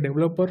it to the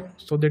developer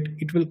so that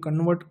it will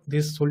convert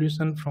this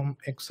solution from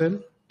Excel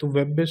to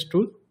web-based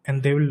tool,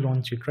 and they will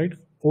launch it, right?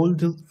 All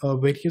the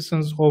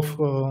variations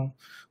of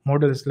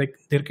models, like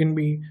there can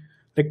be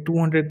like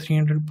 200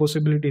 300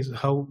 possibilities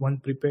how one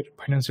prepare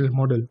financial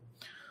model.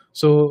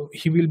 So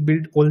he will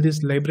build all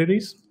these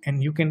libraries,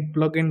 and you can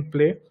plug and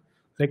play,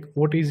 like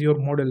what is your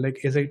model.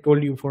 Like as I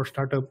told you, for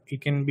startup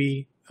it can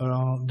be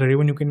the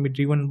revenue can be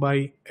driven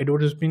by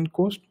advertisement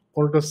cost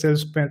or the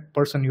sales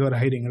person you are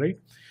hiring, right?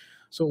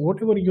 So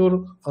whatever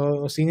your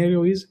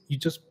scenario is, you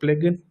just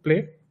plug and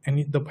play,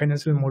 and the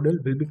financial model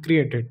will be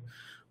created.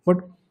 But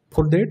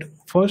for that,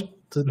 first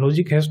the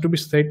logic has to be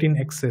set in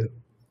Excel.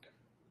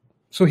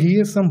 So he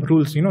has some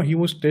rules. He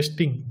was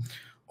testing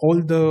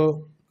all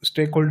the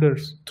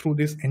stakeholders through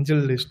this angel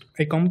list.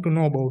 I come to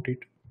know about it,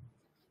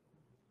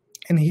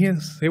 and he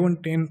has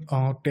 17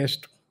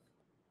 tests.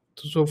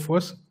 So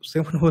first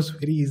 7 was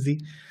very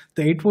easy.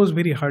 The 8 was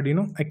very hard.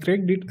 I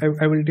cracked it.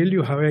 I will tell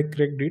you how I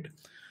cracked it.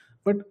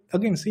 But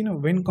again, see,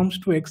 when it comes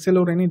to Excel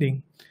or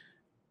anything,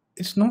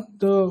 it's not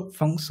the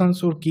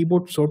functions or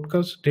keyboard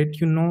shortcuts that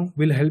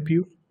will help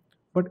you,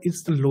 but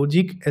it's the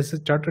logic as a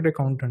chartered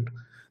accountant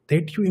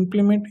that you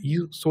implement,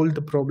 you solve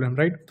the problem,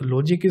 right? The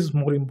logic is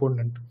more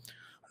important,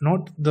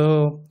 not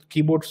the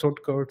keyboard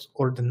shortcuts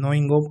or the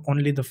knowing of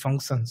only the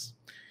functions.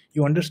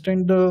 You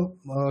understand the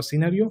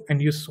scenario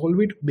and you solve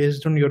it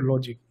based on your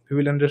logic. You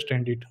will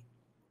understand it.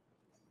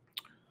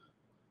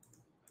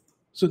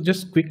 So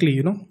just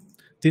quickly,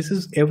 this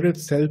is average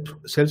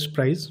sales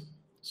price.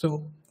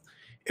 So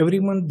every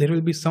month there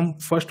will be some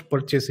first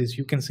purchases.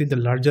 You can see the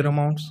larger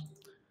amounts,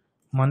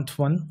 month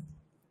one,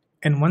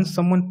 and once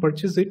someone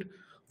purchases it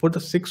for the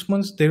 6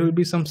 months, there will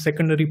be some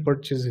secondary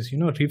purchases,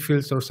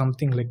 refills or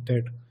something like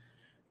that.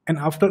 And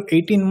after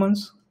 18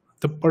 months,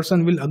 the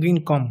person will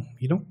again come,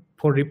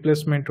 for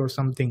replacement or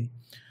something.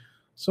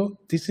 So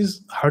this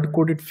is hard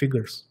coded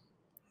figures.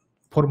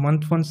 For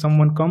month one,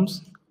 someone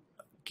comes,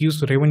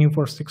 gives revenue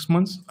for 6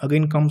 months,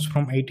 again comes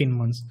from 18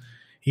 months.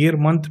 Here,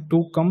 month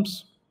two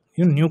comes,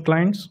 new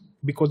clients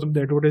because of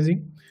the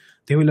advertising.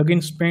 They will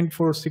again spend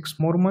for 6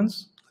 more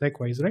months,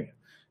 likewise, right?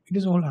 It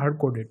is all hard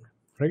coded,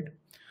 right?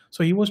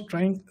 So he was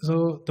trying,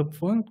 so the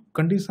one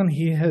condition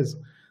he has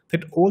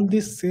that all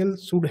these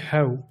sales should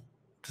have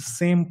the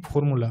same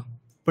formula,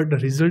 but the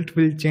result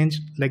will change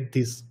like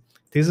this.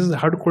 This is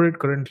hard coded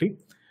currently.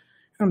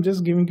 I'm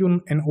just giving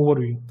you an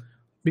overview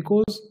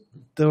because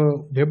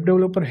the web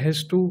developer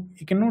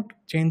he cannot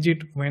change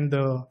it when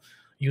the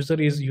user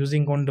is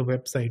using on the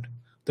website,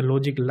 the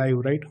logic live,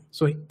 right?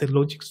 So the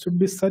logic should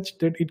be such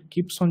that it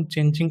keeps on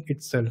changing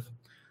itself.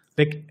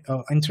 Like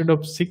instead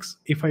of 6,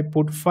 if I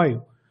put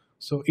 5,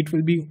 so it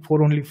will be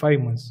for only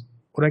 5 months,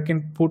 or I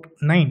can put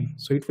 9,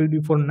 so it will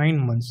be for 9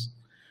 months.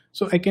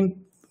 So I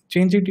can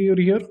change it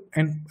here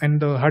and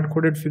the hard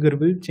coded figure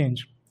will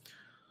change.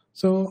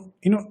 So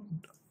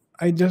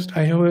I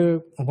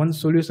have one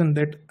solution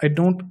that I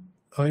don't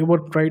ever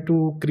try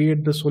to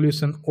create the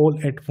solution all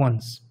at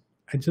once.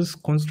 I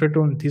just concentrate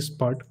on this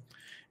part,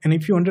 and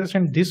if you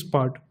understand this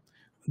part,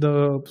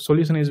 the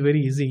solution is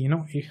very easy.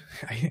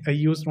 I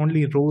used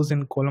only rows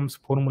and columns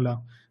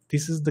formula.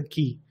 This is the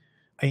key.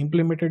 I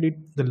implemented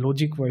it the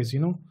logic wise.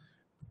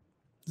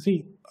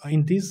 See,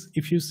 in this,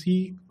 if you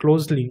see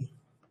closely,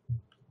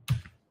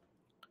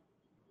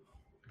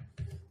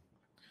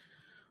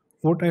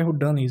 what I have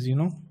done is,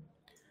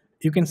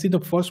 you can see the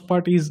first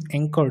part is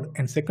anchored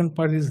and second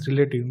part is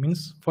relative.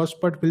 Means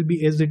first part will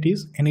be as it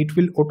is and it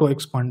will auto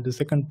expand the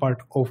second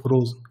part of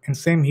rows, and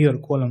same here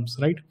columns,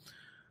 right?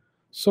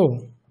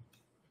 So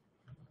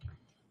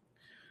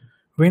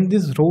when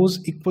this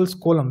rows equals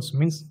columns,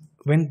 means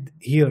when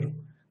here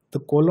the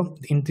column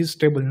in this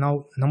table,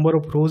 now number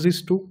of rows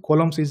is 2,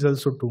 columns is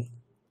also 2.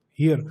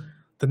 Here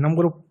the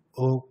number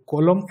of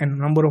column and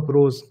number of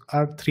rows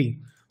are 3.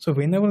 So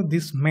whenever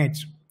this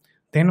match,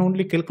 then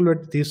only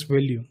calculate this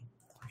value.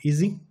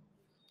 Easy.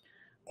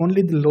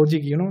 Only the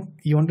logic,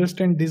 you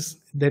understand this,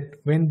 that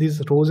when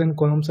these rows and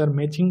columns are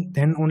matching,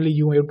 then only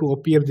you have to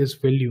appear this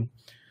value.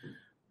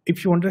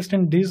 If you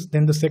understand this,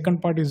 then the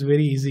second part is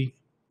very easy.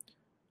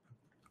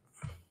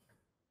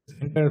 This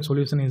entire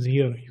solution is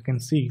here, you can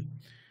see.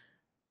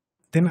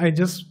 Then I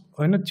just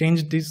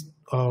change this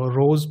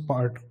rows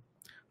part,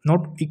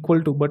 not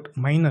equal to but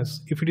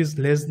minus. If it is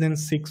less than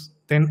 6,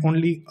 then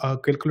only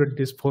calculate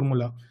this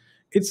formula.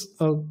 It's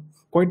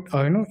quite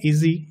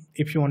easy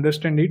if you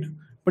understand it,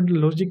 but the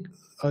logic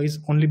is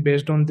only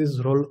based on these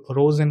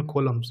rows and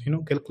columns,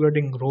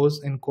 calculating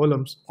rows and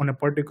columns on a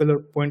particular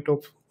point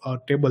of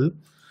table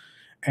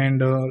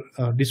and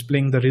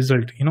displaying the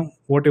result,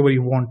 whatever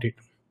you want it.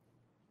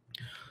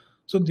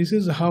 So this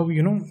is how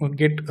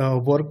get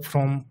work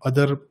from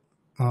other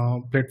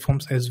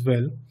platforms as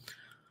well.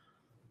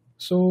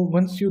 So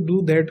once you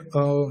do that,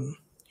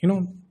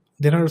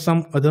 there are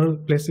some other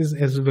places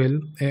as well.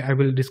 I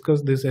will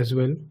discuss this as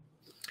well.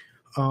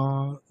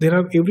 There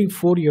are every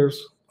 4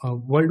 years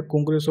World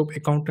Congress of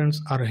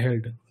Accountants are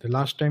held. The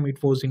last time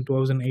it was in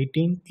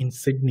 2018 in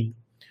Sydney.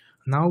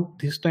 Now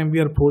this time we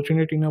are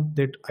fortunate enough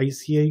that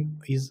ICAI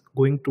is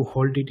going to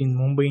hold it in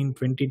Mumbai in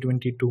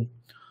 2022.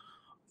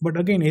 But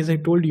again, as I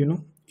told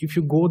you, if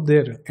you go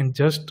there and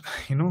just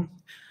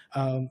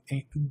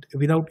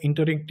without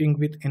interacting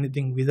with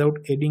anything, without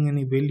adding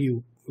any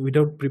value,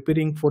 without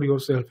preparing for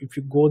yourself, if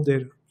you go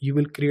there, you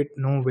will create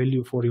no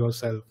value for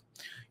yourself.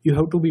 You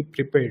have to be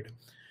prepared.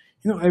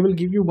 I will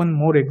give you one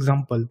more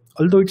example,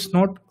 although it's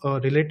not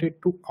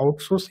related to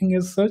outsourcing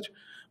as such,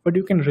 but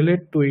you can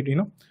relate to it.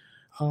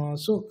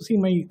 So see,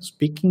 my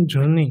speaking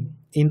journey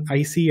in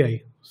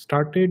ICAI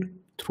started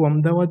through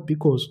Ahmedabad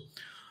because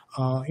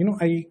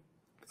I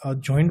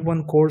joined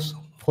one course,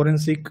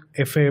 Forensic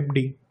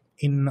FAFD,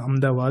 in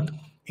Ahmedabad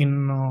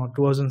in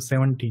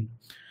 2017,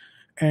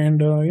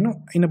 and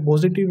in a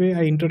positive way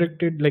I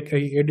interacted, like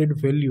I added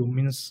value.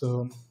 Means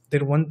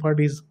there one part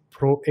is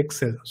pro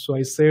Excel, so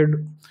I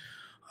said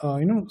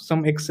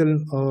some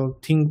Excel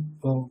thing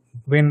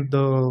when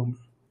the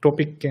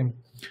topic came.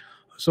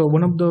 So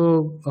one of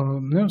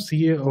the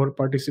CA or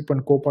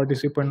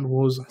co-participant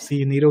was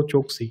CA Nirav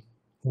Choksi,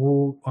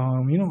 who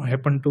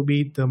happened to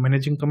be the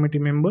managing committee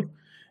member,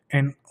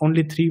 and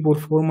only 3 or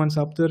 4 months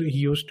after he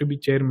used to be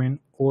chairman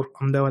or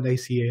Ahmedabad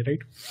ICAI, right?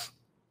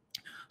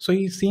 So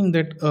he's seeing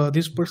that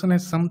this person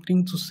has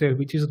something to say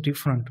which is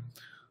different.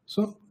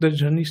 So the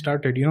journey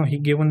started. He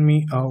given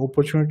me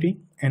opportunity,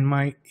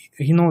 and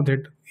he know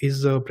that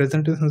his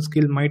presentation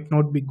skill might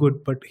not be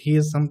good, but he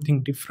has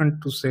something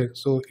different to say.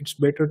 So it's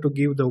better to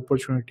give the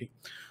opportunity.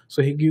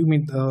 So he gave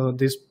me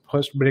this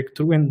first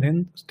breakthrough, and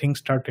then things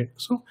started.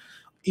 So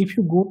if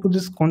you go to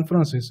these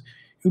conferences,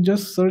 You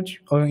just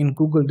search in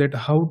Google that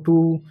how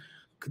to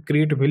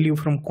create value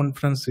from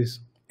conferences,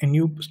 and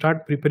you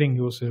start preparing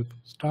yourself,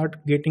 start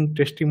getting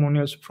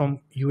testimonials from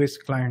US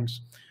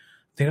clients.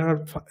 There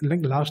are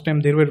like last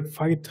time there were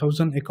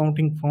 5,000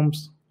 accounting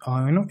firms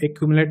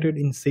accumulated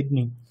in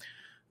Sydney.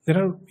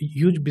 There are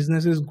huge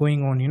businesses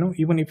going on,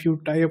 even if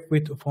you tie up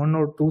with one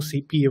or two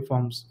CPA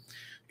firms,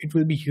 it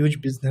will be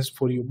huge business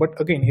for you. But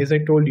again, as I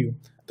told you,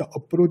 the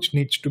approach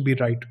needs to be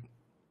right.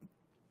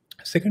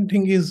 Second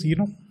thing is,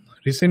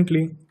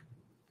 recently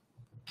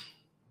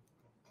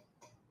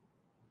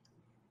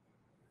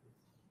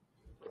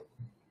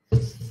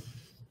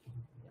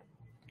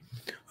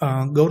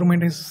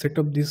government has set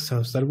up this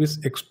service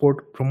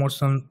export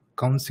promotion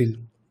council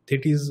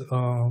that is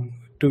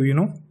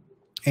to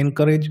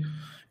encourage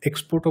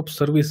export of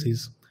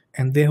services,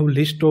 and they have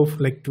list of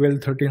like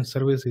 12 13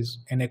 services,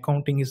 and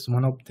accounting is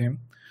one of them.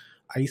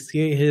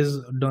 ICAI has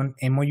done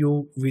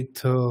MOU with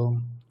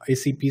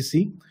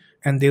ICPC,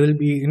 and they will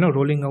be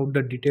rolling out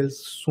the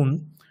details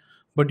soon.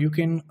 But you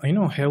can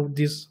have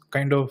this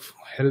kind of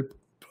help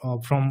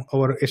from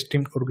our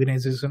esteemed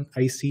organization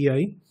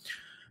ICAI,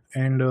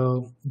 and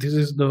this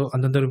is the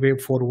another way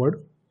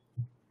forward.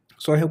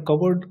 So I have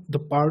covered the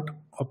part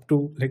up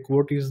to like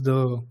what is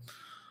the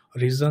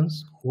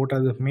reasons, what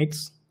are the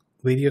myths,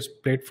 various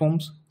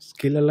platforms,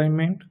 skill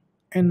alignment,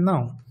 and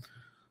now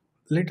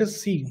let us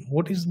see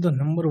what is the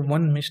number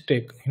one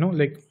mistake.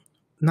 Like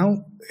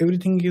now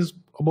everything is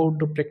about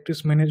the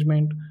practice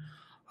management,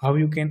 how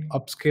you can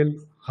upscale,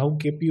 how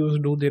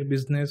KPOs do their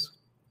business,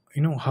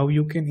 how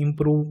you can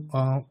improve.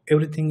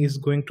 Everything is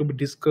going to be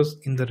discussed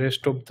in the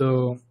rest of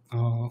the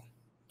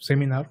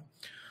seminar.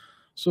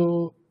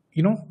 So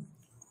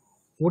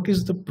what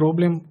is the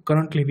problem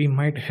currently we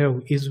might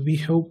have is we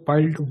have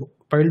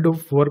piled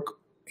of work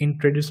in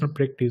traditional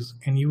practice,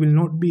 and you will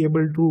not be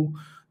able to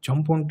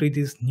jump onto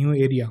this new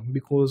area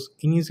because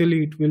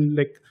initially it will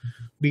like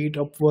be it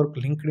Upwork,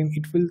 LinkedIn,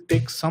 it will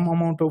take some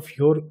amount of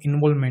your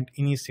involvement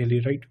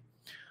initially, right?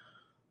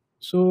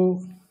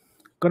 So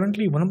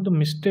currently one of the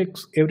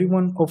mistakes every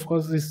one of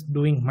us is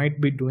doing,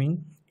 might be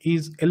doing,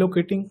 is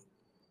allocating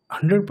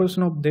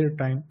 100% of their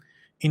time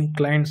in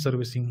client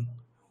servicing.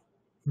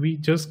 We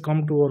just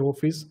come to our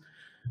office,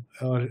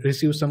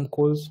 receive some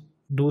calls,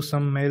 do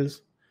some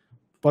mails,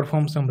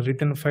 perform some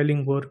written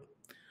filing work,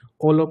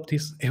 all of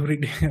this every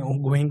day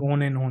going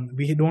on and on.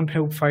 We don't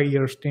have 5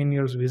 years 10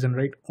 years vision,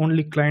 right?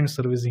 Only client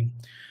servicing,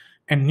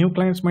 and new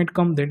clients might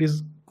come, that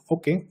is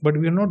okay, but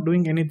we are not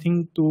doing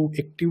anything to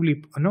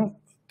actively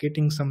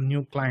getting some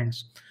new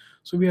clients.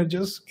 So we are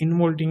just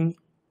involved in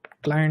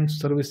client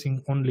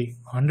servicing only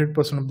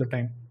 100% of the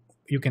time,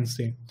 you can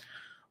say.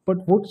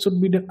 But what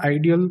should be the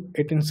ideal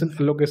attention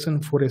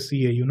allocation for a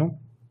CA?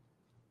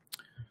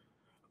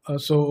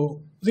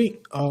 So see,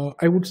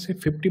 I would say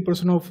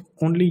 50% of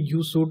only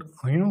you should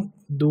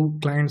do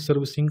client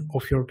servicing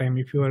of your time.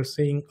 If you are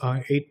saying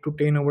 8 to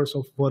 10 hours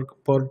of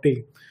work per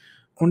day,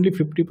 only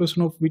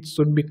 50% of which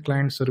should be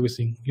client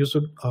servicing. You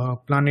should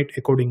plan it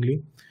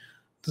accordingly.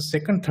 The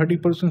second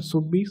 30%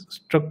 should be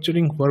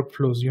structuring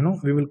workflows.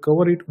 We will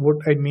cover it what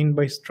I mean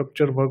by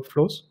structure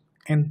workflows,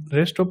 and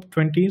rest of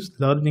 20 is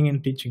learning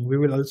and teaching. We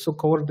will also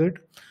cover that,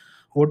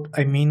 what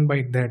I mean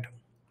by that,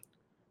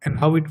 and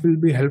how it will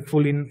be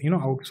helpful in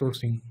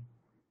outsourcing.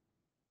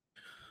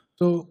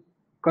 So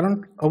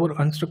current our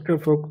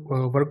unstructured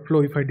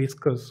workflow, if I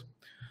discuss,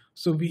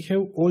 so we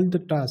have all the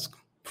tasks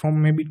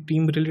from maybe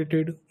team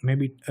related,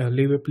 maybe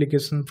leave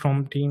application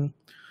from team,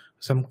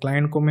 some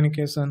client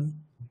communication,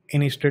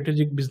 any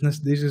strategic business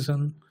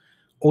decision,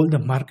 all the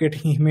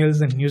marketing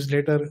emails and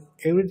newsletter,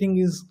 everything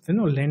is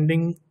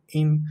landing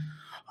in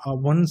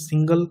one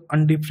single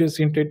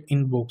undifferentiated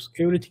inbox.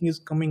 Everything is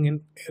coming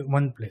in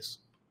one place,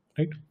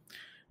 right?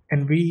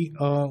 And we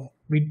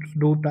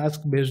do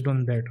task based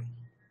on that.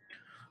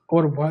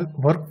 Our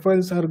work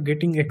files are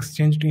getting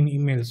exchanged in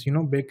emails,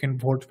 back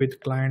and forth with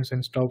clients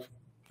and stuff.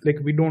 Like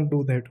we don't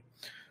do that.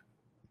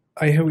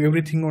 I have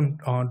everything on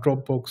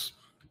Dropbox.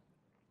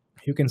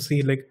 You can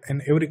see like,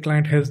 and every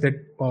client has that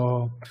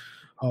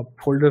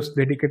folders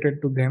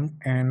dedicated to them,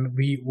 and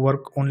we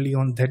work only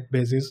on that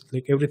basis.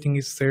 Like everything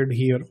is said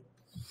here.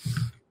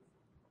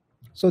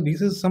 So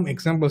this is some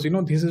examples.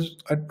 This is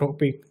a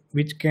topic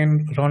which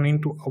can run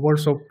into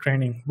hours of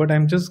training, but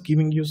I'm just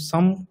giving you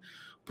some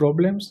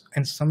problems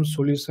and some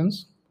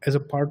solutions as a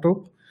part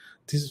of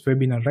this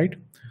webinar, right?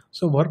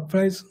 So work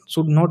files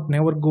should not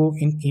never go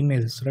in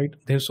emails, right?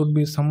 There should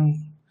be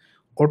some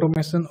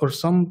automation or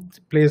some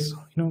place,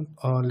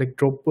 like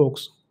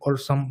Dropbox or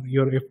some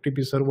your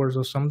FTP servers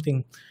or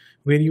something,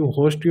 where you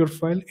host your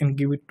file and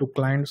give it to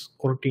clients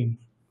or team.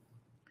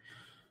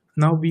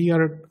 Now we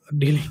are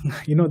dealing,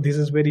 this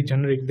is very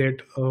generic,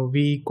 that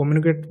we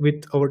communicate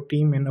with our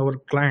team and our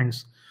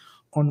clients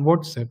on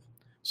WhatsApp.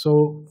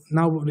 So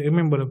now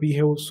remember, we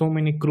have so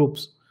many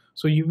groups,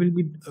 so you will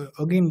be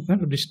again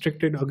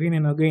restricted again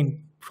and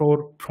again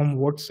from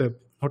WhatsApp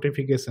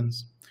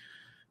notifications.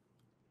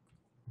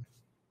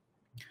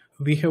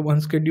 We have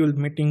unscheduled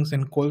meetings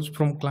and calls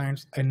from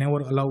clients. I never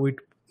allow it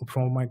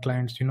from my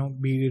clients,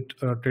 be it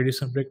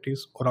traditional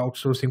practice or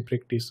outsourcing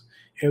practice.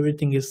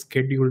 Everything is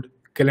scheduled,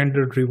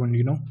 calendar driven.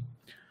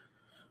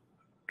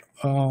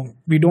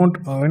 We don't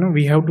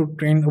we have to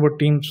train our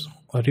teams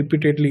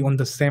repeatedly on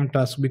the same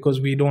task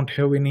because we don't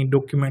have any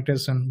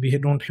documentation, we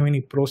don't have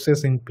any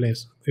process in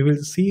place. We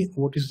will see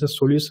what is the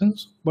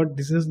solutions, but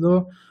this is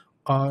the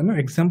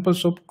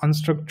examples of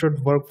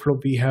unstructured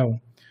workflow we have,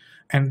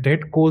 and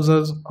that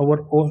causes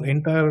our own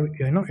entire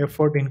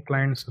effort in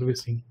client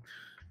servicing.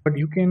 But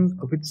you can,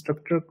 with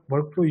structured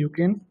workflow, you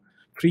can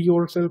free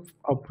yourself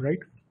up, right?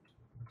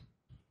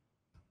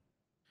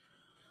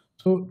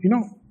 So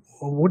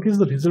what is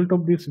the result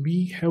of this?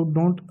 We have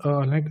don't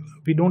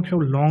we don't have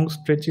long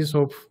stretches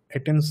of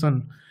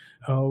attention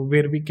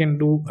where we can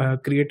do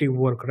creative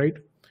work, right?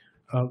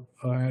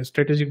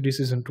 Strategic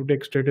decision, to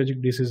take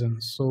strategic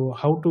decisions. So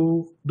how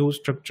to do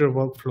structure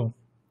workflow?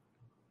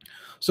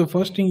 So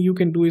first thing you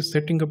can do is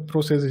setting up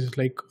processes.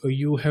 Like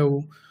you have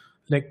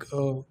like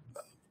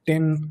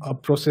 10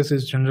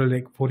 processes generally.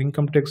 Like for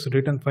income tax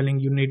return filing,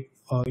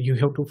 you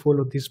have to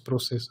follow this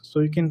process. So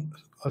you can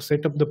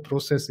set up the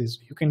processes.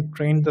 You can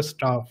train the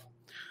staff.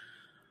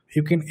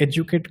 You can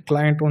educate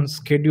client on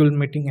schedule,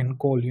 meeting and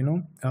call.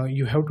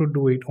 You have to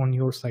do it on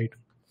your side.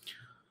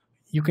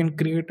 You can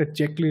create a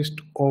checklist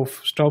of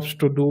stuffs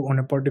to do on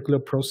a particular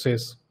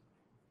process.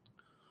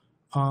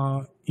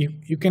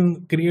 You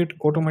can create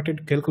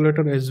automated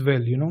calculator as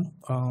well.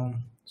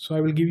 So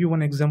I will give you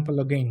one example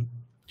again,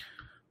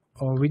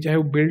 which I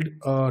have built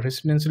a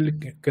residential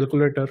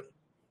calculator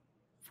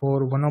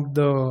for one of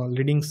the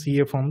leading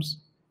CA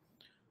firms.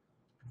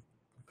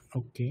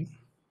 Okay.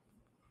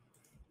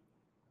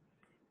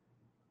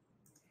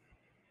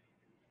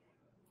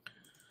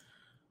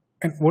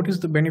 And what is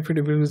the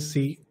benefit? We will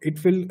see.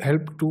 It will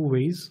help two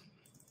ways.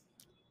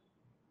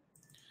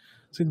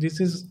 So this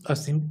is a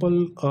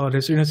simple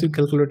residential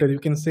calculator. You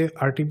can say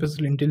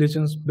artificial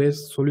intelligence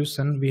based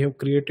solution we have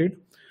created.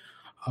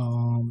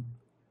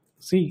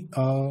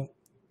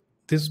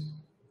 This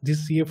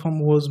CA firm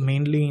was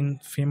mainly in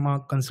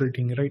FEMA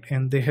consulting, right?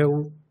 And they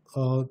have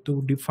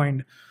to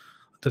define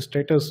the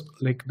status,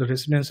 like the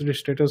residential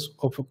status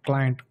of a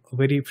client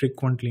very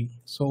frequently.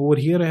 So over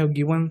here I have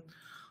given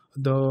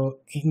the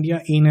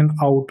India in and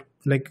out,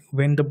 like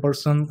when the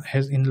person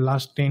has in the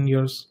last 10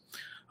 years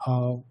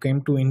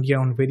came to India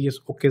on various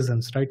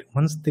occasions, right?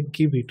 Once they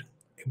give it,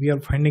 we are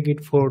finding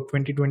it for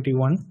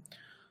 2021,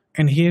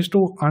 and he has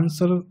to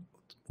answer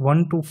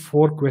 1 to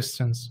 4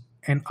 questions,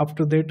 and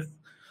after that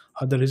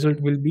the result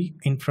will be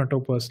in front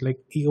of us. Like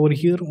over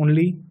here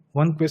only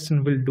one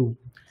question will do.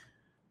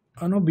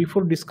 Now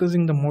before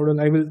discussing the model,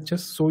 I will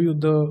just show you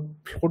the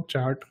flow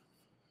chart,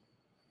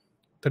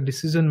 the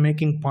decision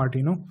making part.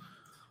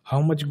 How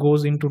much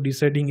goes into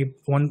deciding if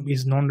one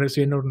is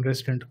non-resident or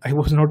resident. I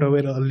was not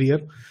aware earlier,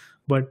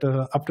 but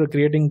after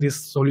creating this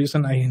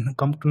solution, I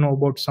come to know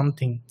about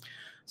something.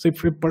 So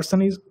if a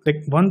person is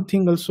like, one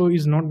thing also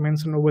is not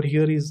mentioned over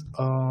here is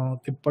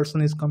the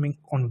person is coming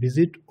on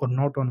visit or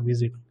not on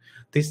visit.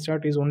 This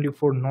chart is only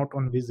for not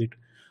on visit.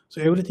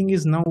 So everything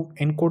is now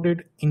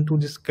encoded into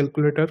this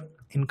calculator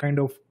in kind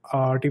of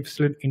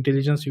artificial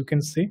intelligence, you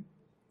can say.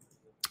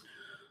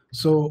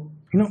 So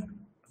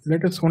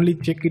let us only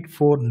check it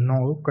for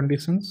no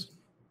conditions.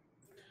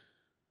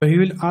 So he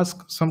will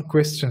ask some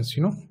questions,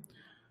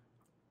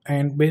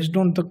 and based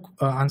on the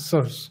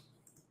answers,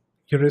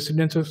 your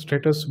residential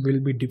status will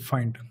be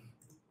defined.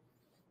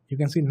 You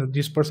can see that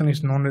this person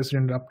is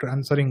non-resident after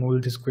answering all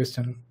these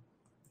questions.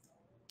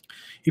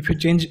 If you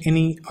change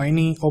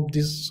any of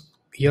this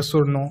yes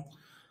or no,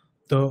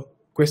 the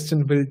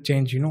question will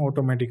change,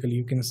 automatically.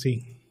 You can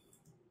see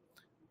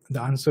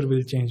the answer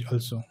will change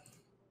also,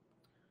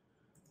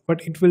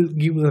 but it will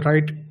give the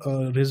right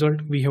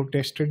result. We have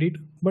tested it,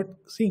 but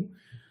see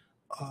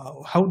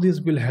how this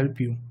will help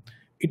you.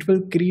 It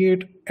will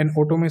create an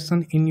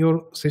automation in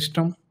your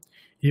system.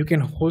 You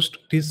can host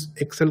this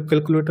Excel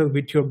calculator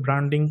with your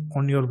branding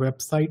on your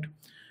website,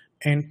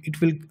 and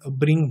it will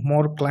bring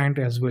more client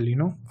as well,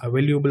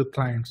 valuable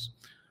clients.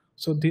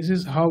 So this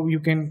is how you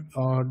can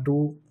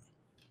do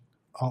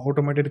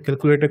automated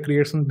calculator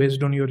creation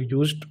based on your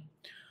used,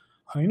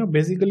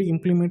 basically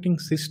implementing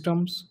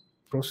systems,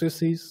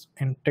 processes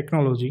and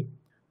technology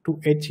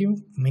to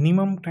achieve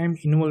minimum time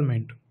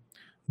involvement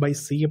by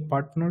CA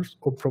partners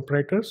or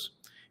proprietors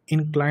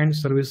in client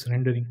service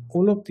rendering.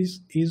 All of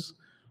this is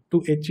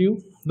to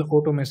achieve the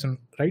automation,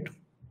 right?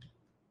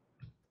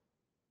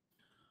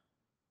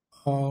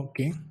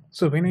 Okay,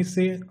 so when I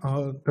say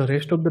the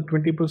rest of the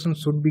 20%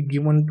 should be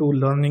given to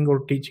learning or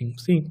teaching,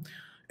 see,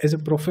 as a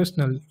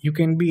professional, you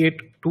can be at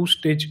 2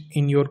 stage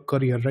in your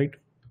career, right?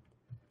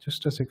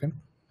 Just a second.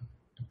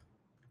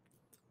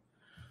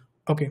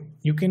 Okay,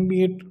 you can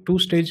be at 2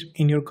 stage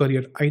in your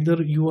career.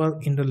 Either you are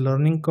in the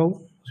learning curve,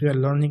 so you are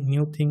learning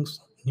new things,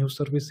 new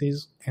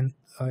services and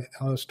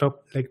stuff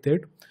like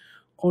that,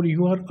 or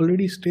you are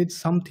already stage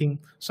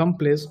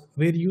someplace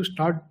where you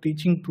start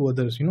teaching to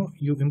others,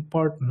 you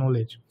impart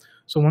knowledge.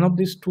 So one of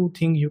these 2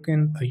 things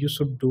you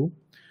should do.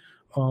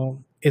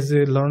 As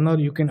a learner,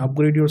 you can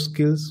upgrade your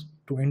skills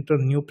to enter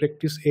new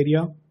practice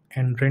area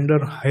and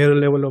render higher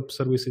level of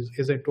services,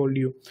 as I told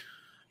you,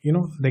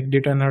 like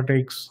data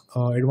analytics,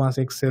 advanced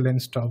Excel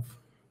and stuff.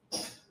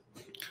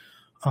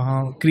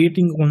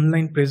 Creating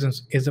online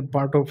presence is a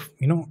part of,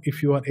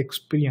 if you are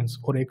experienced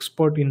or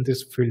expert in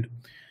this field,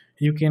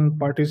 you can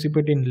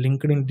participate in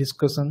LinkedIn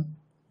discussion,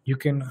 you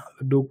can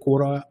do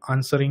Quora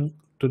answering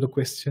to the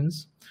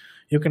questions,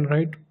 you can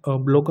write a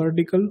blog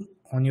article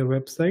on your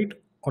website,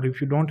 or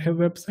if you don't have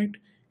website,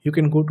 you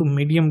can go to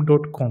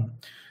medium.com.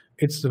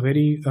 It's a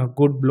very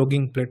good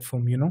blogging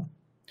platform.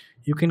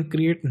 You can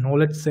create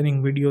knowledge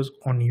sharing videos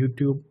on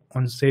YouTube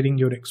on sharing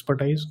your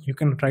expertise. You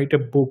can write a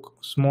book,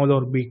 small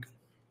or big.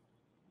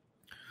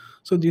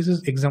 So this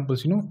is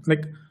examples,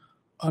 like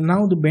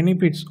now the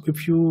benefits,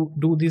 if you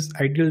do this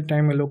ideal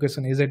time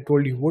allocation, as I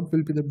told you, what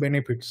will be the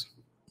benefits?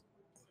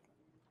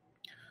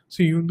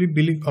 So you will be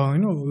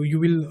you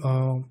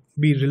will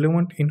be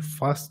relevant in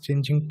fast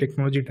changing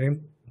technology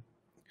time.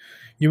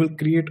 You will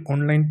create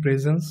online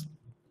presence.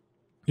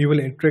 You will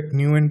attract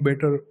new and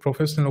better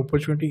professional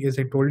opportunity, as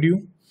I told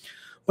you.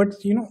 But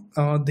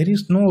there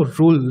is no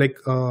rule like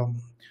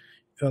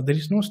there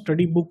is no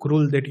study book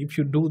rule that if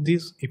you do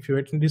this, if you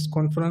attend this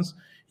conference,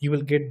 you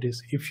will get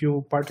this. If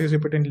you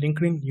participate in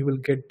LinkedIn, you will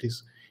get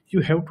this. You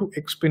have to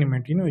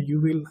experiment.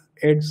 You will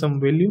add some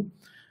value,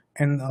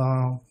 and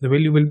the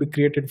value will be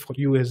created for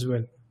you as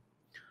well.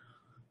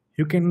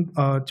 You can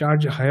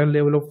charge a higher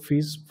level of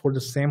fees for the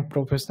same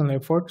professional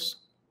efforts.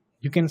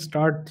 You can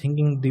start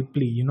thinking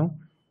deeply.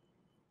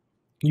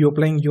 You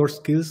applying your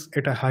skills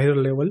at a higher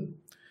level,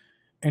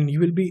 and you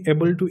will be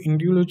able to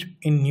indulge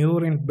in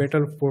newer and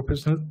better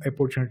professional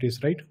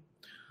opportunities, right?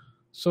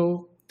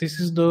 So this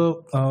is the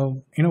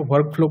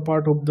workflow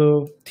part of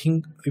the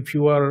thing. If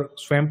you are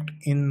swamped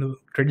in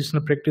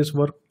traditional practice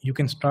work, you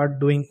can start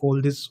doing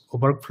all this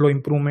workflow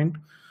improvement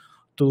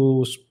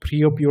to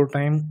free up your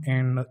time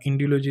and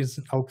indulge in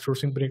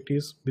outsourcing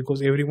practice,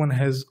 because everyone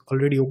has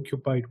already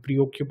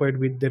preoccupied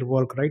with their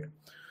work, right?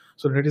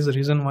 So that is the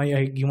reason why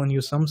I given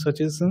you some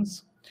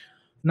suggestions.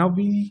 Now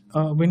we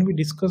when we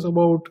discuss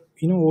about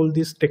all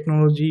this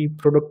technology,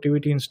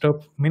 productivity and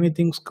stuff, many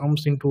things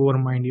comes into our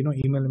mind.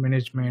 Email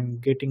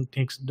management, getting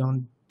things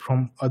done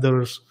from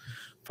others,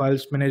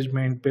 files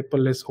management,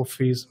 paperless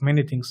office,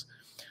 many things.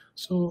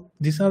 So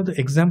these are the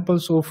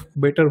examples of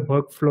better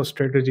workflow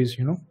strategies.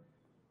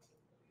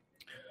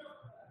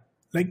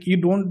 Like you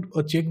don't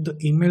check the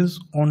emails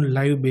on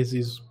live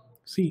basis.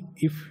 See,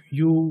 if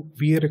you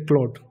wear a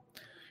cloth,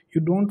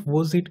 you don't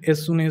wash it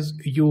as soon as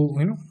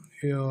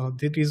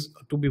that is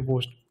to be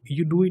washed.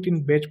 You do it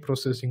in batch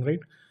processing, right?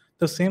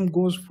 The same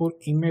goes for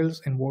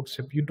emails and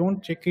WhatsApp. You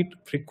don't check it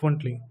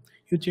frequently,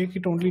 you check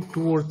it only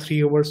 2 or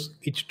 3 hours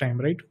each time,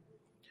 right?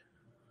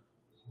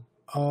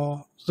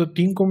 So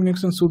team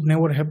communication should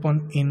never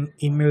happen in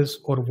emails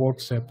or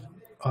WhatsApp.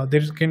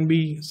 There can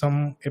be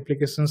some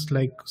applications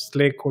like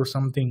Slack or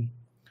something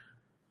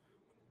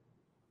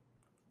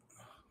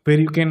where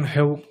you can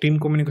have team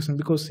communication,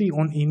 because see,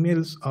 on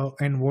emails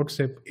and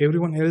WhatsApp,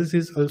 everyone else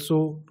is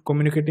also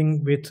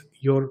communicating with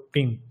your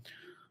team.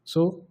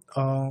 So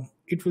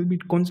it will be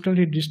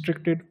constantly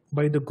distracted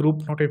by the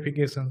group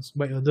notifications,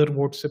 by other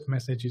WhatsApp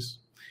messages.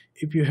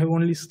 If you have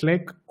only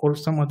Slack or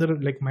some other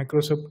like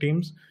Microsoft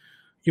Teams,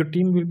 your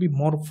team will be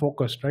more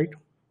focused, right?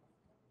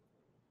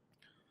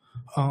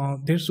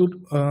 There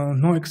should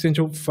no exchange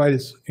of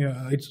files.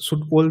 It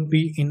should all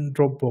be in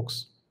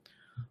Dropbox.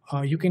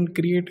 You can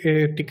create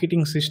a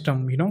ticketing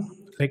system,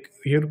 like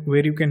here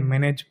where you can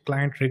manage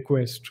client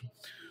request,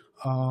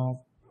 uh,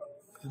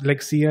 like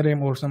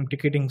CRM or some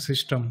ticketing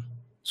system,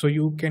 so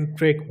you can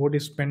track what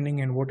is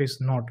pending and what is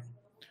not.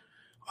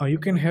 You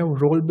can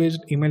have role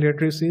based email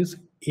addresses,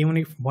 even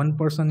if one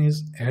person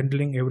is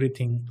handling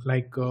everything,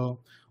 like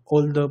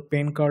all the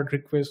PAN card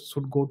requests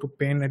should go to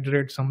PAN at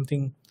rate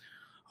something.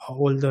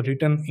 All the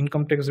return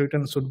income tax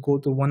returns should go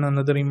to one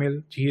another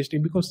email,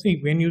 GST. Because see,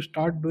 when you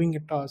start doing a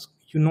task,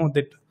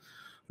 that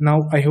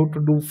now I have to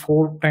do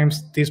 4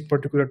 times this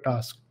particular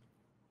task.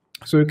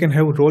 So you can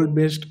have role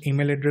based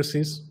email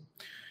addresses.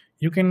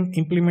 You can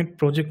implement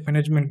project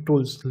management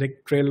tools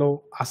like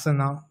Trello,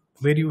 Asana,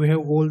 where you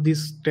have all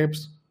these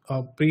steps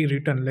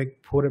pre-written, like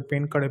for a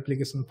PAN card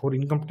application, for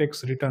income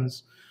tax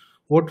returns,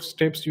 what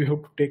steps you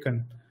have to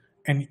taken.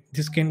 And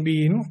this can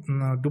be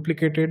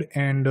duplicated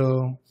and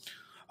uh,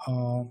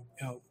 uh,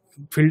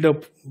 filled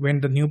up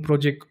when the new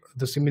project,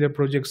 the similar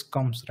projects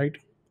comes, right?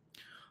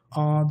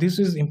 This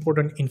is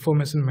important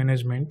information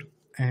management,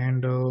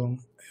 and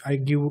I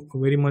give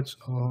very much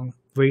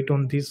weight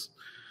on this.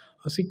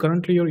 See,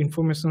 currently your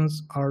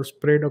informations are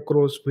spread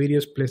across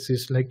various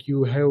places. Like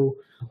you have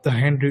the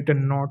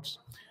handwritten notes,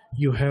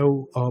 you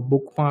have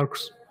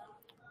bookmarks.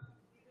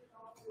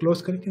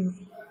 Close करके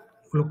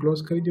वो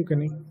close कर दियो क्या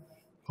नहीं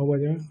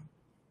आवाज आया?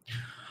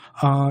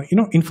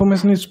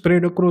 Information is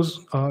spread across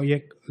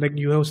like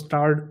you have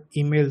starred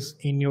emails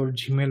in your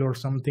Gmail or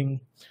something.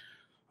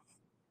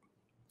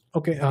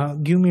 Okay,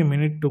 give me a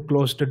minute to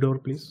close the door,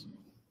 please.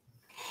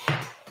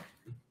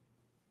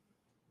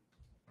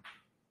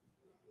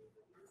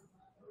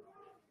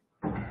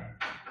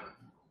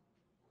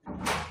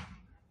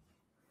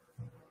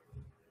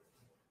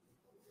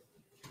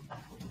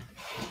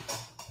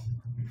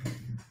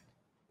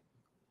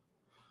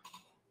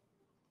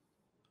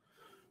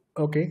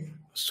 Okay,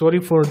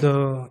 sorry for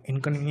the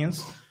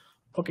inconvenience.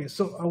 Okay,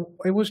 so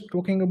I was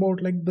talking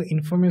about like the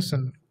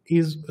information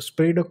is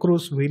spread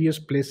across various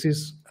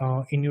places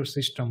in your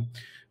system,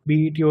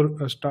 be it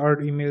your starred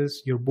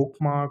emails, your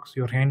bookmarks,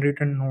 your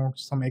handwritten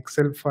notes, some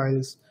Excel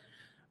files.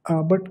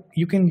 But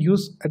you can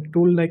use a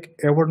tool like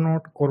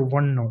Evernote or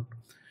OneNote,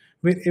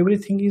 where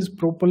everything is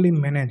properly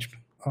managed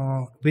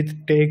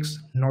with tags,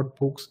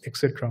 notebooks,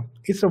 etc.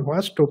 It's a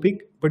vast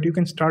topic, but you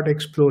can start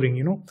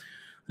exploring.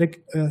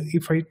 Like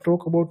if I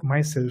talk about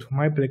myself,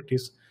 my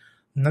practice,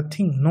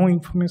 nothing, no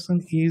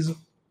information is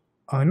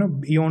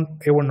beyond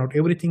Evernote.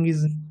 Everything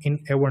is in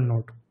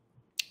Evernote.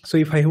 So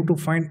if I have to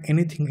find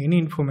anything, any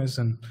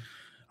information,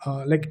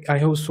 like I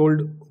have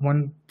solved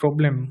one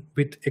problem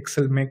with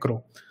Excel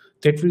macro,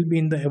 that will be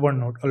in the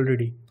Evernote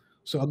already.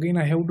 So again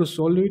I have to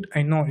solve it,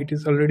 I know it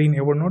is already in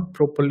Evernote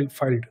properly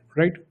filed,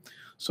 right?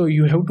 So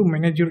you have to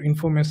manage your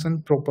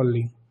information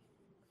properly.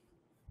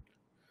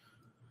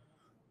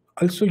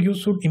 Also, you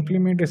should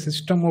implement a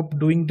system of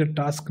doing the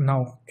task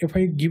now. If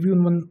I give you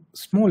one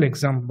small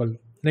example,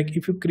 like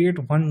if you create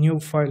one new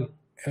file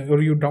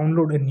or you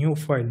download a new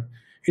file,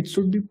 it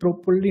should be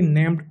properly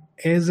named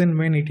as and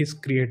when it is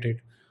created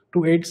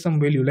to add some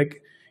value.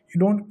 Like you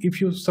don't,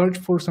 if you search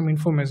for some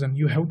information,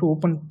 you have to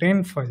open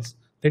 10 files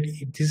that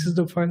this is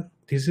the file,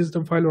 this is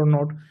the file or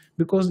not,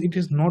 because it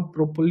is not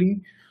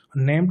properly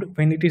named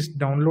when it is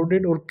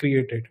downloaded or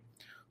created.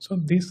 So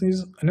this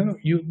is,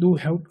 you do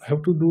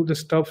have to do the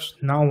stuff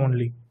now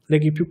only.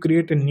 Like if you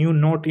create a new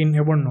note in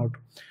Evernote,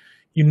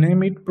 you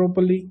name it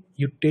properly,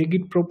 you tag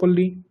it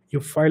properly, you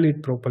file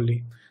it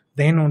properly,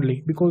 then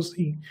only. Because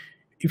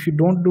if you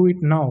don't do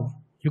it now,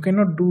 you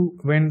cannot do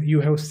when you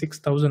have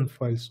 6,000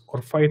 files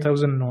or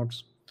 5,000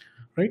 notes,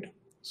 right?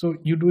 So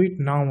you do it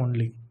now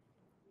only.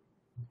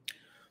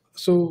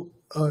 So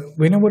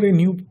whenever a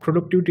new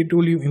productivity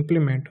tool you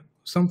implement,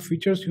 some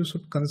features you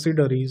should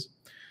consider is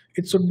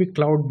it should be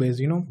cloud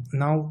based.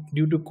 Now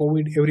due to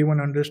COVID,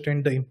 everyone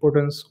understand the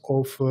importance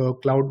of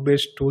cloud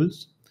based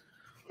tools.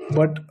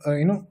 But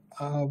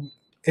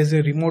as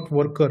a remote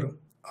worker,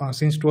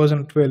 since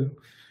 2012,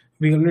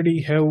 we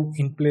already have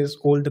in place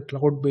all the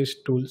cloud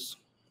based tools.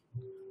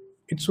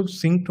 It should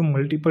sync to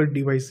multiple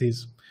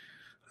devices.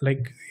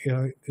 Like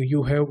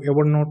you have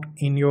Evernote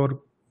in your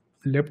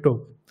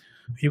laptop,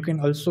 you can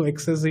also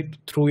access it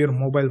through your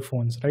mobile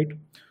phones, right?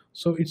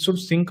 So it should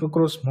sync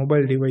across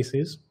mobile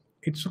devices.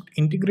 It should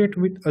integrate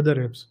with other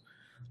apps,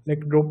 like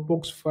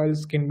Dropbox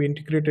files can be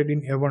integrated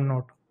in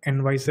Evernote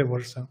and vice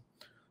versa.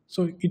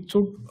 So it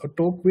should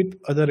talk with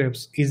other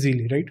apps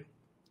easily, right?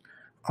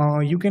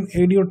 You can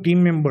add your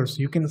team members,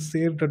 you can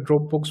share the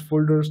Dropbox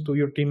folders to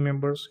your team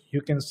members,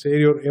 you can share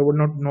your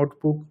Evernote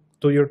notebook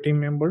to your team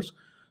members.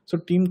 So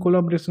team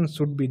collaboration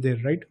should be there,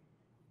 right?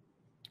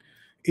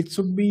 It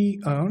should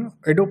be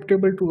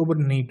adaptable to our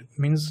need,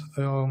 means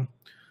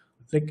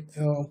like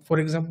for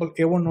example,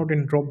 Evernote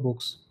and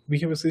Dropbox, we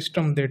have a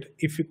system that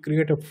if you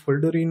create a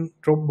folder in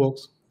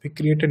Dropbox, we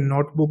create a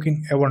notebook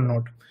in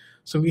Evernote.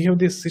 So we have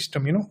this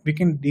system, we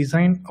can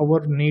design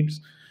our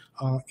needs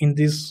in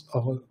these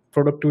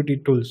productivity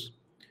tools.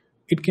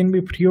 It can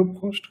be free of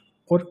cost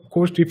or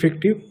cost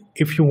effective.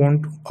 If you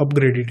want to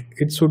upgrade it,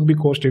 it should be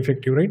cost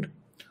effective, right?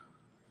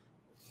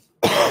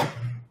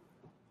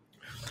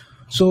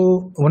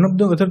 So one of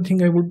the other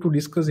thing I want to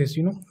discuss is,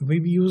 we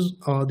use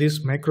these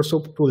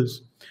Microsoft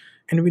tools,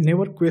 and we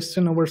never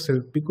question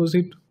ourselves because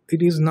it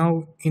is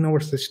now in our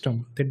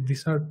system that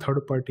these are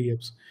third party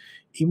apps.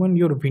 Even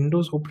your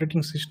Windows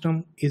operating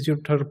system is your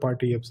third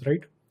party apps,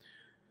 right?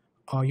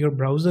 Your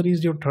browser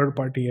is your third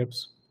party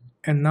apps,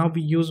 and now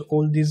we use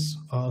all these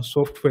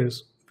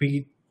softwares.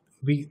 We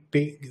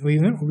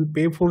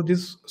pay for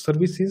these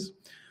services.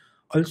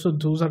 Also,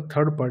 those are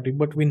third party,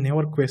 but we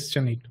never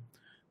question it.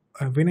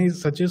 When I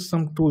suggest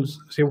some tools,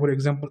 say for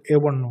example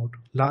Evernote,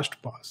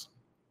 LastPass,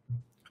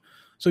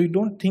 so you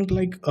don't think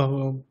like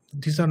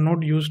these are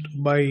not used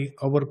by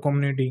our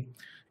community.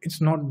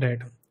 It's not that.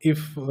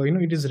 If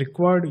it is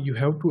required, you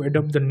have to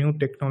adopt the new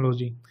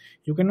technology.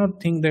 You cannot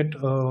think that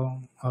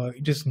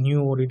it is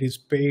new or it is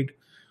paid.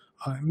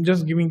 I'm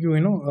just giving you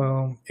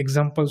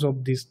examples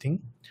of this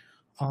thing.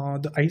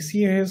 The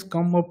ICAI has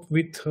come up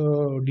with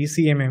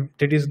DCMM,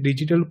 that is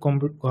Digital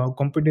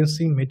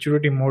Competency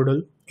Maturity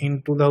Model,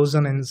 in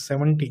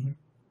 2017,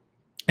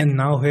 and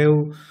now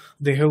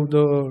they have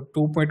the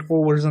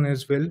 2.0 version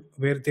as well,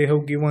 where they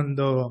have given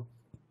the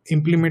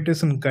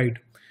implementation guide.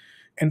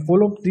 And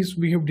all of this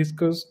we have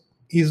discussed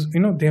is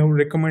they are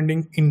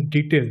recommending in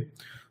detail.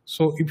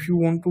 So if you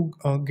want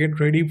to get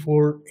ready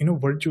for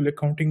virtual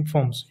accounting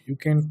firms, you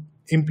can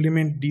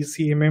implement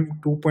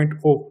DCMM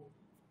 2.0.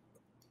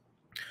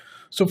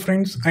 So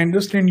friends, I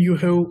understand you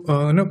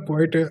have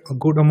quite a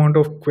good amount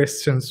of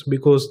questions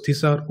because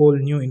these are all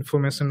new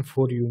information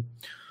for you.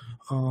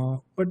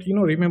 But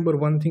remember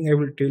one thing I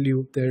will tell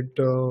you,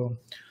 that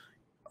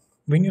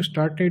when you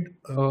started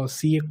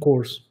CA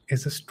course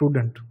as a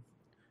student,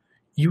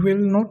 you will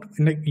not,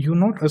 like, you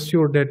not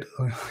assure that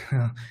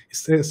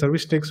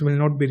service tax will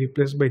not be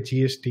replaced by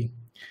GST.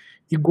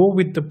 You go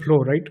with the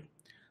flow, right?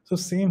 So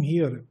same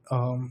here,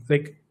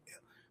 like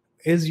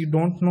as you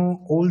don't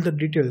know all the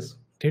details,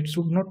 that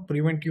should not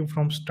prevent you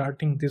from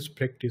starting this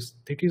practice.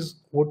 That is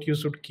what you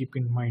should keep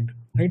in mind,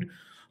 right?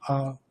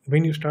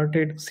 When you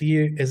started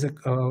CA as a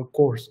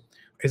course,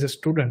 as a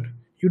student,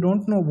 you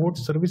don't know what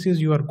services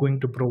you are going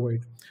to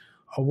provide,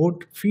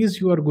 what fees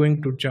you are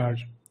going to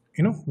charge,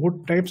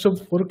 what types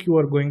of work you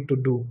are going to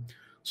do.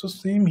 So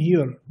same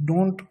here,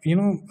 don't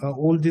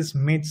all these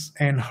myths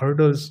and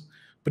hurdles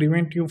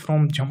prevent you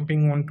from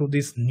jumping onto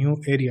this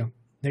new area.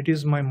 That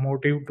is my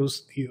motive to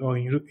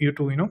you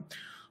to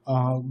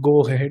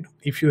go ahead.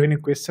 If you have any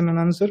question and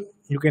answer,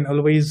 you can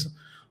always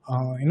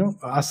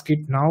ask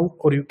it now,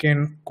 or you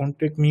can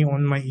contact me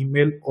on my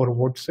email or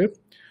WhatsApp.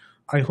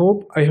 I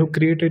hope I have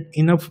created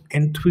enough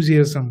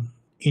enthusiasm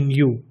in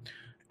you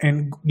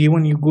and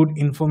given you good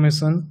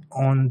information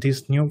on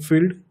this new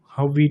field,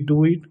 how we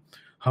do it,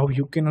 how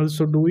you can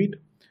also do it.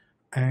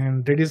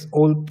 And that is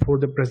all for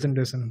the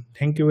presentation.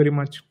 Thank you very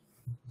much.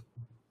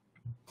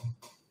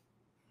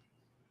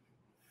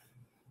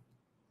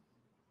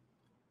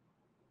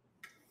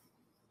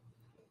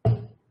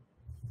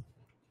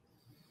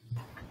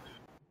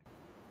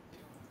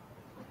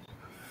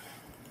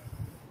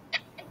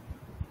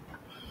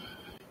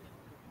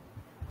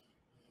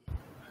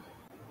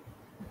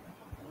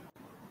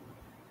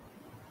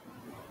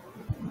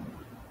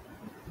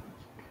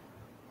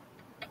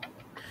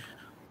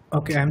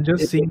 Okay, I'm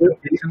just seeing the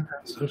question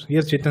answers.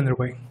 Yes, Jitendra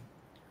bhai.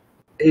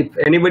 If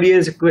anybody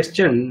has a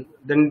question,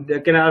 then they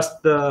can ask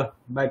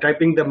by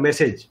typing the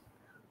message,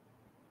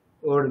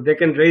 or they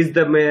can raise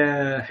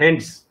the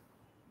hands.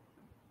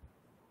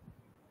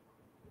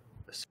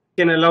 So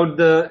you can allow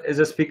as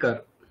a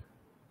speaker.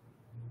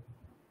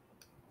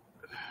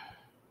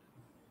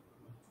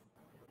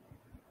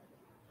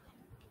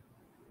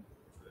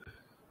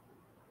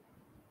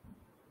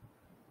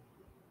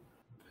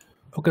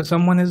 Okay,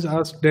 someone has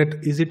asked that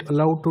is it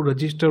allowed to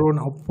register on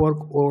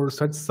Upwork or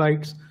such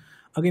sites?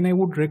 Again, I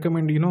would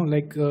recommend,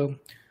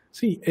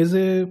 see,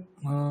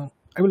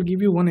 I will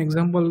give you one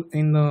example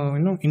in,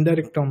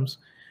 indirect terms.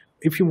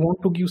 If you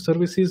want to give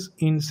services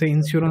in, say,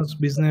 insurance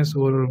business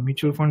or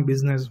mutual fund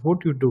business,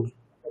 what you do?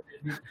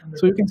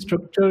 So you can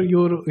structure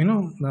your,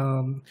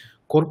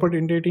 corporate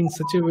entity in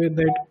such a way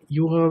that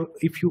you are,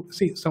 if you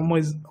see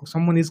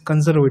someone is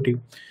conservative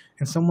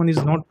and someone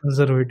is not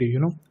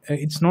conservative,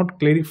 it's not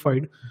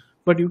clarified,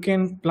 but you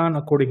can plan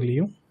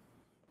accordingly.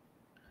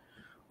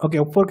 Okay,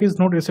 Upwork is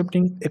not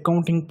accepting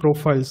accounting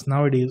profiles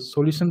nowadays.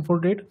 Solution for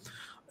that?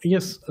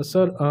 Yes,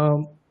 sir.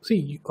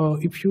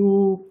 If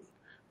you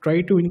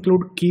try to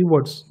include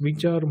keywords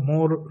which are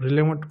more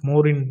relevant,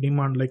 more in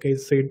demand, like I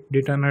said,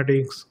 data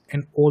analytics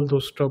and all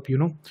those stuff,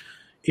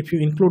 if you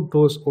include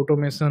those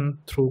automation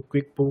through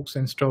QuickBooks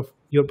and stuff,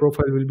 your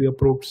profile will be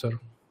approved, sir.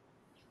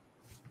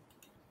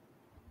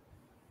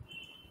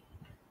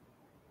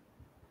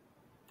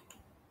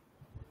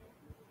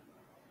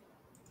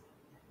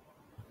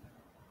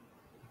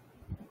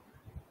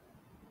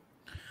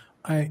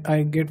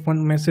 I get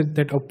one message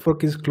that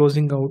Upwork is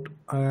closing out.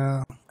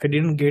 I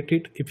didn't get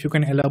it. If you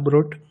can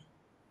elaborate.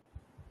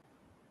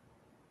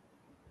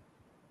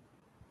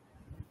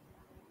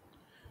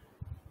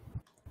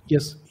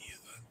 Yes,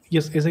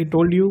 yes. As I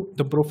told you,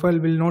 the profile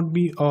will not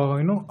be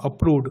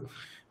approved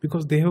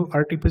because they have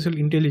artificial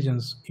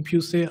intelligence. If you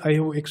say I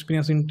have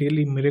experience in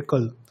Tele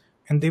Miracle,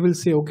 and they will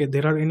say, okay,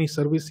 there are any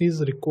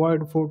services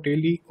required for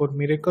Tele or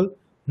Miracle?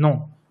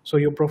 No. So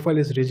your profile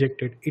is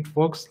rejected. It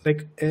works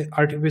like a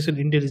artificial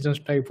intelligence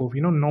type of,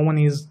 no one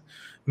is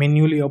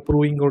manually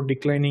approving or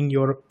declining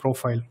your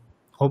profile.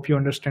 Hope you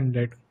understand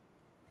that.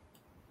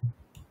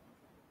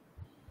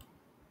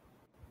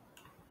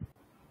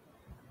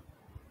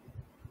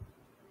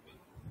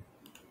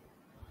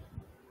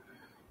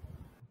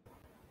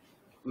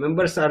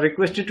 Members are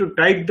requested to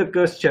type the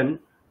question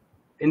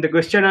in the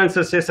question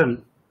answer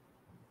session,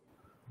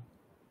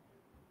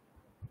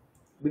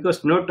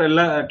 because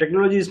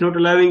technology is not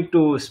allowing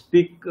to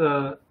speak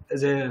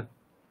as a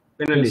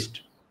panelist.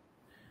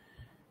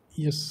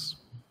 Yes.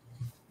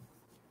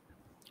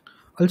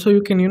 Also,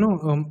 you can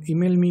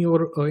email me,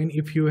 or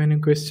if you have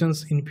any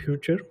questions in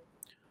future.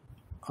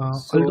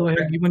 Although I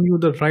have given you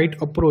the right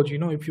approach,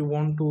 if you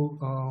want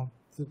to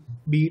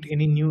be it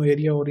any new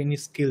area or any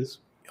skills,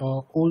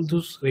 all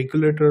those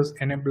regulators,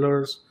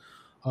 enablers,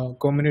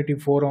 community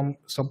forum,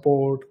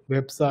 support,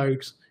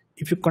 websites,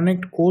 if you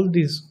connect all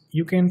these,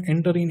 you can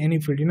enter in any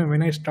field.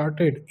 When I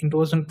started in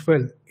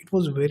 2012, it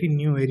was very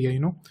new area.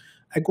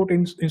 I got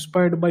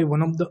inspired by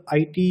one of the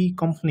IT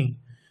company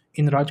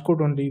in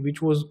Rajkot only,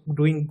 which was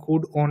doing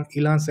good on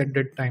Elance at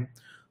that time.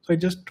 So I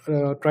just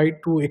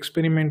tried to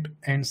experiment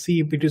and see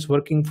if it is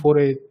working for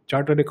a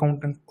chartered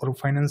accountant or a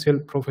financial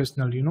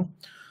professional.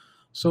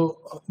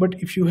 So, but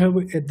if you have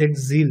that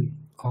zeal,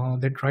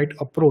 that right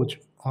approach,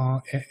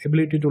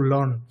 ability to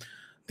learn,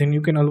 then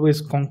you can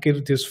always conquer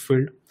this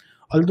field.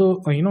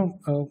 Although,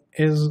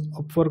 as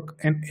Upwork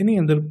and any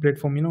other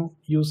platform,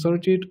 you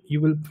search it, you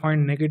will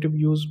find negative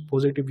use,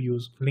 positive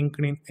use,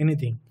 LinkedIn,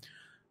 anything.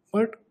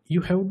 But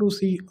you have to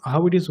see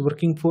how it is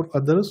working for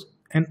others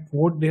and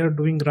what they are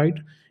doing right.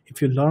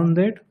 If you learn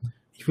that,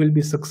 you will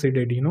be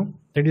succeeded.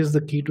 That is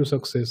the key to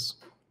success,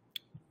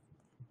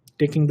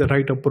 taking the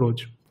right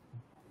approach.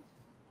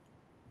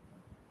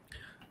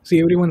 See,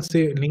 everyone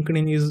say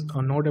LinkedIn is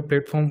not a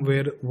platform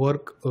where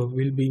work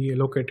will be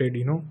allocated,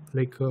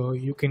 like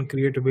you can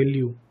create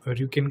value or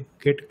you can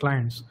get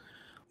clients.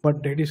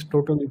 But that is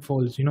totally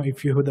false.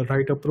 If you have the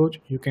right approach,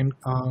 you can,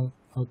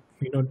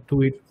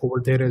 do it over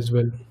there as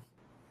well.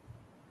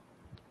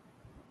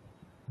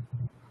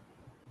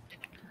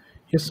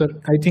 Yes, sir.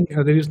 I think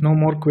there is no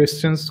more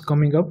questions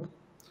coming up.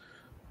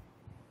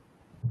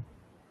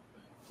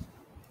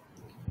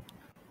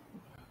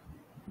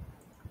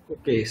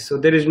 Okay, so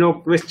there is no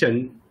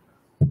question.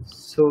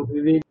 So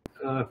we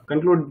will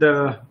conclude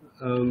the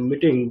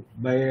meeting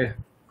by.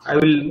 I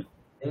will.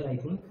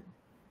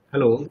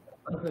 Hello.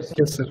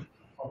 Yes, sir.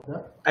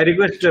 I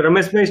request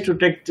Ramesh Bhai to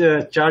take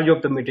charge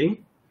of the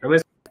meeting.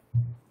 Ramesh.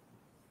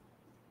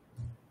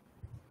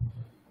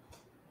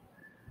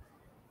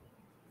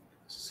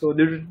 So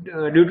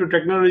due to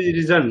technology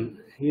reason,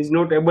 he is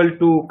not able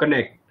to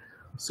connect.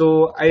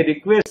 So I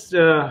request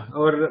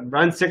our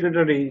branch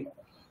secretary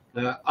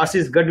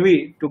Ashish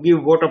Gadvi to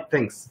give vote of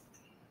thanks.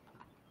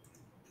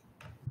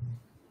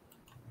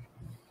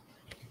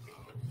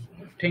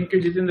 Thank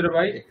you, Jitendra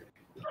Bhai.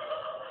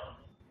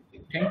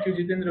 Thank you,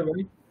 Jitendra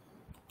Bhai.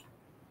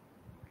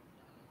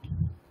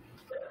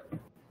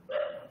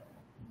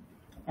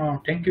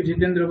 Thank you,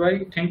 Jitendra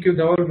Bhai. Thank you,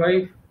 Dhaval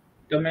Bhai.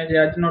 તમે જે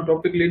આજનો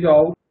topic લીધો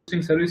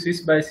outsourcing services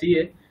by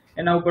CA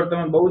એના ઉપર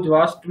તમે બહુ જ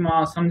વાસ્ટમાં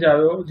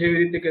સમજાવ્યો, જેવી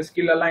રીતે કે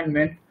સ્કિલ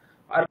અલાઇનમેન્ટ,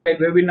 આર્કાઇવ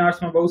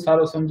વેબિનાર્સમાં બહુ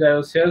સારો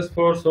સમજાયો, સેલ્સ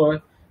ફોર્સ હોય,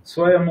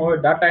 સ્વયં હોય,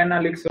 ડાટા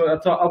એનાલિટિક્સ હોય,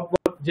 અથવા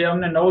અપવર્ક જે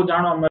અમને નવું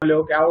જાણવા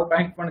મળ્યો કે આવો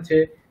કંઈક પણ છે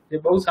જે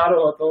બહુ સારો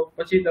હતો.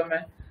 પછી તમે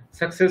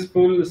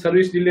સક્સેસફુલ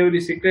સર્વિસ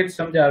ડિલિવરી સિક્રેટ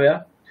સમજાવ્યા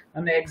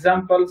અને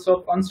એક્ઝામ્પલ્સ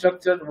ઓફ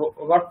અનસ્ટ્રક્ચર્ડ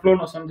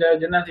વર્કફ્લોનો સમજાવ્યો,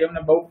 જેનાથી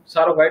અમને બહુ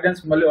સારો ગાઈડન્સ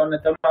મળ્યો અને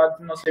તમારા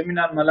આજનો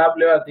સેમિનારમાં લાભ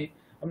લેવાથી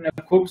અમને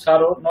ખૂબ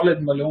સારો નોલેજ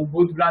મળ્યો. હું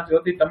ભુજ બ્રાન્ચ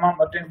વતી તમામ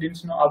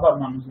અટેન્ડન્ટ્સનો આભાર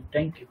માનું છું.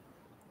 Thank you.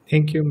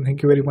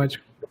 Thank you very much.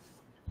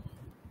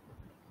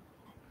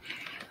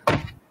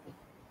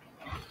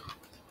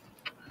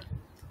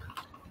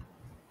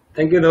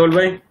 Thank you, Dhaval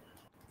Bhai.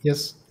 Yes,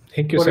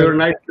 thank you, for sir. your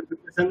nice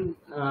presentation.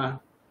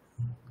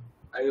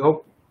 I hope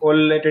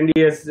all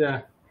attendees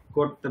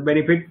got the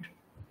benefit.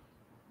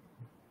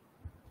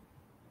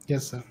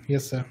 Yes, sir.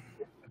 Yes, sir.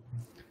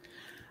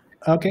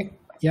 Okay.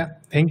 Yeah.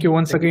 Thank you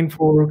once again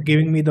for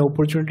giving me the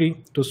opportunity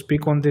to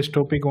speak on this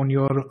topic on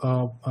your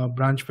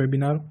branch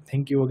webinar.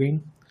 Thank you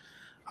again.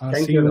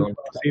 Thank you.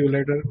 See you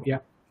later.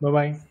 Yeah.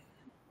 Bye-bye.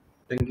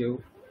 Thank you.